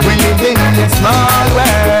are, we're living in a small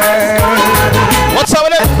world. What's up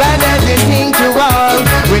with it? As bad as you think you are,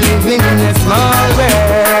 we're living in a small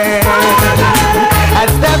world.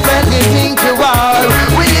 As tough as you think you are,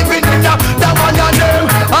 we're living in a one on them.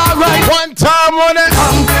 Alright. One time on it.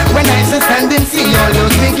 When I stand and see all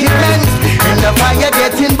those wicked men in the fire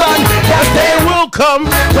getting burned, that day will come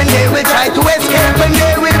when they will try to escape, when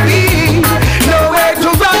there will be nowhere to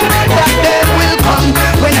run. That day will come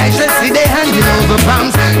when I shall see they handing over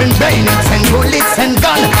bombs and bayonets and bullets and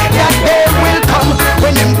guns. That day will come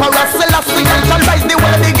when Emperor Selassie shall rise the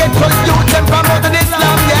world they get close to them from out of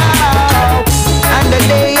Islam. Yeah. And the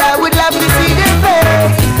day I would love to see their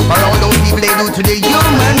face for all those people they do to the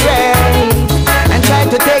human race, and try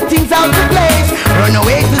to take things out of place, run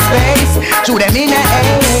away to space, shoot them in the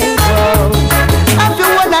air. After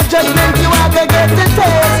one judgment you are gonna get the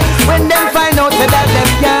taste, when them find out that them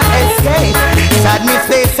can't escape. Sadness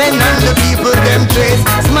they send on the people them trace.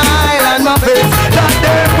 Smile on my face, that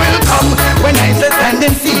day will come when I stand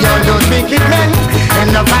and see all those wicked men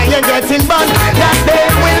and the fire getting burned. That day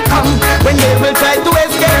will come when they will try to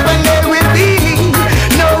escape, and there will be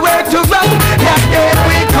nowhere to run. That day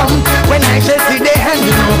will come when I shall see they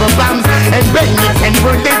handing over bombs and bayonets and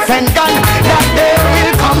bullets and guns. That day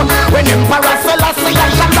will come when Emperor Selassie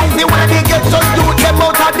shall rise the world they get us to them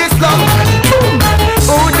out of this slum.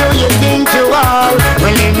 Who do you think you are?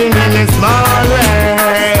 We're living in a small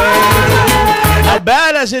world. As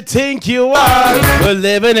bad as you think you are, we're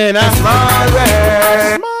living in a small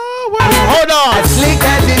world. Hold on. As slick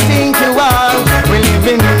as you think you are, we're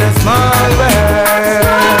living in a small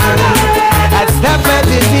world. As tough as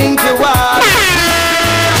you think you are.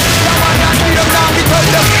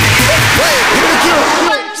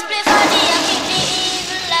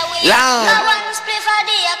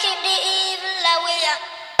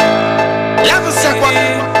 Level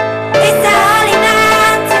second.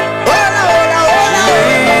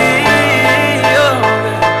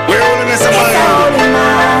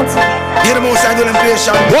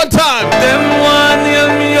 passion. One time. Them one heal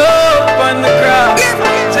me up on the crowd.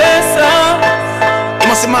 Jason. You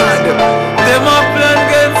must be mad. Them a plan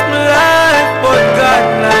against my life, but God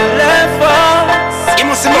not left us. You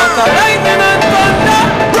must be mad. Lightning and thunder.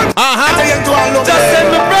 Just send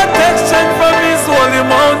me protection from His holy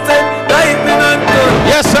mountain. Lightning and thunder.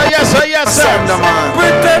 Yes sir, yes sir, yes sir.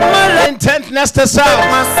 Protect my life. Intentness to sound.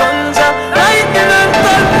 My sons are lightning and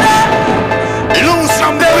thunder. Lose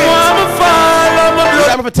from them. I'm a fall. I'm a blood.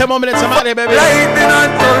 For 10 more minutes, I'm out here, baby. Lightning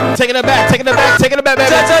and thunder. Taking it back, taking it back, taking it back, baby.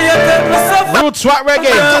 Jaja, you take me so Roots rock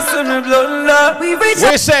reggae. We reach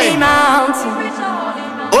We're saying.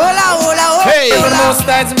 Hola, hola, hola. Hey. The most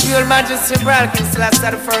times in pure majesty, Bralkin, Slash,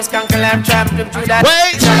 the first conquer lamb, champion through that.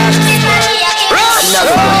 Wait.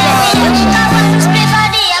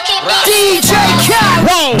 DJ Cat.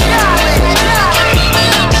 Whoa.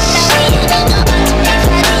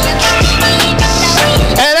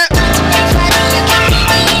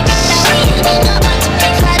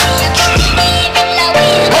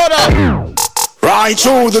 Hold up. Right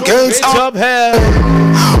through the gates of hell.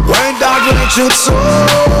 When that wretched soul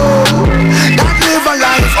that live a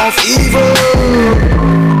life of evil,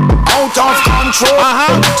 out of control,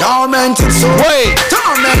 tormented soul,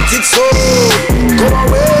 tormented soul. Go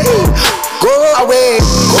away, go away,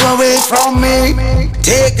 go away from me.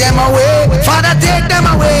 Take them away, Father, take them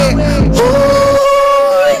away.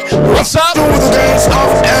 Oh, what's up? Through the gates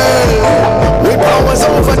of hell, with powers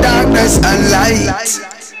over darkness and light.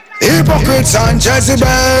 Hypocrites and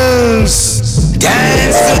Jezebels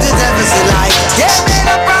dance to the devil's delight. They made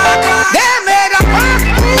a rock, they made a rock.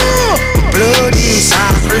 Bloody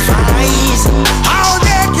sacrifice. How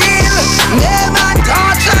they kill, name and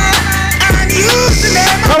torture, and use the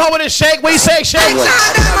name. Come on with a shake. What you say, shake?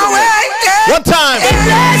 One time. Be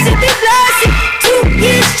blessed, 2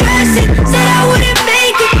 years stressing. Said I wouldn't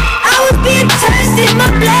make it. I was being tested. My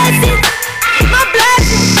blessing.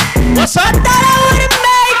 What's up? I thought I wouldn't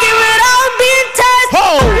make it without being tested.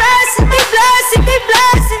 Oh. Be blessed.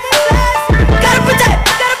 Gotta protect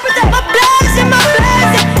my blessing.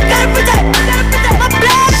 Gotta protect my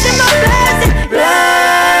blessing.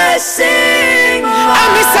 Blessing.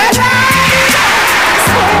 I'm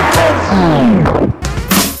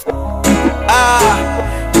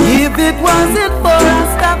If it wasn't for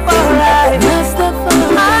Rastafari, I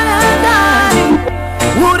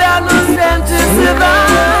would have no strength to survive.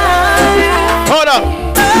 Hold up.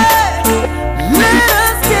 Let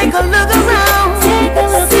us take a look around, see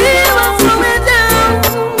what's going down.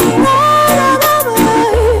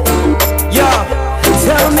 Yeah,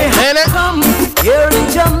 tell me how come here in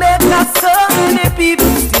Jamaica so many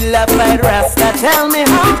people still have fight Rasta. Tell me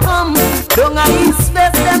how come don't I East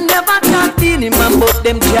West them never not in him and but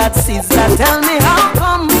them chat sister. Tell me how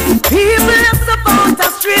come people left the out the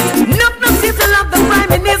street, no people love the Prime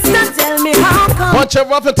Minister. Tell me how come bunch of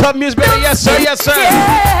rough and tough music, baby. Yes sir, yes sir.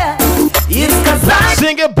 Yeah, it's cause I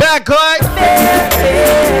sing it back, like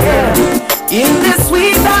in this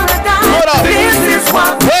sweet paradise. Hold up. This is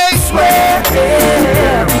what we swear.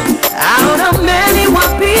 Out of many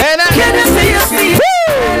one people, can you see us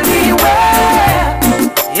everywhere?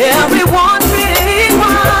 Everyone really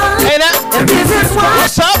wants. And this is why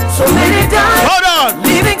what's up? So many die. Hold on.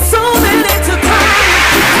 Leaving so many to come.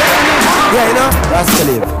 Yeah, you know, Rasta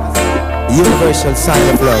live. Universal sign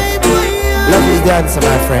of love. Love is the answer,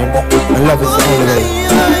 my friend, and love is the only way.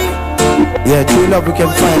 Yeah, true love we can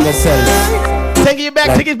find ourselves. Take it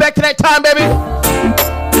back to that time, baby.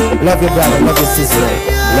 Love your brother, love your sister,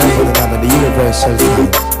 love one another, the universal sign.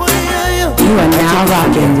 You are now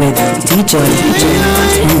rocking with DJ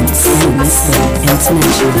Intence and Mixtape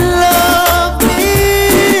International. Love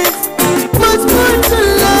is much more to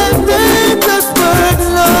life than just words.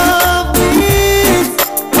 Love is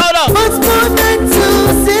much more than to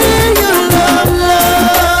say you love.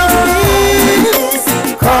 Love is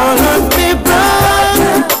call on me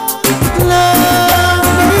brother. Love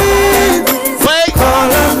is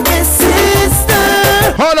call on me sister.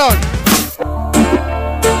 Hold on.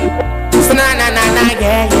 So na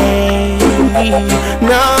yeah.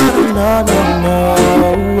 No.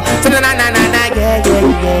 So na yeah.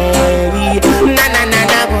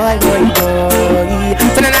 Na boy.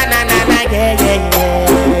 So na yeah.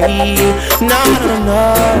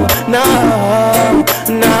 No.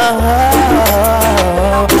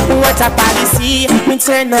 What a policy, me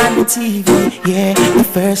turn on the TV. Yeah, the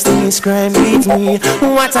first thing is crime beats me.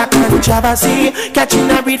 What a controversy, catching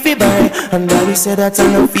a breed for boy. And now we say that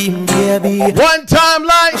I'm a film, baby. One time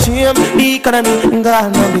like shame, the economy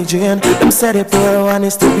gone on the drain. Them say the poor one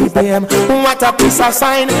is to be blamed. What a piece of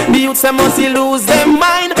sign, the youths they must lose their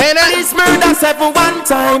mind. This murder set for one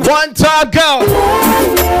time. One time, go.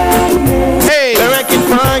 Hey, where I can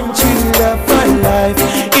find true love for life.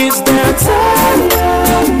 Is there time?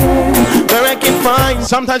 Where I can find.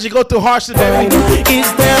 Sometimes you go through harsh today.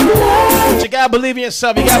 Is there love? But you gotta believe in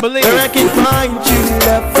yourself. You gotta believe. Where I can find true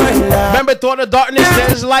love for life. Remember, through the darkness,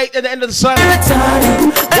 there's light at the end of the sun.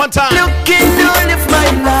 One time. Looking all of my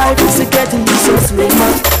life is getting so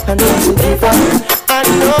slimmer and so deeper. I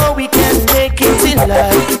know we can make it in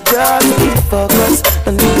life. Just keep focused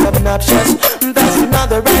and leave obnoxious. That's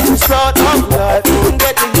another righteous road of life.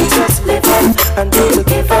 Getting just live up and don't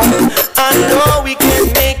give up. I know we can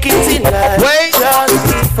make it in life. Wait. Just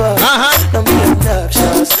keep focused and be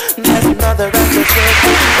obnoxious. That's another righteous road of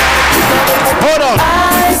life. Hold on.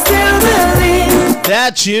 I still believe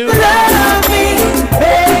that you love me,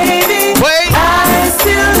 baby. Wait. I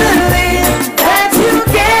still believe that you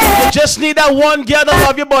care. You just need that one girl to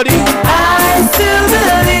love your body. I still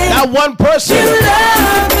believe that one person you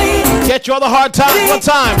love me. Get you all the hard times. One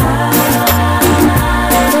time.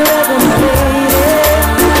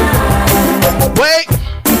 Wait.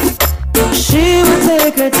 She would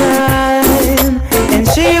take her time and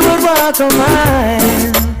she would walk a mile,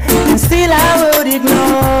 and still I would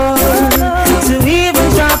ignore to even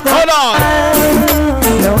drop the Hold on.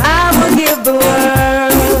 No, I would give the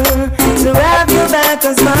world to have you back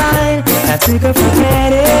as mine. I took her for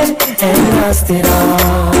granted and lost it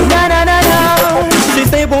all. No, no, no, no. She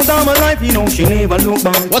stay both on my life, you know she never look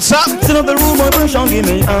back. What's up? Sit on the room, my push on, give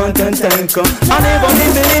me heart and tank. I never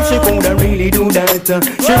did believe she could really do that.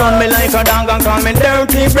 She run me like a dog and call me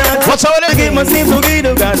dirty breath. What's up with it? I give my sleep to get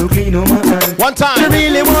the God who clean on my hand. One time. She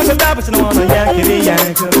really wants to die, but she don't want to yakety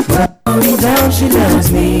yak. Deep down she loves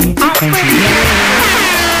me, and she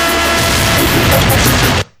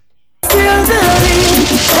still believe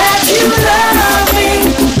that you love me,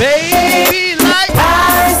 baby. Like I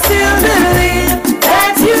still believe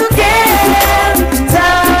that you care,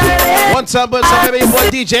 darling. One time, but some baby boy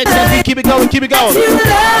DJ, keep it going, keep it going.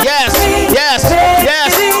 Yes, yes,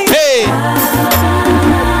 yes. Hey.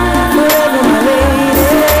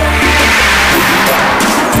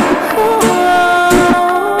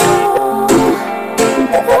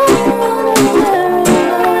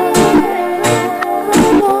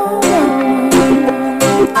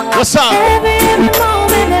 What's up? Every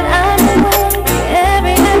moment that I'm awake,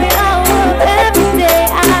 every hour, every day,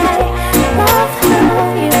 I love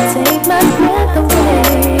how you take my breath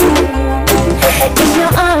away. In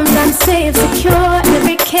your arms I'm safe, secure,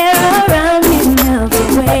 every care around me melts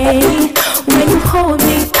away. When you hold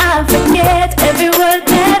me, I forget every word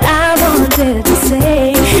that I wanted to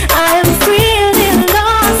say. I am freely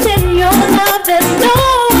lost in your love, there's no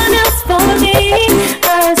one else for me.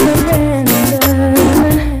 I surrender.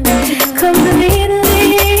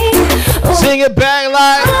 Sing it back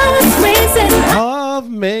like of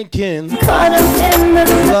making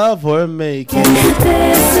love we're making.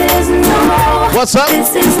 This is no. What's up?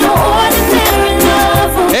 This is no ordinary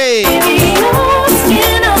love. Hey. Baby, your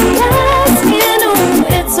skin on my skin. Oh,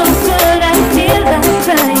 it's so good I feel like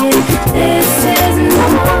crying.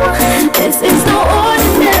 This is no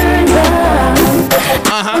ordinary love. I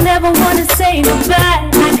never wanna say goodbye.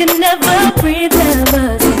 I can never breathe,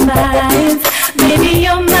 never survive. Baby,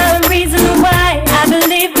 you're my reason why I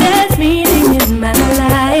believe there's meaning in my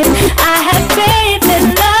life. I have faith in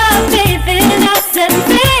love, faith in us, and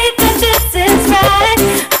faith that this is right.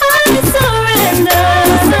 I surrender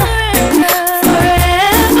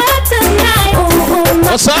forever tonight. Oh, my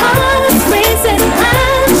What's up? heart is racing,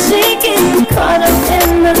 I'm shaking, caught up in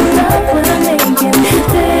the love we're making.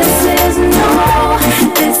 This is no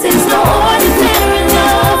ordinary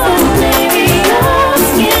love. Baby, your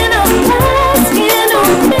skin on my skin.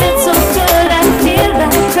 Oh, it's so good I feel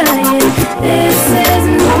like crying. This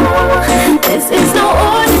is no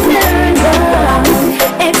ordinary love.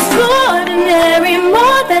 Extraordinary,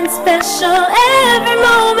 more than special. Every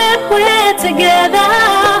moment we're together.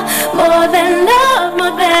 More than love,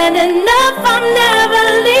 more than enough. I'm never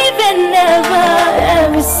leaving, never.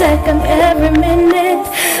 Every second, every minute,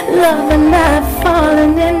 love and I've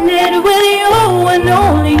fallen in it with you and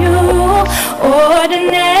only you.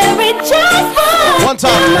 Ordinary, just one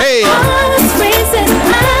time, hey. I'm racing,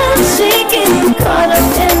 I'm shaking, caught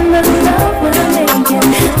up in the love we're making.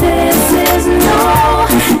 This is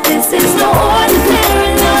no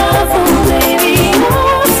ordinary love. Oh, baby,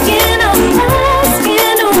 your skin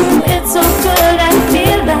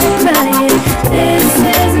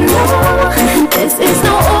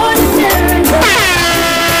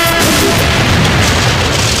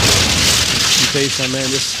tell you something, man.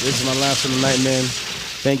 This is my last of the night, man.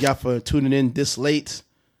 Thank y'all for tuning in this late.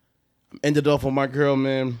 I'm ended off with my girl,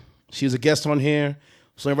 man. She was a guest on here.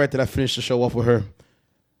 So I'm right that I finished the show off with her.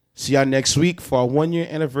 See y'all next week for our 1-year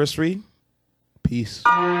anniversary. Peace.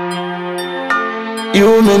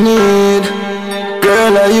 You me need,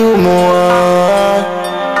 girl, are you more?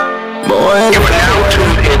 Boy, you are now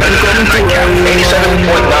tuned in to the Nightcap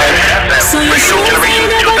 87.9 FM. So you should say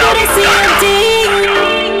never do the same thing.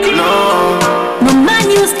 No. My man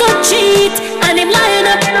used to cheat and him lying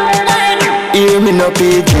up. Hear me no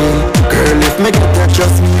PG. Girl, if me get that,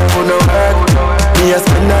 trust me, you no hurt. Me a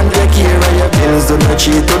spend and take care of your bills. Do not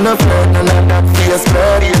cheat, do not flirt, none of that face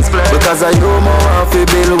blood. Because I you more off a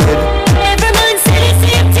bill with. Every man say the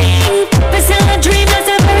same thing. But still a dream,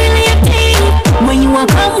 that's a very late thing. When you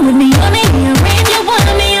want come with me, on me a ring. You want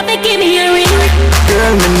me, I give me a ring.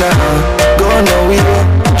 Girl, me nah go nowhere.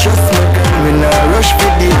 Trust me, girl, me nah rush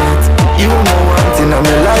for date. You know one thing, and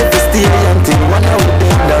my life is still empty. One I would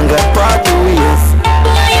dead and got part two ways.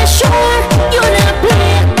 Are you sure you're not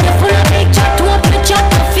playing? You're full of big chat to up your chat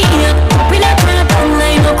to feel. Bring that crap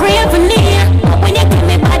online, no crave for near. When you give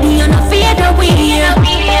me body, you're not fade away.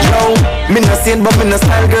 Yo, me no sane, but me no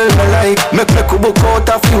style, girl, me like. Make me book out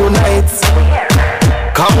a few nights.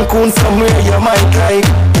 Cancun somewhere you might like.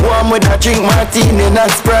 Warm with a drink martini,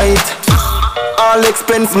 not Sprite. All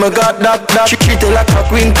expense, me got that. She treat it like a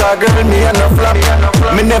queen, car girl, me and a flop.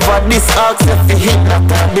 Me never diss ask if you hit that.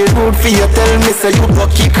 Be rude for you, tell me, say you go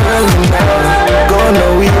keep girl, me now. Go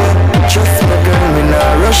nowhere, trust me, girl, me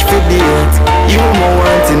now rush for date. You more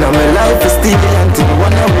wanting, and my life is still empty. One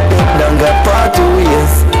I would dead and got part two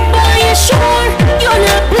ways. Are you sure you're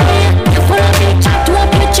not playing? You're full of big chat to up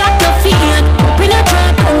your chat to feel. Bring that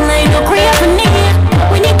crap online, no crave for near.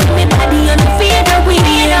 When you give me body, you're not fade away.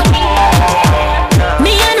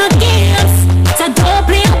 Me and no games, so don't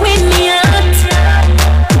play with me out.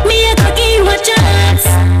 Me I could give you a chance,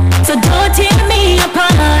 so don't tear me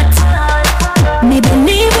apart. Me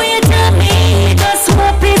believe what you tell me, just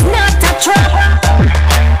hope is not a trap.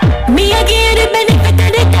 Me I give the benefit of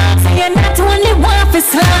the doubt, so you're not only one for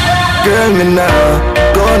slap. Girl, me now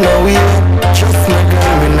go nowhere.